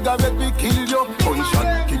say, cigarette we kill you.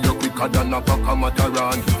 Gunshot kill you quicker than a pack of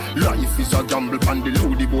Mataran. Life is a gamble and the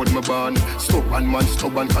loody board me ban. Stubborn man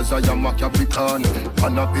stubborn cause I am a Capricorn.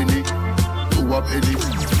 And a penny, two a penny.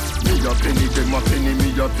 Me a penny, them a penny,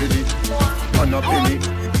 me a penny. And a penny,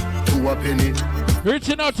 two a penny.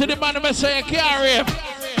 Reaching out to the man who say you can't rape.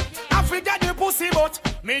 I forget the pussy but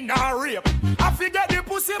me nah rape. I forget the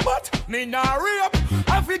pussy but me nah rape.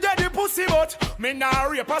 I forget the pussy but me nah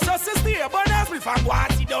rape. I just stay but as me for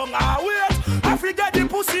what he don't wait. I forget the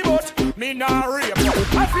pussy but me nah rape.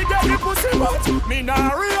 I forget the pussy but me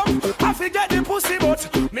nah rape. I forget the pussy but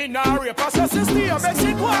me nah rape. I just stay but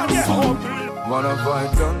she go and get up. What have I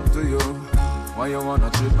done to you? Why you wanna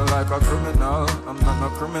treat me like a criminal? I'm not no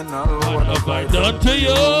criminal. What have I done to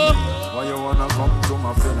you? Why you wanna come to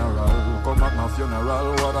my funeral? Come at my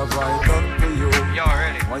funeral. What have I done to you?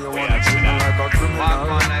 Why you wanna treat me like a criminal?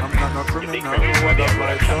 I'm not no criminal. What have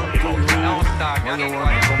I done to you? Why you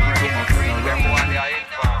wanna come to my funeral?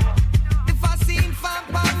 If I seen fam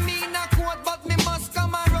by me in a court, but me must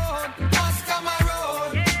come around. Must come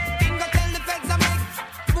around. Ain't go tell the feds I make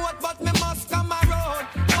vote, but me must come around.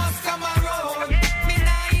 Must come around. Me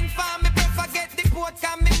nah inform me prefer get the court,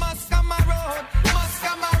 can me must come around. Must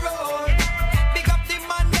come around. Big up the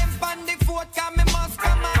man them pan the fort, can me must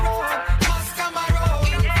come around. Must come around.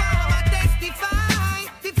 Inform and testify.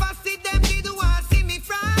 If I see them, they do want see me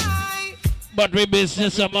fry. But we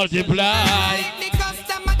business a multiply. Because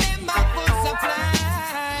some of them are full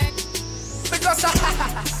supply. Because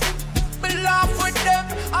me laugh with them.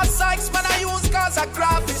 A Sykes man I use cause I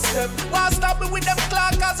graphish them. Why stop me with them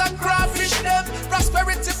clock cause I graphish them.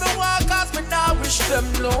 Prosperity me want cause me now wish them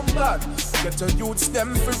no bad. Get to youths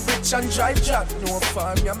them for rich and drive jack. No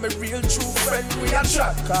fun, you're my real true friend we a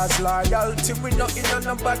chat. Cause loyalty we not in on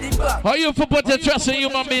nobody back. How you for put your trust in you,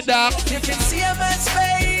 mommy, dog? You can see a man's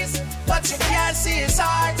face, but you can't see his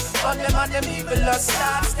heart. On them and them evil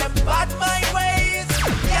starts, them bad my ways.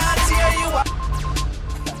 Can't hear you up.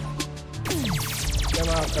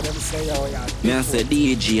 Me I say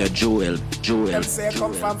DJ Joel. Them say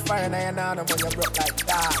come from fire and I know when you broke like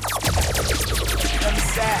that. Them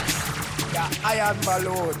say, yeah, iron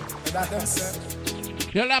balloon. That them say.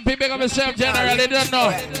 You let people big up yourself, General, they don't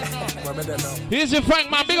know. Easy Frank,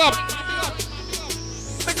 man, big up.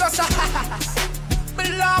 Because me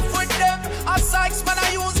laugh with them. A Sykes man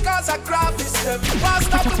I use cause I graphish them. Why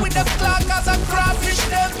stop me with them clock cause I graphish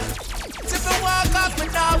them. If I walk out, me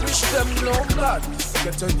now wish them no blood.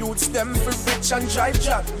 Get to youths them for rich and drive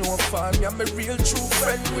jack. No fun, I'm a real true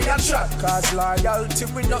friend we a chat. Cause loyalty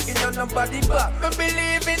we not in on nobody back. Me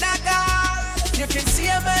believe in a God. You can see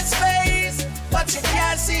a man's face, but you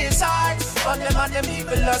can't see his heart. On them and them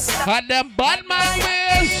evil lust. And them bad man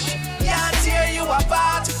ways. Can't tear you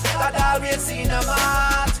apart. God always in a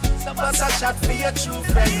heart. Bust a shot for your true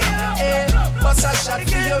friend. Bust a shot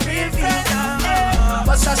for your real friend.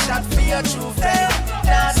 Bust a shot for your true friend.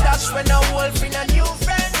 Now dash when a wolf in a new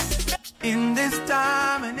friend. In this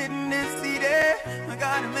time and in this city, I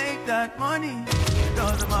gotta make that money.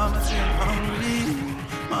 Cause mama's still hungry.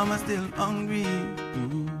 Mama's still hungry.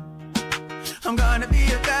 I'm gonna be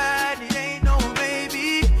a dad, it ain't no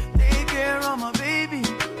baby. Take care of my baby.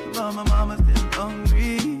 But my mama's still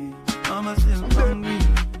hungry. Mama's still hungry.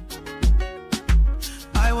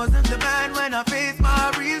 I wasn't the man when I faced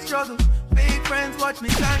my real struggle. Fake friends watch me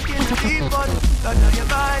tanking the deep bottle. Got now your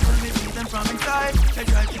vibes when me see them from inside. They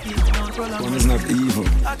try to keep me on control. One is not evil.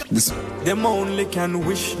 Them only can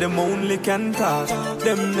wish, them only can talk.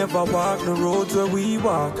 Them never walk the roads where we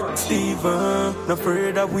walk. Steven, not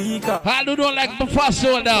afraid that we got. I don't like the fast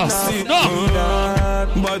one now. No.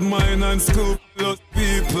 Bad mind and school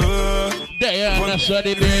people. They are not so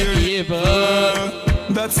they make evil.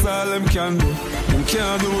 That's all them can do. Them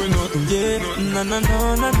can't do nothing. Yeah, no.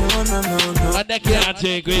 And they can't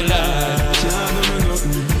take with life. Can't do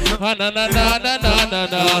nothing.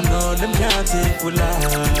 No, them can't take with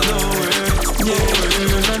life. No way. Yeah,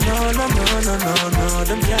 no,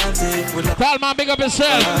 them can't take with life. Call man, big up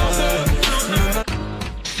yourself.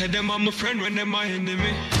 Say them are my friend when them are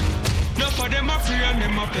enemy. No for them are free and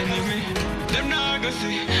them are enemy. Them not go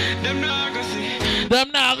see, them not go see.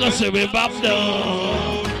 Them not go see we bop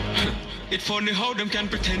down. It's funny how them can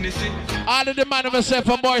pretend they see. All of the man of yourself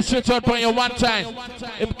a boy switch out on you one time.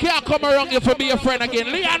 If can't come around you for be your friend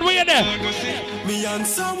again. Leon, where you there? Me and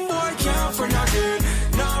some boy can't friend again.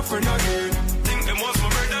 Not friend again. Think them was my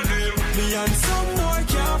brother them. Me and some boy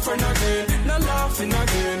can't friend again. Not laughing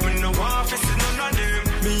again. When no office is no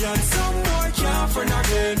friend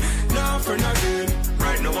again, nah friend again.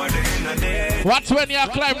 Right now at the end of the day. What's when you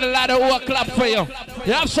climb the ladder, who will clap for you?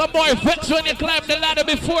 You have some boy fix when you climb the ladder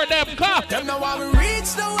before them, come. Them know how we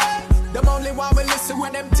reach the way. Them only want we listen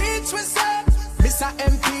when them teach we say. Mr.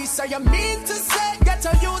 MP, so you mean to say, get to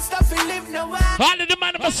use stuff and live nowhere. All of the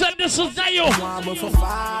man ever said this is not you.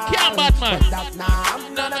 Can't bad man.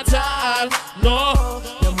 I'm not a time. No.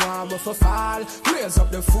 Them want for fall. Raise up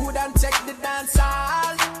the food and take the dance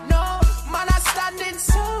hall. No. Man a standing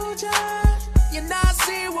soldier. You not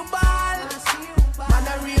see we ball. Man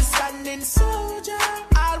a real standing soldier.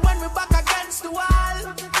 All when we back against the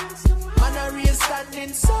wall. Man a real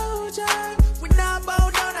standing soldier. We not bow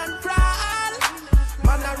down and crawl.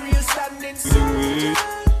 Man a real standing soldier.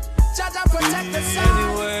 Judge and protect the sound.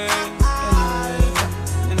 Anyway,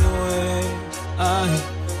 I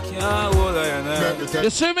can't hold You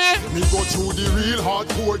see me? Me go through the real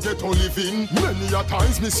hardcore ghetto living. Many a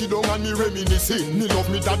times me sit down and me reminiscing. Me love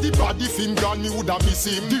me daddy body film gone, me woulda miss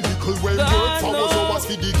him. The little well work for was always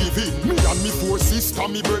for the giving. Me and me four sister,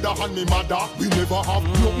 me brother and me mother. We never have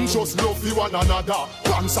nothing, just love for one another.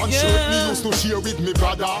 Pants and shirt me used to share with me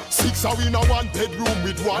brother. 6 are in a one bedroom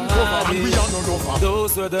with one cover and we are none over.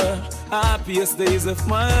 Those were the happiest days of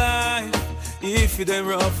my life. If it ain't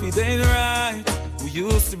rough, it ain't right. We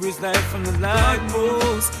used to breeze life from the light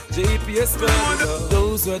moves. JPS girl,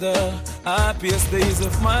 those were the happiest days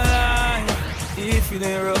of my life. If it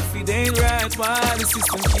ain't rough, it ain't right. Why the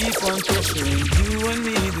system keep on pressuring you and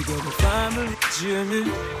me together, family,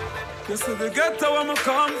 Jimmy? This is the ghetto where I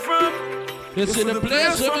come from. This is the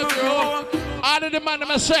place where we grow. All of the man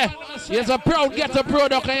I say, he's a proud ghetto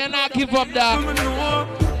product and you not give up that.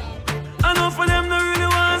 I know for them they really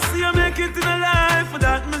want to see you make it in a life, for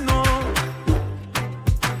that me know.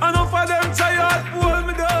 I know for them tired, pull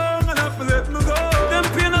me down and have to let me go. Them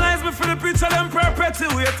penalize me for the picture, them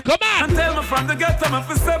perpetuate. Come on! And tell me from the ghetto, me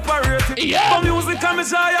for separate it. Yeah! For music and me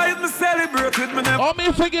joy, I me celebrate it. Me never... Oh,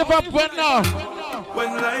 me forgive up when now.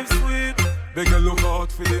 When life's sweet, beg you look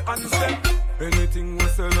out for the answer. Anything we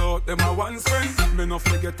sell out, them are one friend. Me no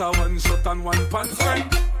forget a one shot and one pants friend.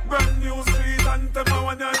 Brand new street and them are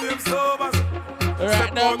one your name sobers.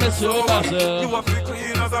 Right now me sober, sir. You have to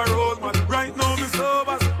clean as a road man. Right now me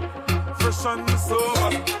sober. Fresh and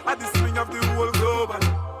sober. At the swing of the whole globe.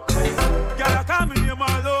 Girl, I call me name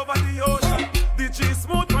all over the ocean. DJ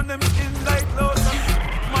smooth on them skin like lotion.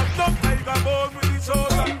 My top tiger bone with the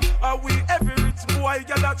chosen. Are we every rich boy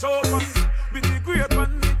get a chosen? Be the great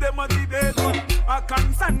man, need them a debate man. I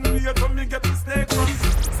can't stand here to me get mistake man.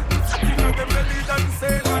 Sitting on them belly and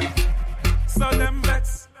say man. So them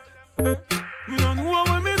vex. Me don't know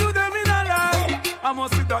what me do them in a life. I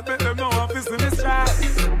must see that make them know I'm facing this try.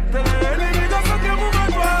 Tell the enemy just to get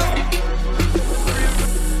moving forward.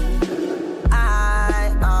 I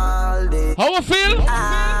all day. How you feel? I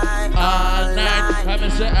all night. Come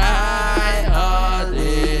and say I all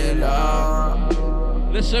day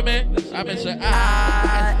long. Listen me. Come and say I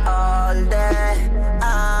all day. I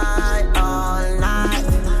all night.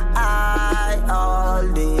 I all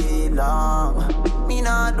day long. Me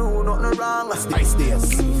not do nothing wrong. Nice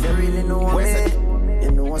days. If you really know me,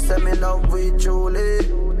 you know say me love with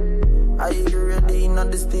Julie. I ready in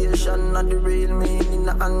the station, not the real meaning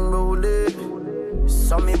unruly.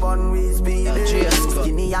 So me born with speedy,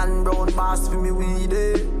 skinny and brown bass for me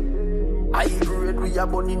weedy. I grade we a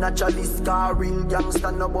bun in a chalice car, real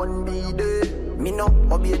gangsta no bun beady. Me no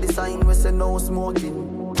obey the sign we say no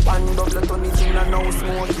smoking. Pan double ton it in a no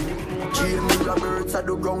smoking. Chill me the birds at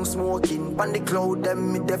the ground smoking. Pan the cloud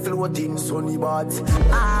them me de floating. Sunny bats.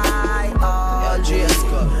 I all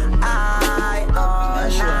Jessica. I all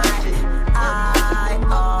night. I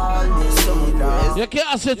all this. You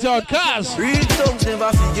can't sit out, cuz real thugs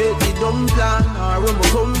never forget the dumb plan or where we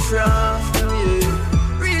come from.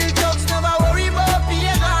 Yeah. Real thugs never worry about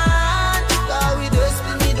pagan. Cause we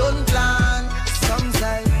destiny don't plan.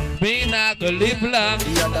 Sometimes me not gonna live long.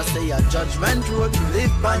 The other say a judgment road to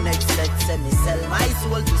live by next set. Say me sell my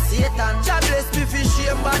soul to Satan. God bless me for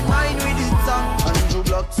shame bad mind with it song. Andrew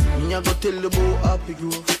Blocks, me a go tell the boy happy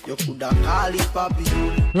grove. You coulda call it Papi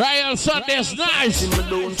Road. Royal Sunday's nice. See me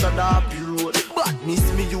down to the happy road. But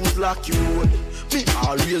miss me use lucky road. Me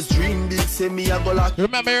always dream big, say me a go lock.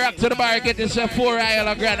 Remember rock to the bar, get yourself 4 Royal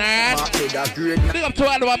and Grand, alright? Big up to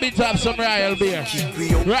all the one to have some Royal beer.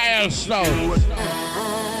 Royal Snow.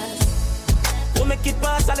 We make it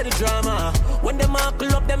pass all of the drama. When them all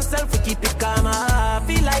pull up themselves, we keep it calm. I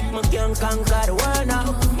feel like me can conquer the world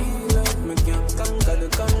now. Feel like me can conquer the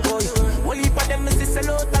Congo. One heap of them is this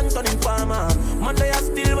a lot and turning farmer. Monday I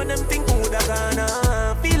still when them think who da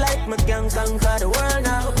gonna. Feel like me can conquer the world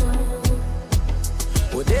now.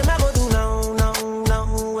 What them I go do now, now,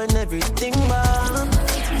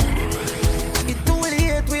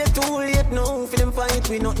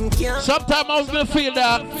 we nothing can. Sometimes I was feel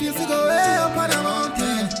that. Feel to go way up on a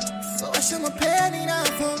mountain. So I show my pain in a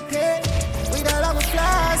fountain. With all of my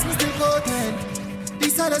flaws, me still golden.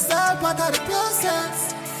 These are the sad part of the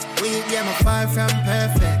process. We get my far from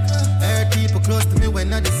perfect. Hurt people close to me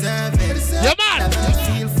when I deserve it. Yeah, man. That me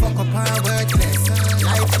feel fuck up and worthless.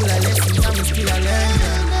 Life full of lessons, I'm still a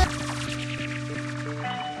learner.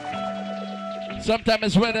 Sometimes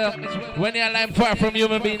it's when you're lying far from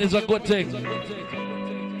human being is a good thing.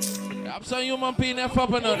 I'm some human being there for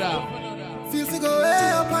another. Feel to go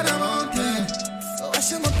way up on a mountain. So I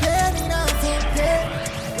show my pain in a fountain.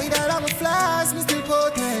 With all of my flaws, me still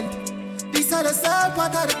potent. These are the sad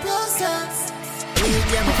part of the process. We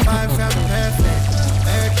get my far from perfect.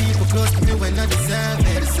 Hurt people close to me when I deserve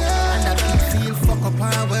it. And I feel fuck up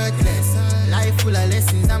and worthless. Life full of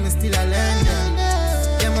lessons, I'm still a learner.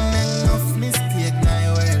 Yeah, my man, enough mistake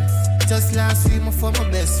now, well. Just last week, my for my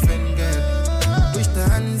best friend, girl. Wish the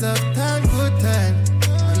hands of time could turn.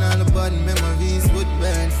 And all the bad memories would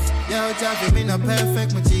burn. Yo, Javi, me not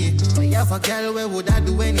perfect, my G. But you have a girl, where would I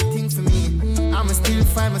do anything for me? I'ma still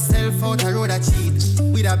find myself out a road I cheat.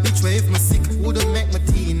 With a bitch where if me sick, wouldn't make my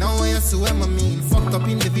tea. Now I see what I mean. Fucked up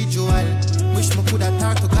individual. Wish me coulda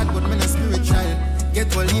talk to God, but me not spiritual.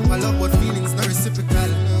 Get one leap, I love, but feelings not reciprocal.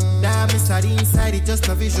 Damn, it's the inside, it just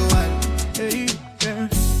a visual. Hey, yeah.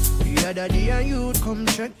 The other day you'd come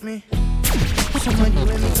check me. Somebody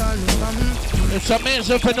when me call me mom. It's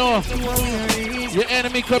amazing to know your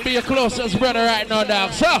enemy could be your closest brother right now,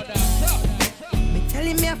 dog. So me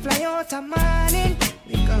telling me I fly out a morning.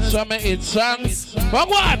 Some hit songs. But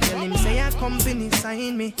what? Tell him say a company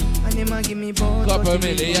sign me. And him a give me about couple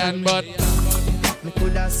million, but me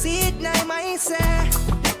coulda see it now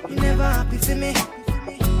myself. You never happy for me.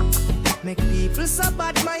 Make people so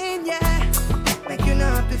bad mind, yeah. Make you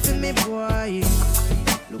not happy for me, boy.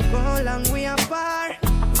 Look how long we apart.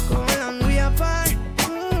 Look how long we apart.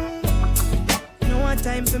 No one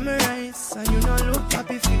time for me rise. And you not look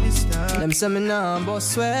happy for the star. Them say me nah but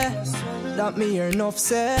swear that me hear enough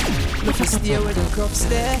say. Look to stay with the crops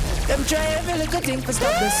there. Them try every little thing to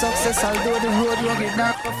stop the success. Although the road rugged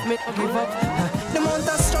down off me to give up. The amount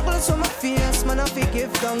of struggles from my face, man I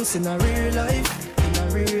forgive thanks in a real life. In a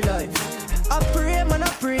real life. I pray, man I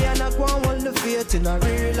pray and I go and hold the faith in a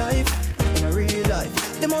real life. In a real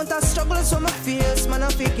life. The amount of struggles from my face, man I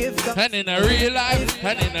forgive thanks. And in a real life,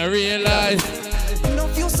 and in a real life. No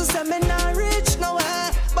used to say me not rich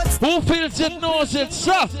nowhere. But who feels it knows it's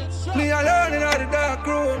soft. Me alone in the dark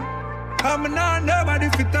room. I'm not nobody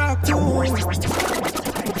fit talk to.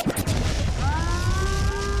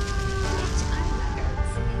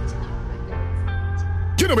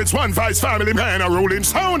 You know it's One Vice Family, man, a rolling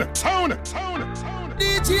sound.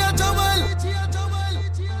 DJ Joel.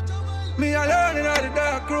 Me alone in the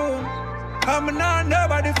dark room. I'm not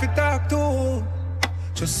nobody fit talk to.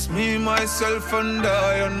 Just me, myself, and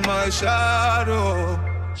I on my shadow.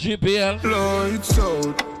 GPL. Lights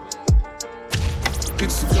out.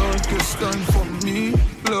 It's the darkest time for me.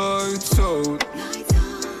 Lights out.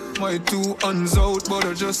 My two hands out, but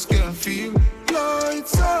I just can't feel.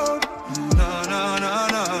 Lights out. Na na na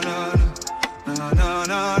na na na na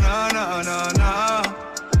na na na na na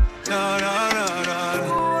na na na na.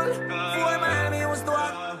 4 Miami used to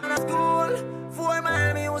walk on a school. 4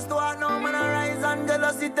 Miami used to walk. Now man I rise and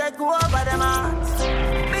jealousy take over them hearts.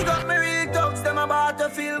 Big up me real talks, them about to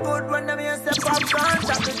feel good when them here step up front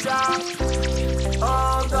at the top.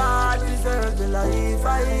 Oh God, deserve the life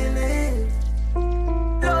I live.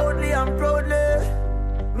 Loudly and proudly.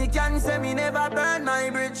 Me can say me never burn my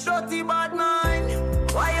bridge. Shorty bad mind.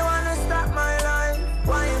 Why you wanna stop my life?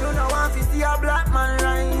 Why you don't want to see a black man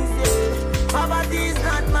rise? Yeah. Poverty is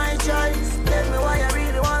not my choice. Tell me why you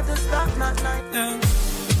really want to stop not night. Yeah.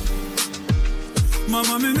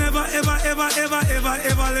 Mama, me never, ever, ever, ever, ever,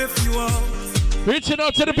 ever left you out. Reaching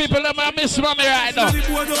out to the people that might miss mommy right now.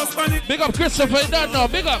 Big up Christopher, you don't know.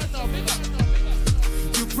 Big up.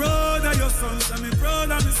 You proud of your sons and me proud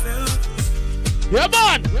of myself. Yeah,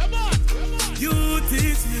 man. You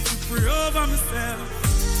teach me to pray over myself.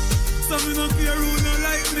 Some me don't care who don't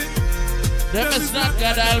like me. Them is not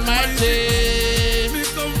God Almighty. Me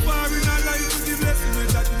come far in a life with the blessing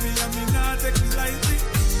with that me and me not take it lightly.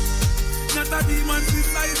 Not a demon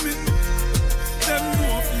beside me. Them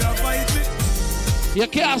know if you fight me. You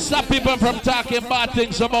can't stop people from talking bad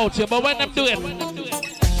things about you, but when them do it,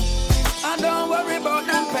 I don't worry about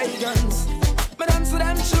them pagans. But dance with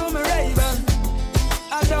them through my Raven.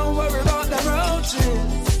 I don't worry about them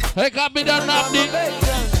roaches. Hey, can't be done up the.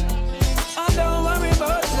 I don't worry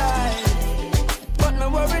about life, but me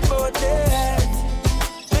worried about death.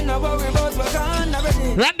 Me no worry about what gone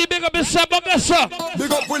already. Randy, big up yourself, big up yourself.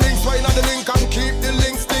 Big up we links, wine on the link and keep the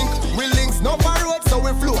links stink. We links no road, so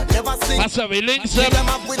we float, never sink. That's how we links them. Them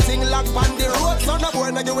up with thing lock on the road, so no boy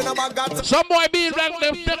no give in a bag got. Some boy be like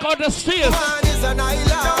them take out the steel. Man is an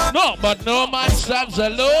island. No, but no man stands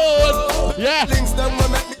alone. Yeah. Links them we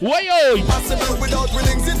make why yo? Impossible without we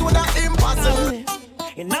links, it would have impossible.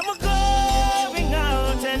 And I'm going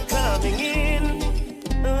out and coming in.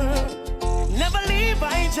 Never leave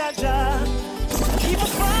by Jaja. Keep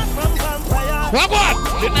us far from vampire. Come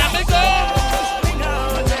on, dynamic go. Going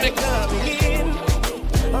out and coming in.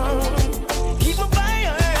 Keep us by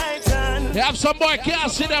your right hand. They have some boy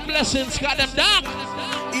can't see them blessings, got them dark.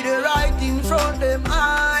 It right in front them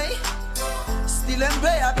eye. Still them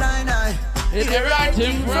play a blind eye. It right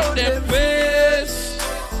in front them face.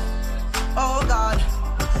 Oh God,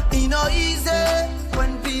 it no easy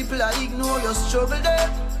when people are ignore your struggle them.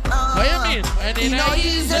 What you mean? It no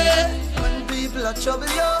easy when people are trouble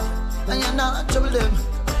you and you're not trouble them.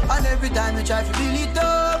 And every time you try to build it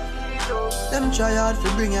up, them try hard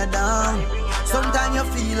to bring you down. Sometimes you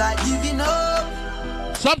feel like giving up.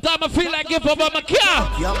 Sometimes I feel like giving up on my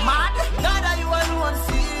car. You're mad. God, are you alone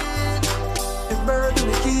see it? The burden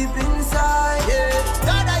we keep inside. Yeah.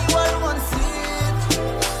 God, are you alone see it?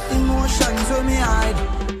 Emotions when me hide.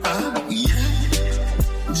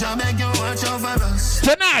 Yeah. Jah beg you watch over us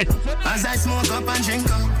tonight. As I smoke up and drink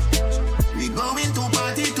up. We going to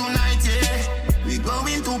party tonight, yeah. We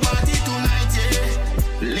going to party tonight,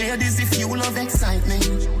 yeah. Ladies, if you love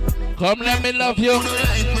excitement, come let me love you.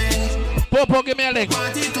 Popo, give me a leg.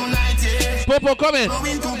 Party tonight, yeah. Popo, come in.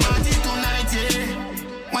 Going to party tonight,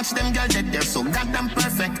 yeah. Watch them girls that they're so goddamn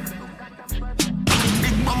perfect.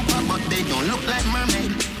 Big bumper, but they don't look like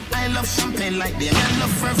mermaid. I love champagne like them. I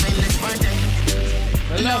love fervent. Let's party.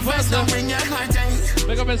 Lovers don't bring your heart, eh?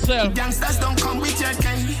 Pick up yourself. Gangsters don't come with your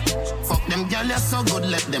cane. Fuck them girls, you're so good.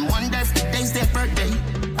 Let them wonder if today's their birthday.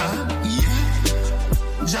 Yeah.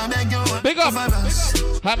 Jah beg you big up.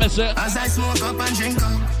 Hammer, sir. As I smoke up and drink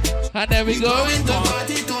up. And then we go into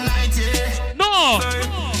party tonight, yeah. No!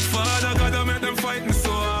 Father God, I make them fighting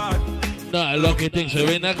so hard. No, lucky thing, so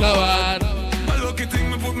we not coward. A lucky thing,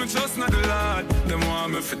 me put me trust in the Lord. Them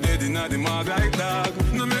want me for dead in the mag like dog.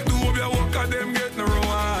 No make the hope ya work at them get no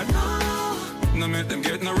reward. No make them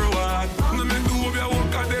get no reward. No make the hope ya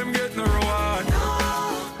work at them get no reward.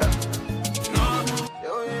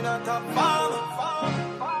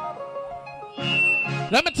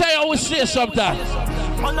 Let me tell you how we say sometimes.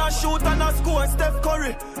 Man a shoot and a score, Steph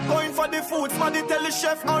Curry. Going for the food, man, tell the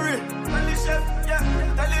chef hurry. Tell the chef, yeah,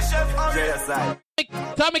 tell the chef hurry. Yes,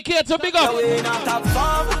 Tommy K to big up. We not top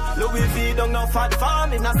farm. Louis V don't know fat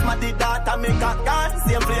farm. In a smarty data make a gun.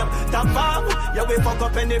 Same flame, top farm. Yeah, we fuck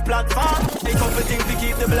up any platform. A couple things to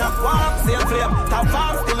keep the black warm. Same flame, top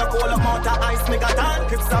farm. Still a cold amount of ice, make a tan.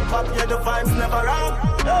 Clips and pop, yeah, the vibes never wrong.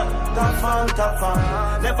 Top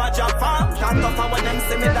farm. Never drop farm. Can't tougher when them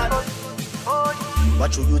see me that.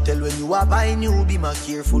 What should you tell when you are buying you? Be more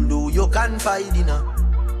careful, though you can find dinner.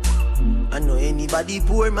 I know anybody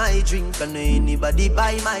pour my drink, I know anybody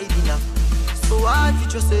buy my dinner. So hard for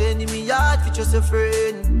just an enemy, hard for just a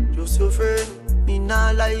friend. Just a friend. Me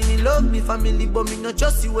nah lie, me love me family, but me not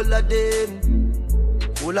just see all of them.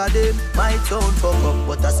 All of them might sound fuck up,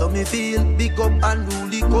 but that's how me feel. Big up and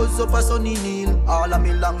rule, cause up a sunny kneel. All of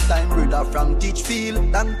me long time brother from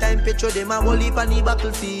Teachfield. Long time petro them a whole heap on the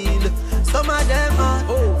battlefield. Some of them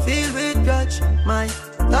are filled with grudge. My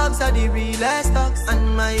dogs are the realest dogs.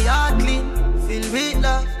 And my heart clean, filled with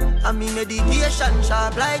love. And me meditation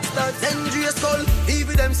sharp like studs. Dangerous skull,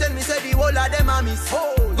 even them send me say the whole of them a miss.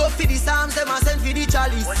 Go for the Psalms, them a send for the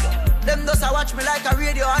chalice. Them does a watch me like a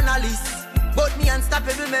radio analyst. But me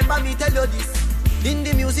unstoppable, remember me tell you this. In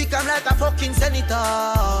the music I'm like a fucking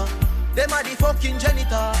senator. Them are the fucking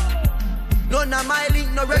janitor. None of my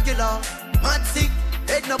link no regular. Mad sick,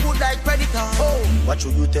 head no good like predator. What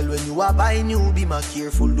should you tell when you are buying you? Be more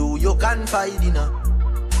careful, though you can find dinner.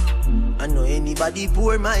 I know anybody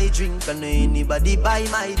pour my drink, I know anybody buy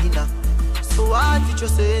my dinner. So hard for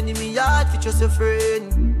just an enemy, hard for just a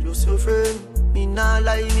friend. Just a friend. Me nah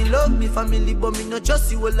lie, me love me family, but me not just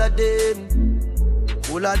see all of them.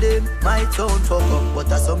 All of them might sound fuck up, but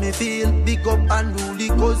that's how me feel. Big up and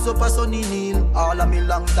rule, cause up a sunny kneel. All of me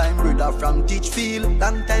long time brother from Teachfield.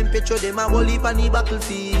 Long time petro them a whole heap on the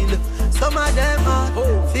battlefield. Some of them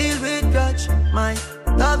are filled with grudge. My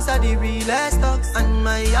dogs are the realest dogs. And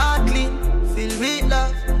my heart clean, filled with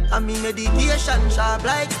love. And me meditation sharp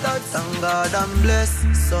like studs. Thank God I'm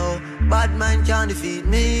blessed, so bad man can't defeat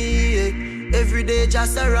me. Every day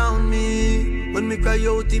just around me. When me cry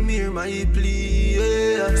out, him hear my plea.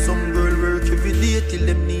 Yeah. Some girl work every day till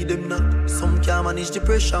them need them not. Some can't manage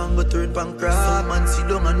depression but turn bankrupt. Some man sit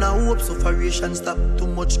down and now hope sufferation stop. Too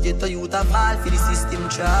much get a youth a fall for the system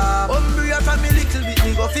trap. Hungry from me little bit,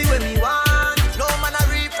 me go feel when me want. No man a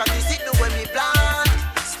reap from the sit no when me plan.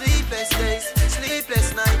 Sleepless days,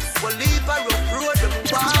 sleepless nights. We'll leave a rough road them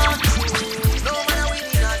walk. No man a win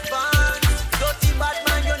in advance. Dirty bad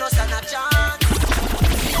man, you no stand a chance.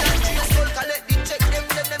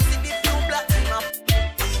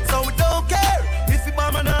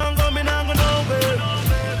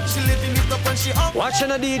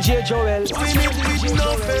 Watching a DJ Joel. We need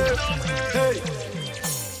no fair. Hey,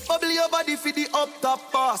 bubble your body for the up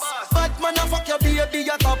top pass. Bad man a fuck your baby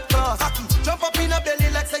a top class. Jump up in a belly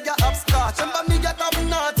like say you upstart. Remember me get up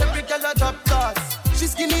not every girl a drop class. She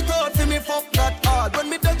skinny thought for me fuck that hard. When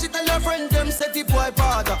me touch it tell her friend them set the boy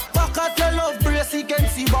bad. Back at your love brace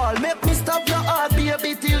against the ball. Make me stop your heart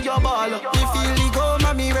baby till your ball. Me feel the go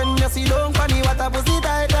mommy when you see don't funny. What a pussy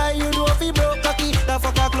die you know if he broke cocky. The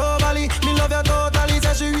fuck a globally. Me love you totally.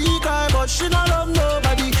 Say she retry but she not love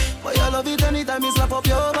nobody. But you love it anytime you slap up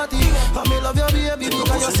your body. And me love your baby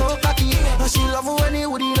because you're so cocky. And she love you when you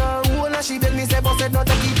would in her hole. And she beg me say but said not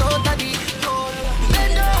take it out of the.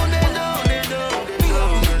 Bend down, bend down, bend down.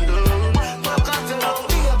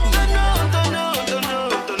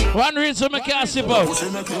 One reason I can't sip out.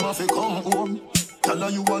 Tell her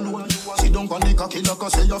you alone. Sit down on the cocky like I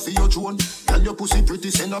say you feel your drone. Tell your pussy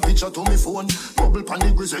pretty, send a picture to me phone. Bubble pan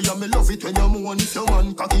the grizzly, yeah, me love it when you moan. If your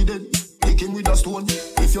man cocky dead, kick him with a stone.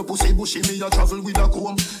 If your pussy bushy, me a travel with a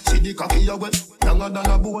comb. See the cocky you wet, younger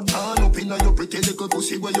than a bone. Turn up in your pretty little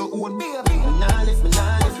pussy where you own. Me nah lift, me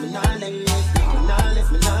nah lift, me nah lift. Me nah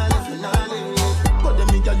lift, me nah lift, me nah lift. But them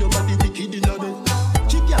me girl your body wicked in a bed.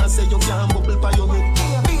 She can't say you can't bubble by your head.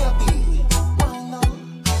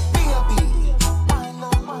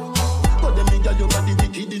 Your body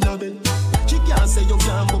wicked in a bed. She can't say you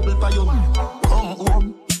can't bubble by your. Come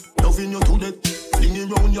home, loving you to death. Flinging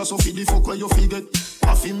round you so feed the fuck where you forget.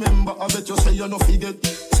 Half remember, I bet you say you no forget.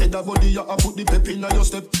 Say that body you a put the pep in your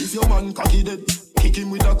step. If your man cocky dead, kick him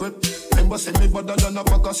with a crep. Remember say me better than a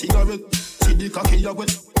pack of cigarette. See the cocky you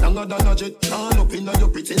wet, longer than a jet. Turn up in your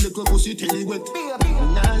pretty little pussy till it wet. Me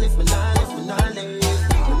nah lift, me nah lift, me nah lift.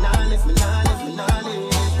 Me nah lift, me nah lift, me nah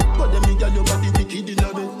lift. But them me girl your body wicked in a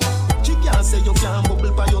bed. Can't say you can't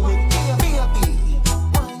bubble by your head.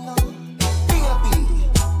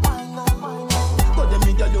 But them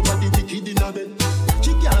me got your body wicked in a bed.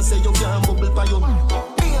 She can't say you can't bubble by your head.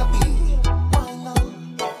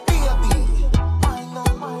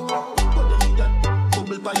 But them me got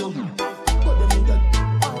bubble by your head. But them me got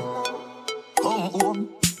come home.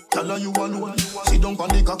 Tell her you alone. Sit down on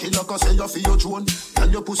the cocky like I say you feel your drone. Tell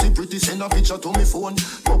your pussy pretty, send a picture to me phone.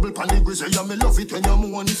 Bubble pan the grizzly, yeah, me love it when you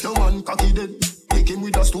moan. If your man cocky dead, kick him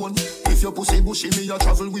with a stone. If your pussy bushy, me a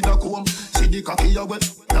travel with a comb. See the cocky you wet,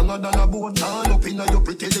 younger than a bone. Turn up in your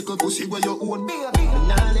pretty little pussy where you own. Me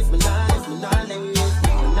nah lift, me nah lift, me nah lift.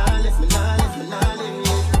 Me nah lift, me nah lift, me nah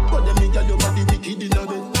lift. But them me got your body wicked in a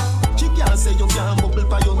bed. She can't say you can't bubble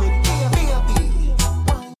by your head.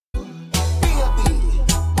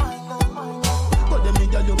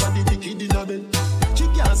 Your body wicked in a bed. She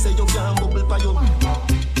can't say you can't bubble by your.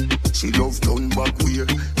 She love turn back way.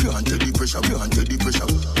 Can't take the pressure, can't take the pressure.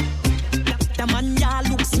 The man ya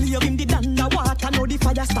look slave in the danda water. Now the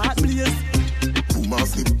fire start blaze. Boom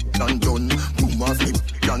off me and done. Boom off me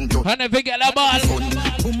and done. And if you get a ball,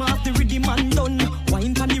 boom off the rhythm and done.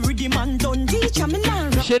 Wine pan the rhythm and done. Teacher me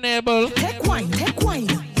now. Shenable. Take wine, take wine.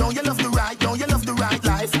 Don't you love the right? Don't you love the right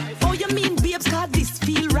life? Oh you mean babes 'cause this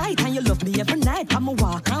feel right and you love me every night. I'm a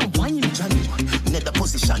walk and wine. Nether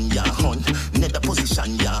position ya hun. Nether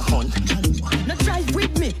position ya hun. Now drive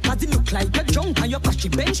with me 'cause it look like a drunk and your cushy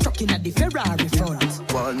bench truck in at the Ferrari front.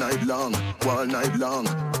 All night long,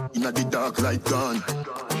 in the dark light gone.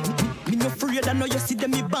 Me no afraid I know you see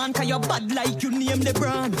them me band 'cause you're bad like you name the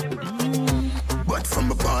brand. But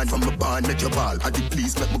from a band, make your ball. I did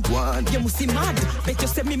please make me go on. You must see mad. Bet you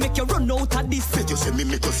say me make you run out of this. Bet you say me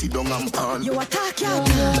make you sit down and pan. You attack ya.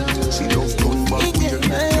 She love turn back way.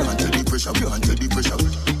 Can't take the pressure, can't take the pressure.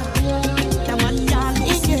 The man ya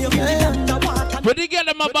looks you in the water. But you get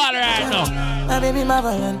them a ball right now. My baby, my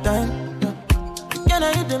Valentine. Can I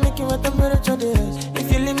hit the making with temperature days?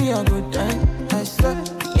 If you leave me a good time, I swear.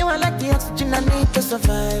 You are like the oxygen I need to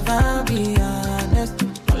survive. I'll be honest.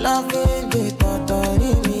 Loving it, but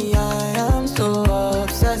me, I am so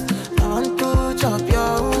obsessed. I want to chop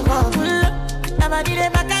your heart.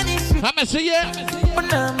 I'ma see you.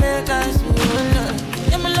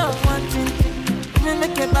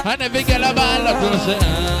 And if you get a ball, I'm gonna say,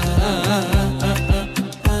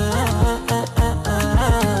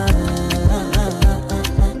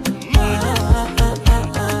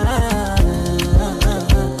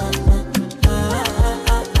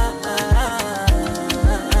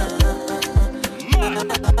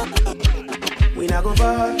 a go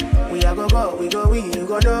far, we a go go, we you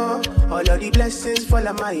go know. All of the blessings fall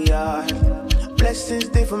on my yard. Blessings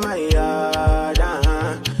stay for my yard,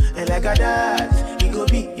 And like a dad, you go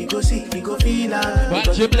be, you go see, you go feel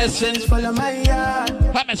Watch your blessings follow my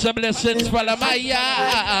yard. Watch your blessings follow my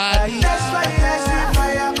yard. That's why I sip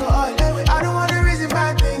my alcohol. I don't wanna reason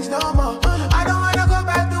bad things no more. I don't wanna go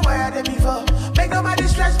back to where I did before. Make nobody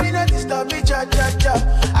stress me, not disturb me, cha.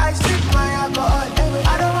 I sip my alcohol.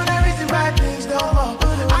 I don't wanna reason bad things no more.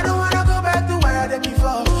 I don't wanna go back to where I did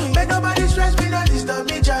before. Make nobody stress me, not disturb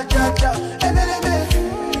me, cha.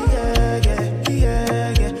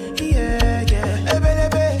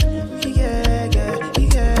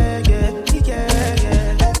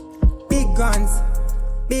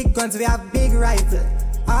 Big guns, we have big rifle.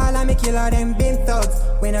 All of me killer them been thugs.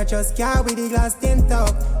 We not just car with the glass tint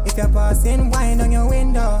up. If you're passing wine on your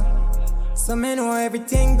window, so me know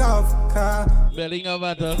everything go. Car belling of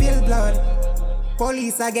water. Spill blood.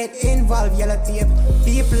 Police I get involved. Yellow tape.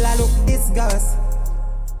 People I look disgust.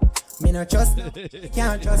 Me no trust,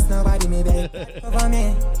 can't trust nobody, me beg over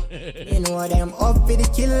me. You know them up for the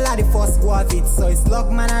killer, the first go of it. So it's luck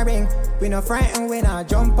man I ring. We no frightened when I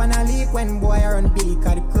jump on a leak. When boy run big,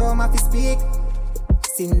 cause the chrome off his speak.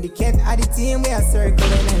 Syndicate at the team, we are circle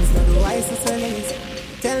the lens. No do I so lazy.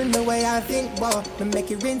 Tell me where I think, boy, me make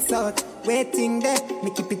it rinse out. Waiting there, me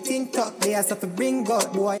keep it think talk. They are stuff to bring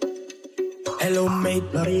out, boy. Hello mate,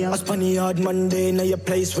 I spun the hard Monday. Now your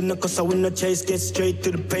place when the cause I win the chase. Get straight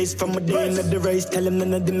to the pace from a day into the race. Tell him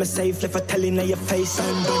none of them are safe. If I tell you now your face,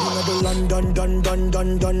 I'm done. Another London,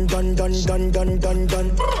 done.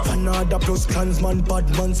 Fanada plus clansman, bad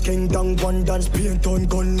man's king, down one dance, paint on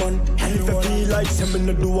gunman. And if I feel like seven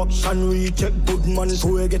to do action, recheck good man, so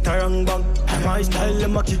we get a wrong bang. My style,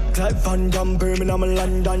 I'm a kick like Van Damme, Birmingham,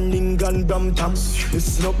 London, England, Brampton.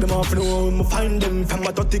 Listen up, them off, know I'ma find them. From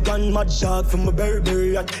a 30 gun, mad dog. From a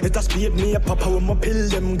berry, it has paid me a papa when my pill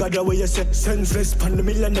them. God, the way you say senseless, $1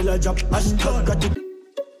 million job. Hashtag got it.